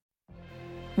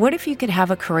 What if you could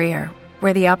have a career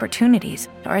where the opportunities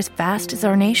are as vast as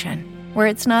our nation, where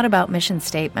it's not about mission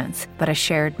statements, but a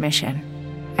shared mission?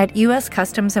 At U.S.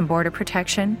 Customs and Border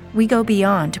Protection, we go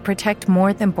beyond to protect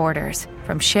more than borders.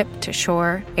 From ship to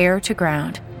shore, air to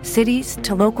ground, cities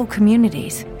to local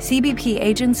communities, CBP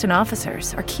agents and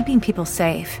officers are keeping people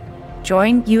safe.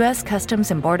 Join U.S.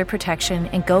 Customs and Border Protection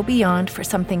and go beyond for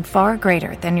something far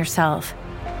greater than yourself.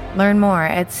 Learn more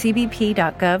at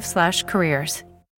cbp.gov/careers.